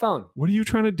it on my phone. What are you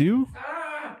trying to do? Ah!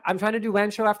 I'm trying to do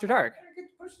WAN Show After Dark. I can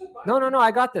push the button. No,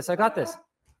 I got this. There.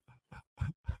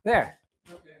 Okay.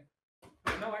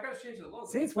 No, I gotta change the logo.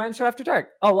 See, it's WAN Show After Dark.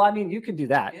 Oh, well, I mean, you can do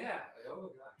that. Yeah.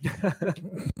 Oh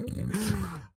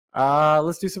god.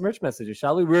 Let's do some merch messages,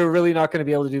 shall we? We're really not going to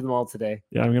be able to do them all today.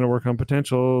 Yeah, I'm gonna work on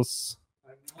potentials.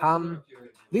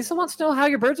 Lisa wants to know how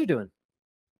your birds are doing.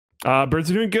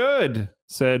 Birds are doing good.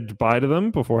 Said bye to them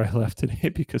before I left today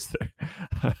because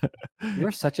they're.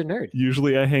 You're such a nerd.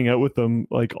 Usually I hang out with them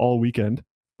like all weekend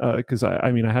because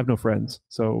I mean I have no friends.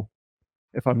 So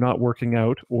if I'm not working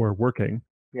out or working,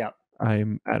 Yeah.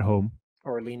 I'm at home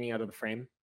Or leaning out of the frame.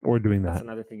 or doing That's that.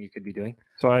 another thing you could be doing.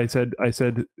 So I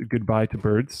said goodbye to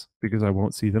birds because I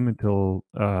won't see them until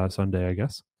Sunday, I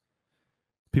guess.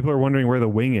 People are wondering where the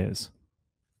wing is.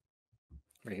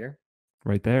 Right here.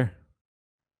 Right there.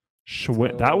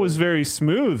 That was very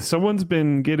smooth. Someone's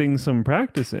been getting some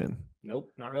practice in.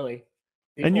 Nope, not really.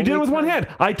 The And you did it only with one time-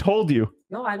 hand. I told you.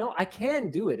 No, I know. I can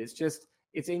do it. It's just,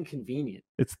 it's inconvenient.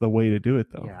 It's the way to do it,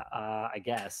 though. Yeah, I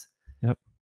guess. Yep.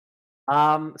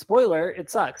 Spoiler, it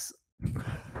sucks.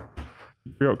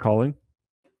 You're out calling.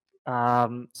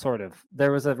 Sort of.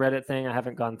 There was a Reddit thing. I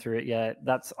haven't gone through it yet.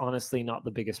 That's honestly not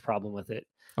the biggest problem with it.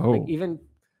 Oh, Like even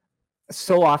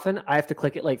so often, I have to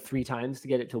click it like 3 times to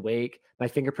get it to wake. My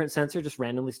fingerprint sensor just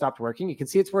randomly stopped working. You can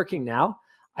see it's working now.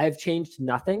 I have changed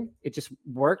nothing. It just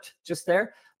worked just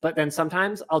there. But then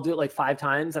sometimes I'll do it like 5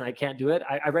 times and I can't do it.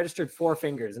 I registered 4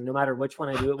 fingers, and no matter which one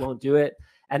I do, it won't do it.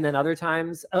 And then other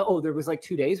times, there was like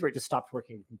 2 days where it just stopped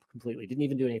working completely. Didn't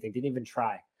even do anything. Didn't even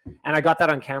try. And I got that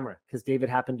on camera because David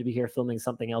happened to be here filming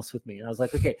something else with me. And I was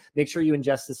like, okay, make sure you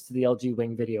ingest this to the LG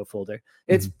Wing video folder.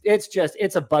 It's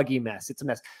a buggy mess. It's a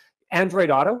mess. Android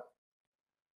Auto,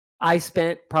 I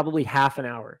spent probably half an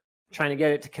hour trying to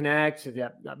get it to connect,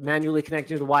 manually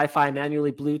connecting to the Wi-Fi,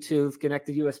 manually Bluetooth, connect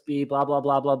the USB, blah, blah,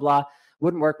 blah, blah, blah.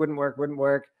 Wouldn't work.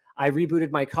 I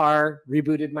rebooted my car,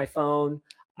 rebooted my phone.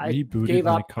 I gave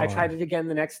up. I tried it again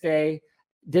the next day.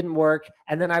 Didn't work.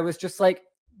 And then I was just like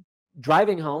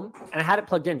driving home, and I had it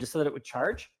plugged in just so that it would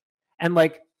charge. And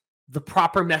like the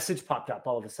proper message popped up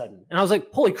all of a sudden. And I was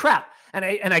like, holy crap. And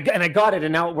I got it,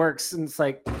 and now it works. And it's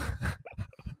like,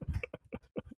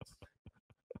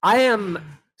 I am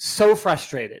so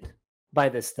frustrated by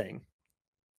this thing.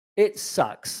 It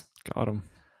sucks. got him.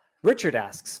 Richard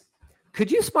asks,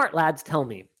 could you smart lads tell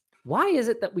me, why is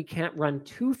it that we can't run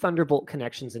 2 Thunderbolt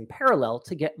connections in parallel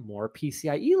to get more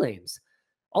PCIe lanes?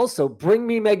 Also, bring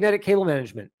me magnetic cable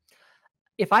management.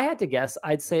 If I had to guess,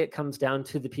 I'd say it comes down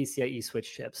to the PCIe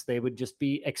switch chips. They would just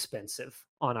be expensive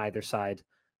on either side.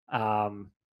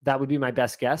 That would be my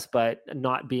best guess, but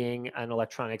not being an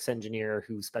electronics engineer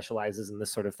who specializes in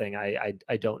this sort of thing,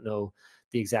 I don't know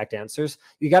the exact answers.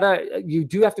 You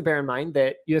do have to bear in mind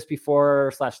that USB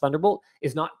 4/Thunderbolt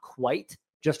is not quite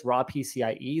just raw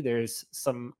PCIe. There's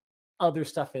some other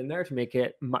stuff in there to make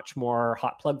it much more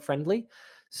hot plug friendly.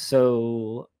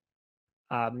 So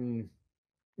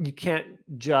you can't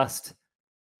just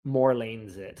more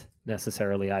lanes it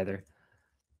necessarily either.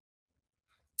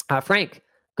 Frank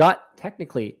got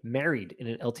technically married in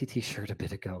an LTT shirt a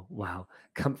bit ago. Wow.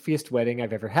 Comfiest wedding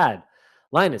I've ever had.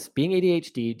 Linus, being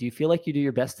ADHD, do you feel like you do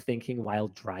your best thinking while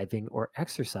driving or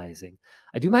exercising?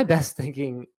 I do my best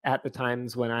thinking at the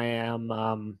times when I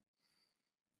am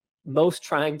most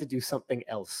trying to do something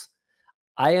else.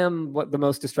 I am the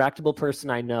most distractible person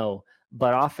I know,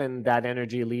 but often that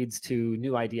energy leads to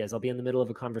new ideas. I'll be in the middle of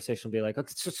a conversation, be like,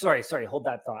 okay, sorry, hold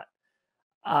that thought.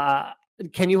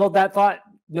 Can you hold that thought?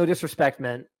 No disrespect,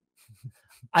 man.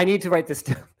 I need to write this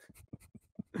down.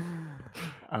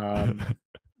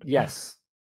 Yes.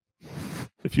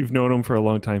 If you've known him for a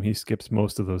long time, he skips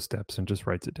most of those steps and just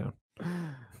writes it down.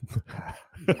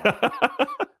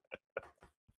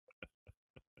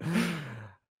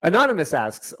 Anonymous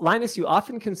asks, Linus, you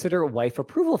often consider wife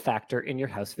approval factor in your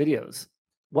house videos.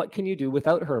 What can you do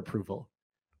without her approval?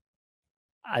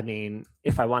 I mean,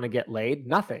 if I want to get laid,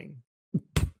 nothing.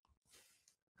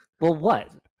 Well, what?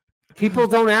 People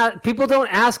don't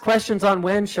ask questions on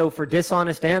WAN show for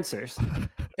dishonest answers.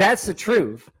 That's the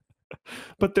truth.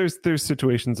 But there's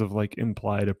situations of like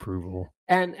implied approval.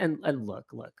 And look.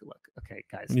 Okay,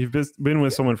 guys. When you've been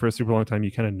with someone for a super long time,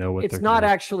 you kind of know what it's not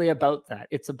actually about that.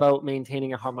 It's about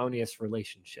maintaining a harmonious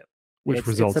relationship.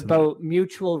 It's about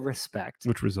mutual respect.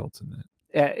 Which results in that.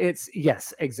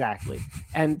 Yes, exactly.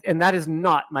 and that is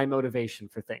not my motivation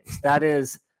for things. That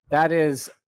is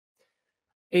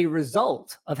a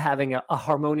result of having a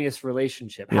harmonious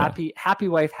relationship. Yeah. Happy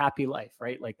wife, happy life,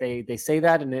 right? Like they say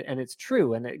that and it's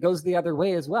true, and it goes the other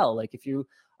way as well. Like if you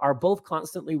are both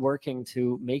constantly working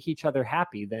to make each other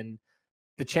happy, then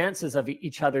the chances of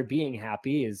each other being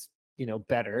happy is,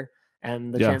 better,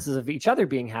 and the chances of each other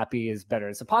being happy is better.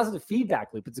 It's a positive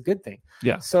feedback loop. It's a good thing.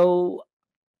 Yeah. So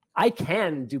I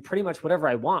can do pretty much whatever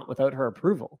I want without her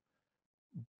approval,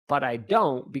 but I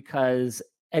don't, because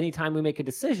anytime we make a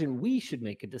decision, we should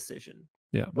make a decision.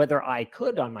 Yeah. Whether I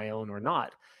could on my own or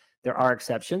not. There are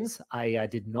exceptions. I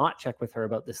did not check with her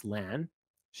about this LAN.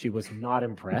 She was not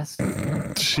impressed.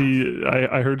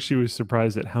 I heard she was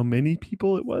surprised at how many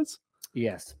people it was.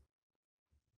 Yes.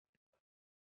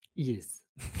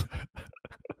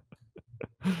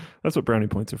 That's what brownie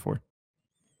points are for.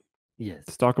 Yes.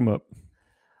 Stock them up.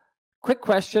 Quick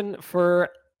question for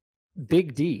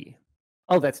Big D.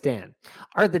 Oh, that's Dan.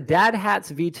 Are the dad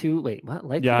hats V2? Wait, what?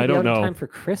 Like, I don't know. Time for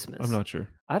Christmas. I'm not sure.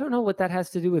 I don't know what that has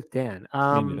to do with Dan.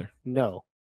 Me neither. No.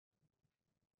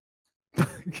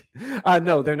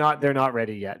 No, they're not. They're not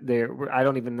ready yet. I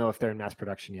don't even know if they're in mass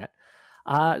production yet.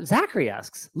 Zachary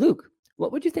asks, Luke,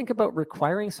 what would you think about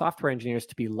requiring software engineers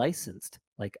to be licensed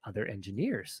like other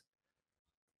engineers?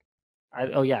 I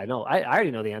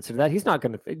already know the answer to that. He's not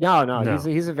going to. No.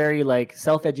 He's a very like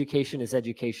self-education is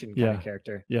education kind of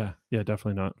character. Yeah,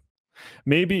 definitely not.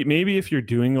 Maybe if you're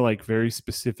doing like very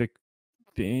specific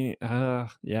thing,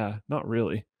 not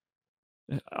really.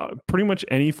 Pretty much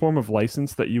any form of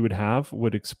license that you would have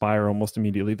would expire almost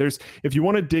immediately. If you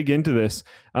want to dig into this,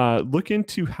 look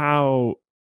into how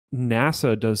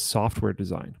NASA does software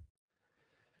design.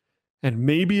 And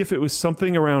maybe if it was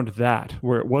something around that,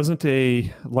 where it wasn't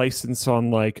a license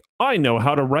on like, I know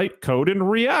how to write code in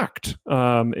React.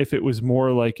 If it was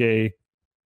more like I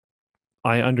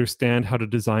understand how to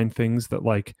design things that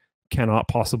like cannot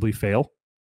possibly fail.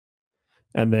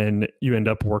 And then you end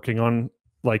up working on,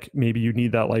 like, maybe you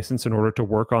need that license in order to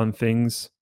work on things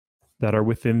that are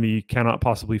within the cannot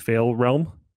possibly fail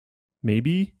realm.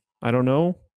 Maybe, I don't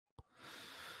know.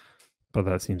 But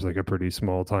that seems like a pretty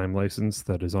small time license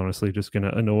that is honestly just going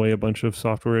to annoy a bunch of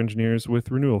software engineers with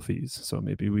renewal fees. So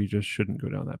maybe we just shouldn't go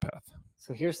down that path.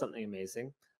 So here's something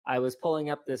amazing. I was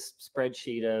pulling up this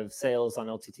spreadsheet of sales on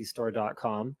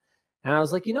lttstore.com. And I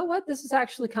was like, you know what? This is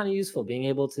actually kind of useful, being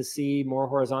able to see more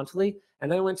horizontally.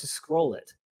 And then I went to scroll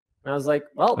it. And I was like,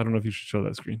 well, I don't know if you should show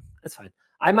that screen. That's fine.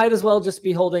 I might as well just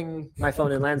be holding my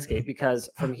phone in landscape, because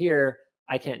from here,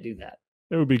 I can't do that.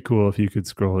 It would be cool if you could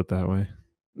scroll it that way.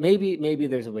 Maybe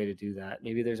there's a way to do that.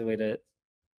 Maybe there's a way to.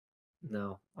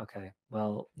 No. Okay.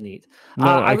 Well, neat. No,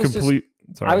 I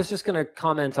was just going to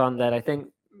comment on that. I think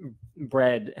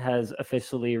bread has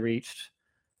officially reached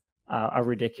a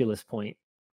ridiculous point.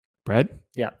 Bread?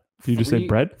 Yeah. You just said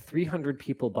bread? 300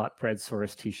 people bought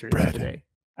Breadsaurus t-shirts today.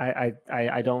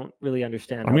 I don't really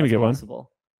understand. I'm going to get possible. One.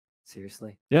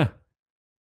 Seriously? Yeah.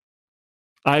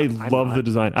 I I'm love not. the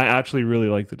design. I actually really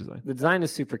like the design. The design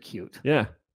is super cute. Yeah,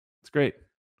 it's great.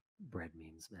 Bread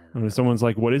memes, man. And when someone's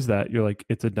like, "What is that?" You're like,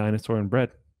 "It's a dinosaur and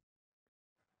bread."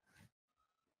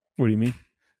 What do you mean?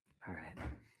 All right.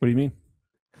 What do you mean?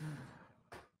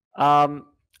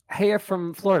 Hey,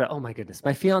 from Florida. Oh my goodness.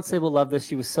 My fiance will love this.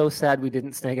 She was so sad we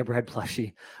didn't snag a bread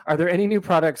plushie. Are there any new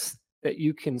products that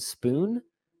you can spoon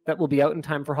that will be out in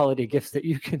time for holiday gifts that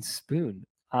you can spoon?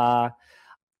 Man,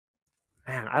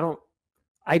 I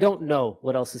don't know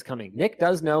what else is coming. Nick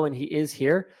does know, and he is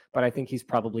here, but I think he's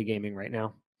probably gaming right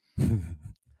now.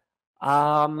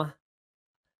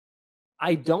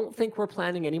 I don't think we're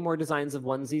planning any more designs of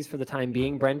onesies for the time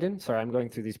being, Brendan. Sorry, I'm going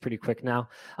through these pretty quick now.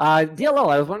 DLL,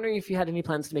 I was wondering if you had any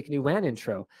plans to make a new WAN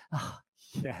intro. Oh,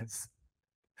 yes.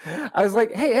 I was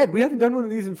like, hey, Ed, we haven't done one of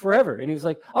these in forever. And he was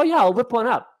like, oh, yeah, I'll whip one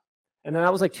up. And then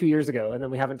that was like 2 years ago, and then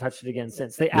we haven't touched it again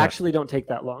since. They actually don't take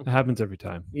that long. It happens every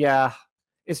time. Yeah.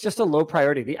 It's just a low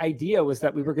priority. The idea was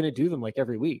that we were going to do them like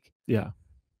every week. Yeah.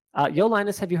 Yo,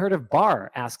 Linus, have you heard of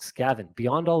BAR? Asks Gavin.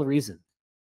 Beyond All Reason.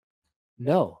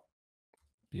 No.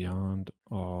 Beyond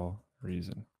all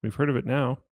reason. We've heard of it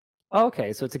now. Oh,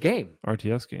 okay, so it's a game.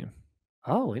 RTS game.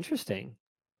 Oh, interesting.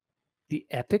 The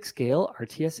epic scale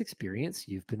RTS experience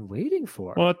you've been waiting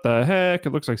for. What the heck?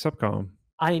 It looks like Subcom.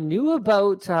 I knew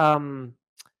about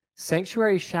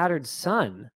Sanctuary Shattered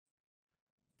Sun,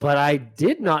 but I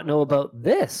did not know about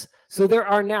this. So there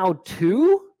are now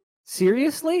two?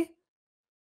 Seriously?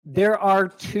 There are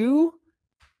two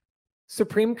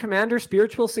Supreme Commander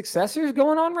spiritual successors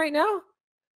going on right now?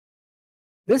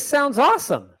 This sounds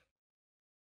awesome.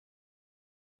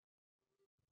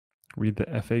 Read the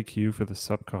FAQ for the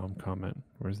Subcom comment.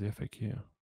 Where's the FAQ?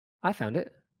 I found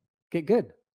it. Get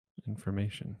good.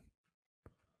 Information.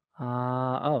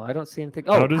 I don't see anything.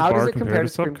 How Oh, does how does BAR it compare to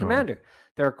Supreme Subcom? Commander?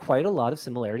 There are quite a lot of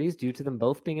similarities due to them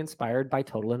both being inspired by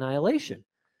Total Annihilation.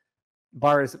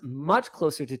 BAR is much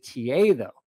closer to TA, though.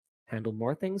 Handle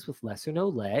more things with less or no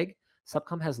lag.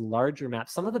 Subcom has larger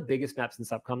maps. Some of the biggest maps in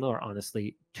Subcom, though, are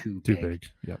honestly too big.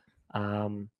 Yep.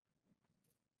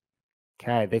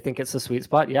 Okay, they think it's a sweet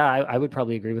spot. Yeah, I would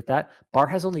probably agree with that. BAR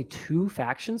has only 2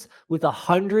 factions with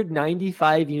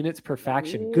 195 units per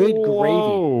faction. Good gravy.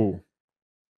 Whoa.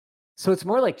 So it's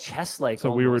more like chess-like,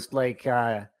 So almost.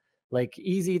 Like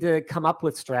easy to come up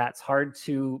with strats, hard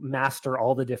to master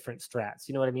all the different strats.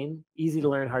 You know what I mean? Easy to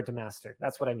learn, hard to master.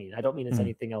 That's what I mean. I don't mean it's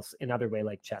anything else in other way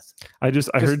like chess. I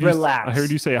heard relax. I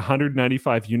heard you say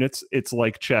 195 units. It's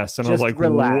like chess, and I was Just like,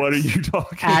 relax. "What are you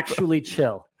talking?" Actually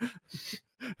chill.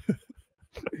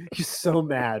 You're so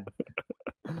mad.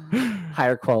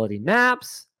 Higher quality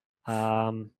maps,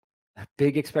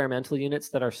 big experimental units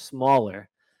that are smaller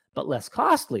but less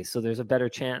costly. So there's a better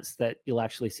chance that you'll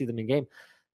actually see them in game.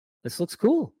 This looks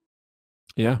cool.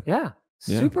 Yeah. Yeah.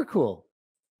 Super cool.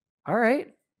 All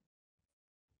right.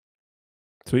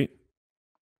 Sweet.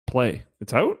 Play.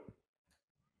 It's out.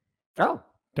 Oh.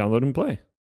 Download and play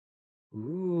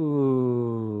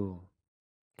Ooh.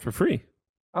 for free.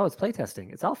 Oh, it's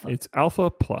playtesting. It's alpha. It's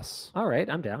Alpha Plus. All right.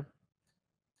 I'm down.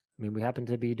 I mean, we happen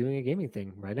to be doing a gaming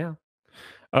thing right now.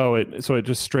 Oh, so it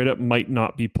just straight up might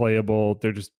not be playable.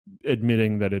 They're just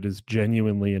admitting that it is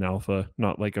genuinely an alpha,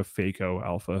 not like a fake-o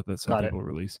alpha that some people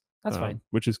release. That's fine.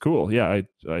 Which is cool. Yeah,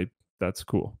 I that's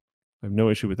cool. I have no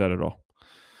issue with that at all.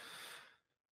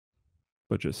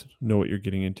 But just know what you're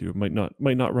getting into. It might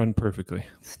not run perfectly.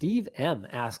 Steve M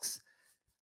asks,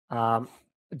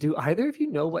 do either of you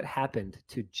know what happened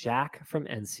to Jack from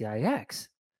NCIX?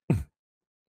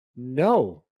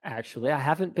 No. Actually, I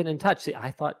haven't been in touch. See, I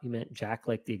thought you meant Jack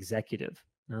like the executive.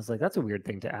 And I was like, that's a weird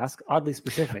thing to ask. Oddly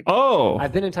specific. Oh.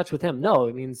 I've been in touch with him. No,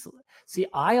 it means, see,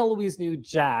 I always knew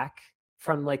Jack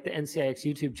from like the NCIX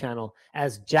YouTube channel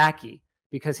as Jackie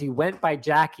because he went by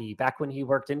Jackie back when he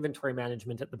worked inventory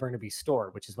management at the Burnaby store,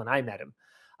 which is when I met him.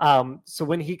 So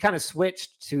when he kind of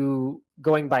switched to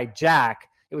going by Jack,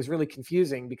 it was really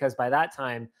confusing because by that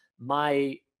time,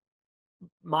 mine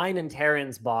and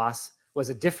Taryn's boss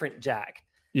was a different Jack.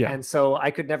 Yeah. And so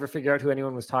I could never figure out who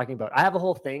anyone was talking about. I have a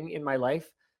whole thing in my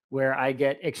life where I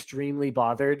get extremely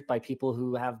bothered by people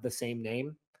who have the same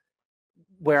name,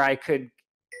 where I could,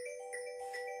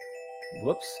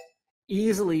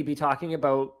 easily be talking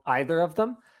about either of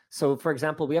them. So for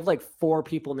example, we have like 4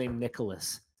 people named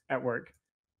Nicholas at work.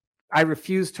 I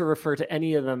refuse to refer to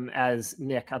any of them as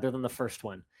Nick other than the first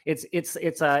one. It's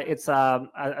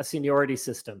a seniority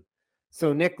system.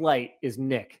 So Nick Light is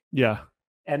Nick. Yeah.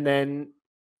 And then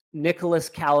Nicholas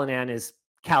Callanan is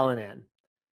Callanan.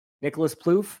 Nicholas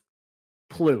Plouffe.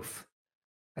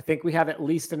 I think we have at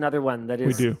least another one that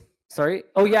is. We do. Sorry.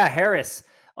 Oh yeah, Harris.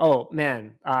 Oh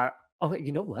man.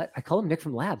 You know what? I call him Nick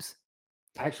from Labs.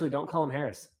 I actually don't call him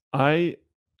Harris. I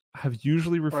have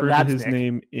usually referred to that's his Nick.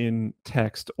 name in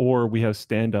text, or we have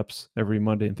stand-ups every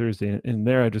Monday and Thursday, and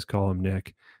there I just call him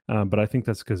Nick. But I think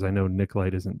that's because I know Nick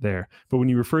Light isn't there. But when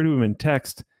you refer to him in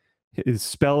text, his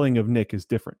spelling of Nick is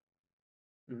different.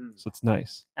 Mhm. So it's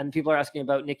nice. And people are asking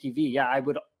about Nicky V. Yeah, I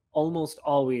would almost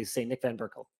always say Nick Van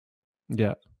Berkel.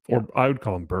 Yeah. Yeah. Or I would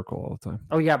call him Burkle all the time.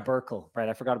 Oh yeah, Berkel. Right,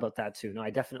 I forgot about that too. No, I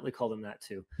definitely called him that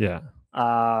too. Yeah.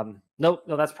 No,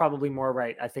 that's probably more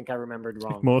right. I think I remembered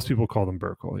wrong. Most people call them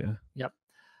Burkle, yeah. Yep.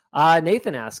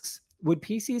 Nathan asks, would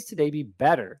PCs today be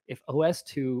better if OS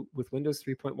 2 with Windows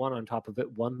 3.1 on top of it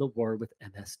won the war with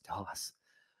MS-DOS?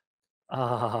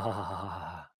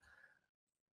 I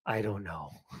don't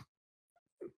know.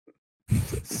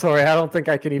 Sorry, I don't think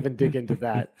I can even dig into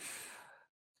that.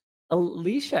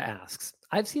 Alicia asks,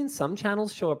 I've seen some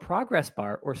channels show a progress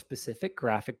bar or specific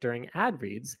graphic during ad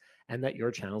reads and that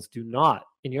your channels do not.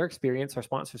 In your experience, are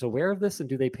sponsors aware of this and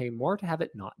do they pay more to have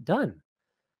it not done?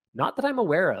 Not that I'm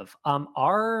aware of.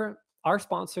 Our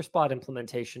sponsor spot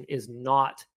implementation is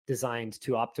not designed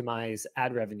to optimize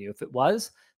ad revenue. If it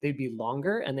was, they'd be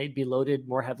longer and they'd be loaded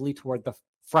more heavily toward the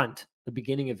front, the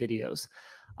beginning of videos.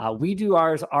 We do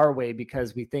ours our way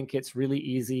because we think it's really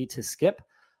easy to skip.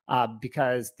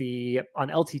 Because on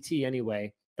LTT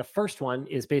anyway, the first one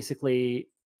is basically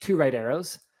 2 right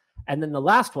arrows. And then the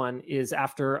last one is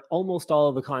after almost all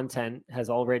of the content has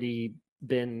already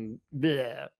been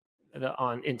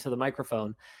on into the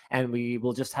microphone. And we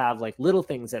will just have like little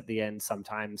things at the end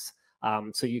sometimes.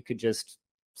 So you could just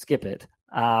skip it.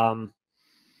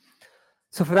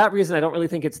 So for that reason, I don't really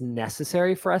think it's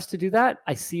necessary for us to do that.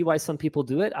 I see why some people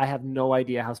do it. I have no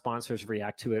idea how sponsors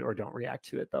react to it or don't react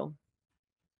to it though.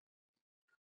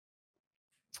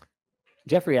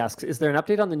 Jeffrey asks, is there an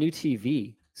update on the new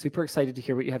TV? Super excited to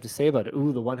hear what you have to say about it.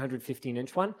 Ooh, the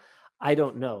 115-inch one? I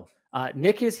don't know.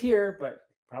 Nick is here, but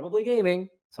probably gaming,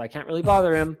 so I can't really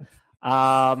bother him.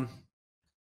 No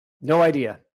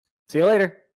idea. See you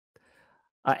later.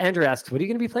 Andrew asks, what are you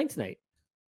going to be playing tonight?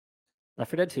 Left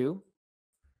 4 Dead 2.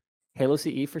 Halo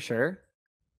CE for sure.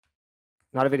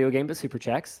 Not a video game, but super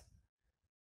checks.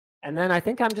 And then I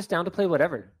think I'm just down to play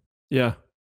whatever. Yeah.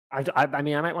 I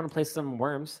mean, I might want to play some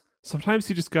Worms. Sometimes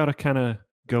you just got to kind of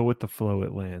go with the flow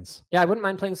it lands. Yeah, I wouldn't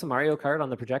mind playing some Mario Kart on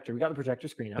the projector. We got the projector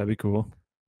screen up. That'd be cool.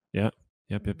 Yeah.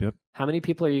 Yep. How many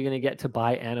people are you going to get to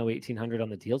buy Anno 1800 on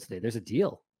the deal today? There's a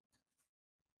deal.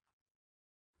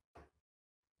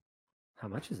 How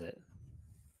much is it?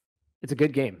 It's a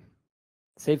good game.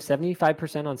 Save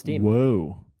 75% on Steam.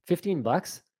 Whoa.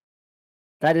 $15?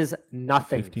 That is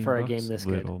nothing for a $15 game this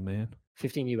little, good. Man.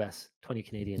 15 US, 20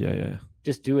 Canadian. Yeah.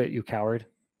 Just do it, you coward.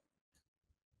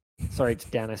 Sorry,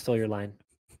 Dan, I stole your line.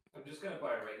 I'm just gonna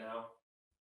buy it right now.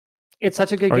 It's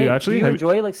such a good Are game. you actually? Do you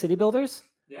enjoy like city builders?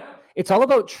 Yeah. It's all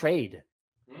about trade.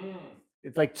 Mm.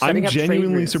 It's like I'm setting up trade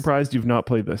genuinely routes. surprised you've not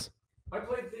played this. I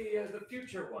played the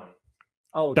future one.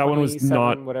 Oh, That one was 27,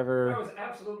 not- whatever. That was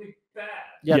absolutely bad.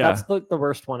 Yeah, Yeah. that's the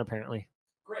worst one apparently.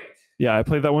 Great. Yeah, I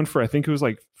played that one for I think it was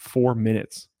like 4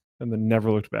 minutes and then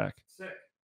never looked back. Sick.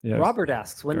 Yeah. it was- Robert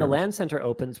asks, when the garbage. LAN center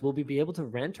opens, will we be able to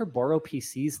rent or borrow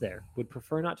PCs there? Would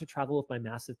prefer not to travel with my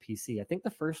massive PC. I think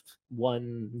the first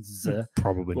ones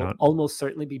Probably will not. almost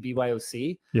certainly be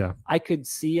BYOC. Yeah. I could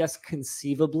see us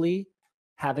conceivably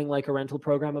having like a rental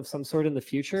program of some sort in the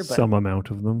future, but Some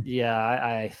amount of them. yeah,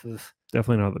 I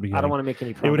Definitely not at the beginning. I don't want to make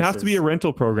any promises. It would have to be a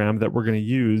rental program that we're going to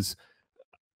use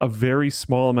a very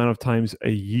small amount of times a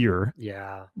year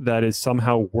Yeah, that is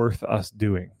somehow worth us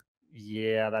doing.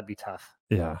 yeah, that'd be tough.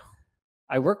 Yeah.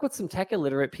 I work with some tech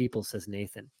illiterate people, says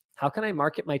Nathan. How can I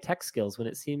market my tech skills when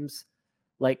it seems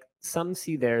like some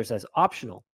see theirs as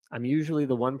optional? I'm usually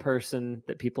the one person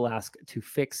that people ask to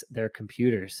fix their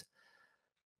computers.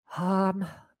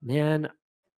 Man,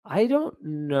 I don't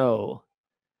know.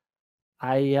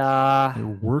 I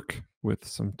work with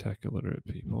some tech illiterate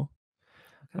people.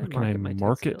 How can I my tech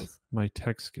market skills? my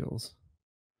tech skills?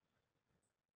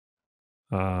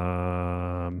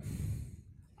 I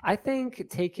think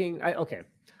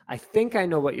I think I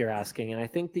know what you're asking. And I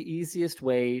think the easiest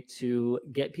way to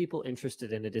get people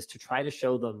interested in it is to try to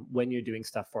show them when you're doing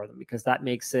stuff for them, because that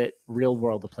makes it real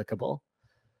world applicable.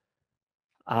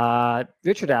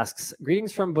 Richard asks,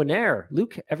 greetings from Bonaire.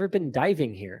 Luke, ever been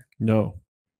diving here? No.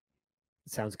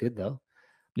 It sounds good though.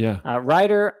 Yeah.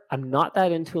 Ryder, I'm not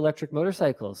that into electric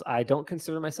motorcycles. I don't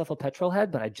consider myself a petrol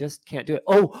head, but I just can't do it.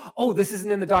 Oh, this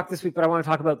isn't in the doc this week, but I want to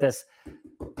talk about this.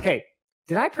 Okay.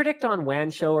 Did I predict on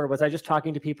WAN show, or was I just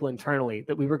talking to people internally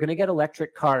that we were going to get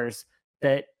electric cars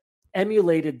that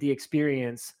emulated the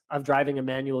experience of driving a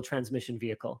manual transmission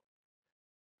vehicle?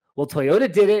 Well,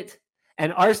 Toyota did it,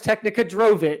 and Ars Technica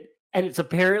drove it, and it's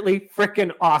apparently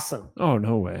freaking awesome. Oh,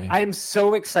 no way. I am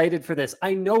so excited for this.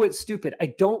 I know it's stupid.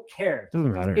 I don't care.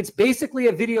 Doesn't matter. It's basically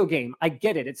a video game. I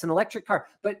get it. It's an electric car,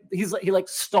 but he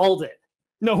stalled it.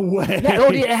 No way.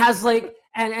 Yeah, it has like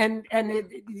and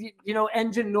it,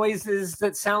 engine noises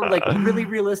that sound like really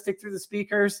realistic through the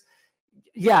speakers.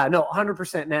 Yeah, no,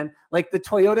 100%, man. Like the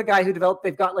Toyota guy who developed,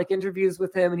 they've got like interviews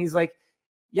with him, and he's like,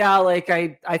 yeah, like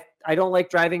I don't like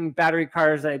driving battery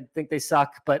cars. I think they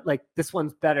suck, but like this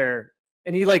one's better.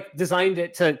 And he like designed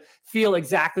it to feel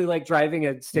exactly like driving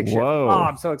a stick shift. Whoa. Oh,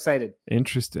 I'm so excited.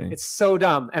 Interesting. It's so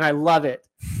dumb, and I love it.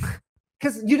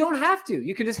 Because you don't have to.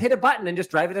 You can just hit a button and just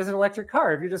drive it as an electric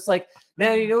car. If you're just like,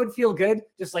 man, it would feel good.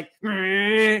 Just like,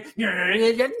 you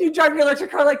drive your electric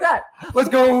car like that. Let's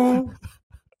go.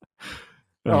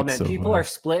 Oh, man, so people funny. are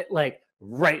split like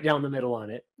right down the middle on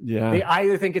it. Yeah. They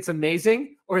either think it's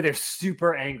amazing or they're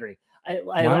super angry.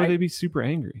 Why would they be super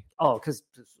angry? Oh, because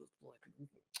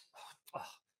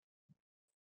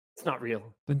it's not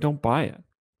real. Then don't buy it.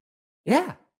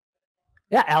 Yeah.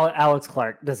 Yeah, Alex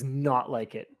Clark does not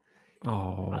like it.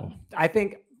 Oh. I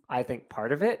think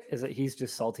part of it is that he's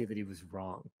just salty that he was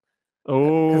wrong.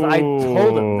 Oh. Because I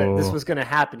told him that this was going to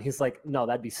happen. He's like, no,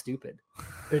 that'd be stupid.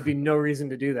 There'd be no reason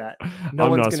to do that. No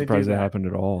I'm one's not going to do surprised that. it happened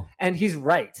at all. And he's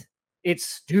right. It's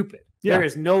stupid. Yeah. There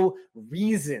is no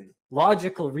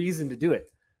logical reason to do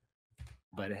it.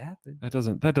 But it happened.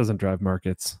 That doesn't drive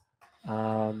markets.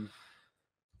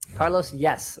 Carlos,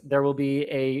 yes, there will be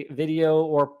a video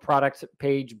or product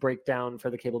page breakdown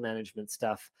for the cable management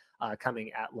stuff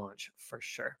coming at launch for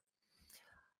sure.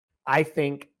 I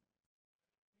think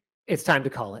it's time to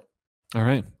call it. All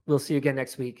right. We'll see you again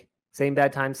next week. Same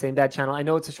bad time, same bad channel. I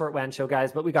know it's a short WAN show,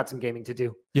 guys, but we got some gaming to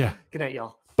do. Yeah. Good night,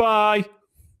 y'all. Bye.